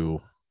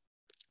to,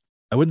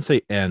 I wouldn't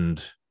say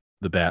end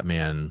the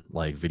Batman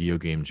like video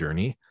game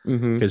journey,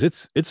 Mm-hmm. because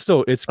it's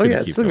Oh going yeah, to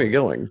it's keep still gonna be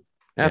going. going.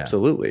 Yeah,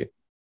 Absolutely.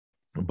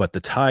 but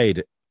the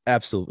tide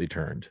absolutely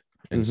turned.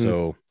 And Mm-hmm.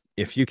 so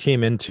if you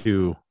came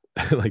into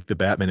like the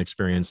Batman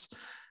experience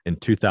in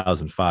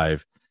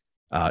 2005,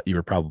 you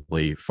were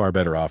probably far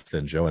better off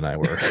than Joe and I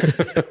were.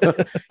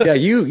 Yeah,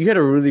 you had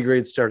a really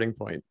great starting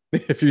point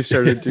if you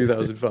started in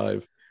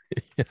 2005.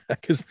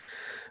 Because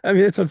I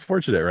mean, it's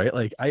unfortunate, right?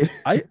 Like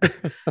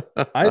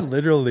I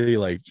literally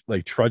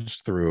like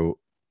trudged through,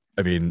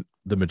 I mean,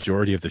 the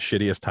majority of the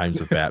shittiest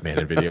times of Batman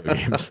in video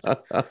games.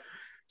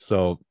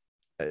 So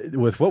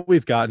with what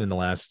we've gotten in the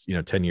last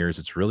 10 years,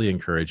 it's really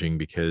encouraging,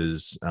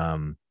 because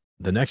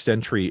the next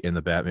entry in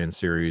the Batman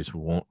series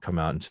won't come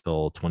out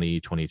until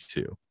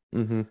 2022.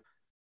 Hmm.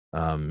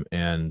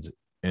 And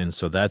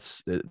so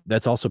that's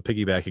also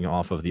piggybacking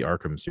off of the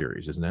Arkham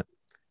series, isn't it?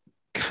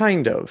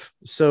 Kind of.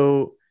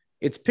 So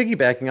it's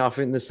piggybacking off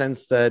in the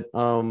sense that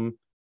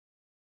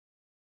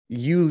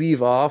you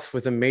leave off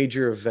with a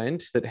major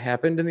event that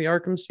happened in the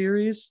Arkham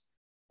series,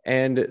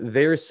 and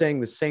they're saying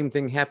the same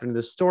thing happened in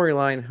the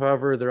storyline.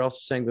 However, they're also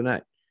saying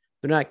they're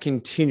not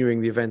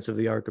continuing the events of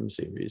the Arkham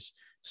series.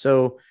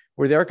 So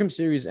where the Arkham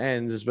series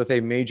ends is with a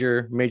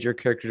major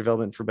character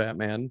development for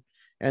Batman,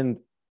 and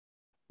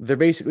they're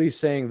basically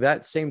saying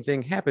that same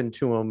thing happened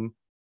to him,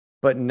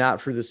 but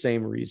not for the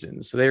same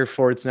reasons. So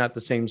therefore, it's not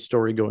the same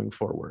story going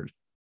forward.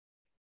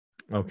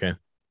 Okay.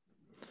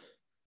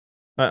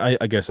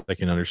 I guess I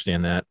can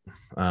understand that.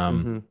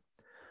 Um,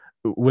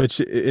 Mm-hmm. which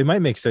it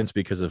might make sense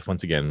because of,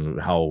 once again,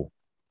 how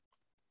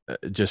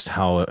just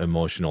how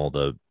emotional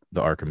the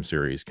Arkham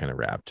series kind of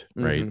wrapped,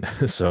 right?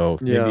 Mm-hmm. So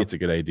maybe Yeah. it's a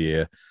good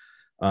idea.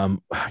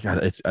 God,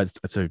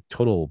 it's a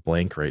total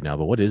blank right now.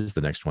 But what is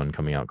the next one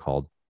coming out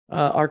called?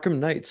 Arkham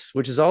Knights,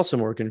 which is also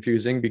more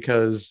confusing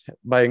because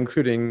by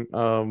including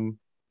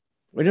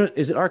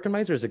is it Arkham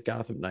Knights or is it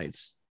Gotham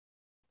Knights?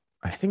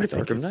 I think it's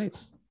Arkham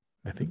Knights.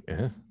 I think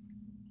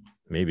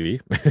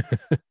maybe.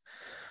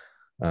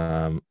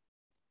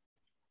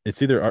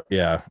 It's either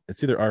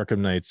Arkham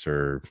Knights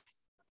or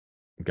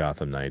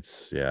Gotham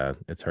Knights. Yeah,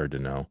 it's hard to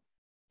know.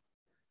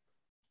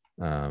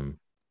 I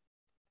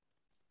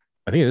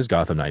think it is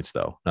Gotham Knights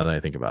though. Now that I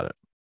think about it,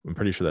 I'm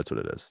pretty sure that's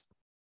what it is.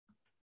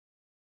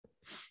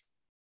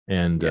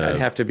 And yeah,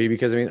 it'd have to be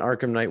because I mean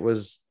Arkham Knight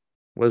was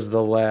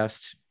the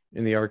last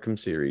in the Arkham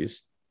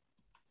series.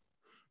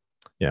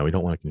 Yeah, we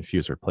don't want to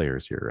confuse our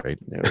players here, right?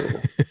 No.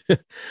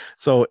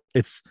 So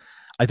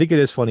I think it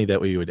is funny that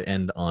we would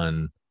end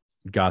on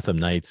Gotham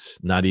Knights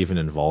not even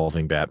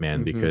involving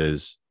Batman,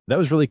 because that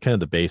was really kind of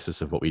the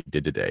basis of what we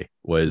did today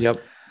was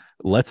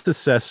let's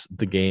assess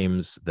the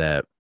games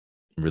that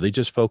really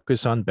just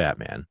focus on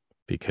Batman,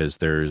 because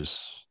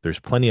there's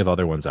plenty of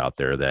other ones out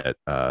there that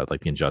like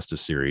the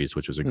Injustice series,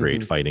 which was a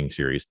great fighting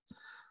series.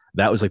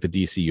 That was like the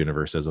DC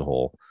universe as a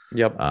whole.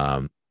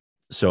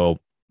 So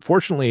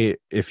fortunately,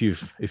 if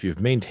you've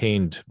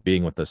maintained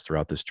being with us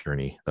throughout this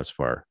journey thus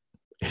far,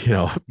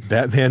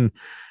 Batman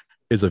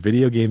is a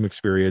video game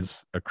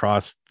experience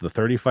across the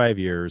 35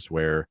 years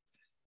where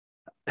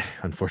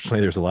unfortunately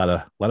there's a lot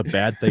of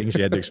bad things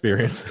you had to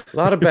experience. a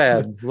lot of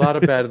bad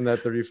in that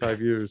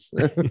 35 years.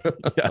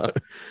 Yeah.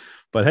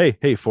 But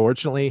hey,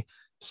 fortunately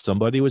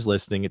somebody was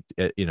listening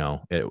at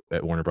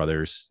Warner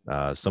Brothers.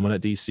 Someone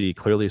at DC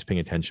clearly is paying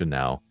attention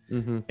now.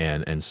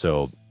 And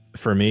so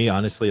for me,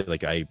 honestly,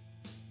 like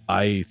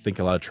I think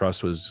a lot of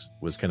trust was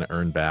kind of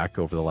earned back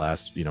over the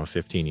last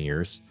 15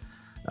 years,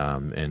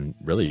 and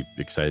really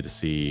excited to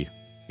see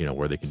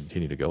where they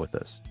continue to go with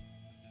this.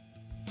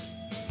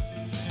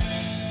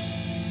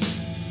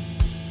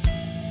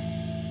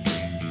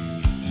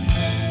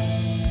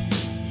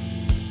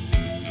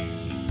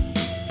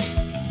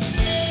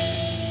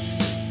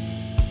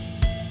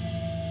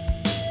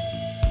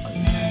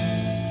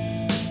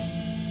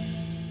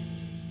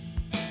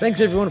 Thanks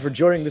everyone for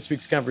joining this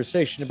week's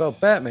conversation about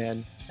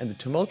Batman and the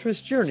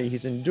tumultuous journey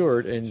he's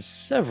endured in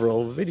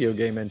several video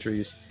game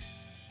entries.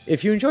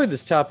 If you enjoyed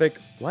this topic,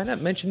 why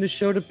not mention the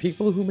show to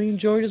people who may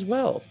enjoy it as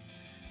well?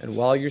 And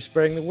while you're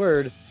spreading the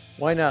word,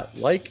 why not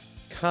like,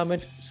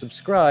 comment,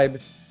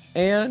 subscribe,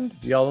 and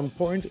the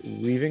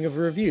all-important leaving of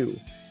a review,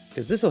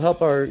 because this will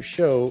help our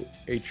show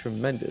a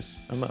tremendous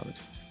amount.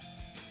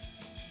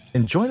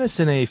 And join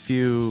us in a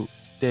few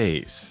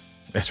days,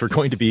 as we're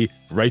going to be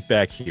right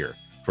back here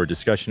for a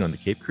discussion on the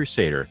Caped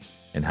Crusader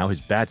and how his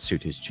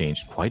batsuit has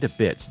changed quite a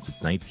bit since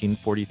its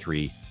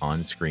 1943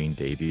 on-screen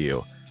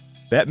debut.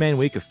 Batman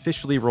Week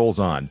officially rolls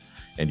on,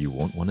 and you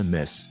won't want to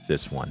miss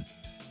this one.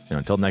 And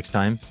until next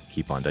time,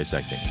 keep on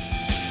dissecting.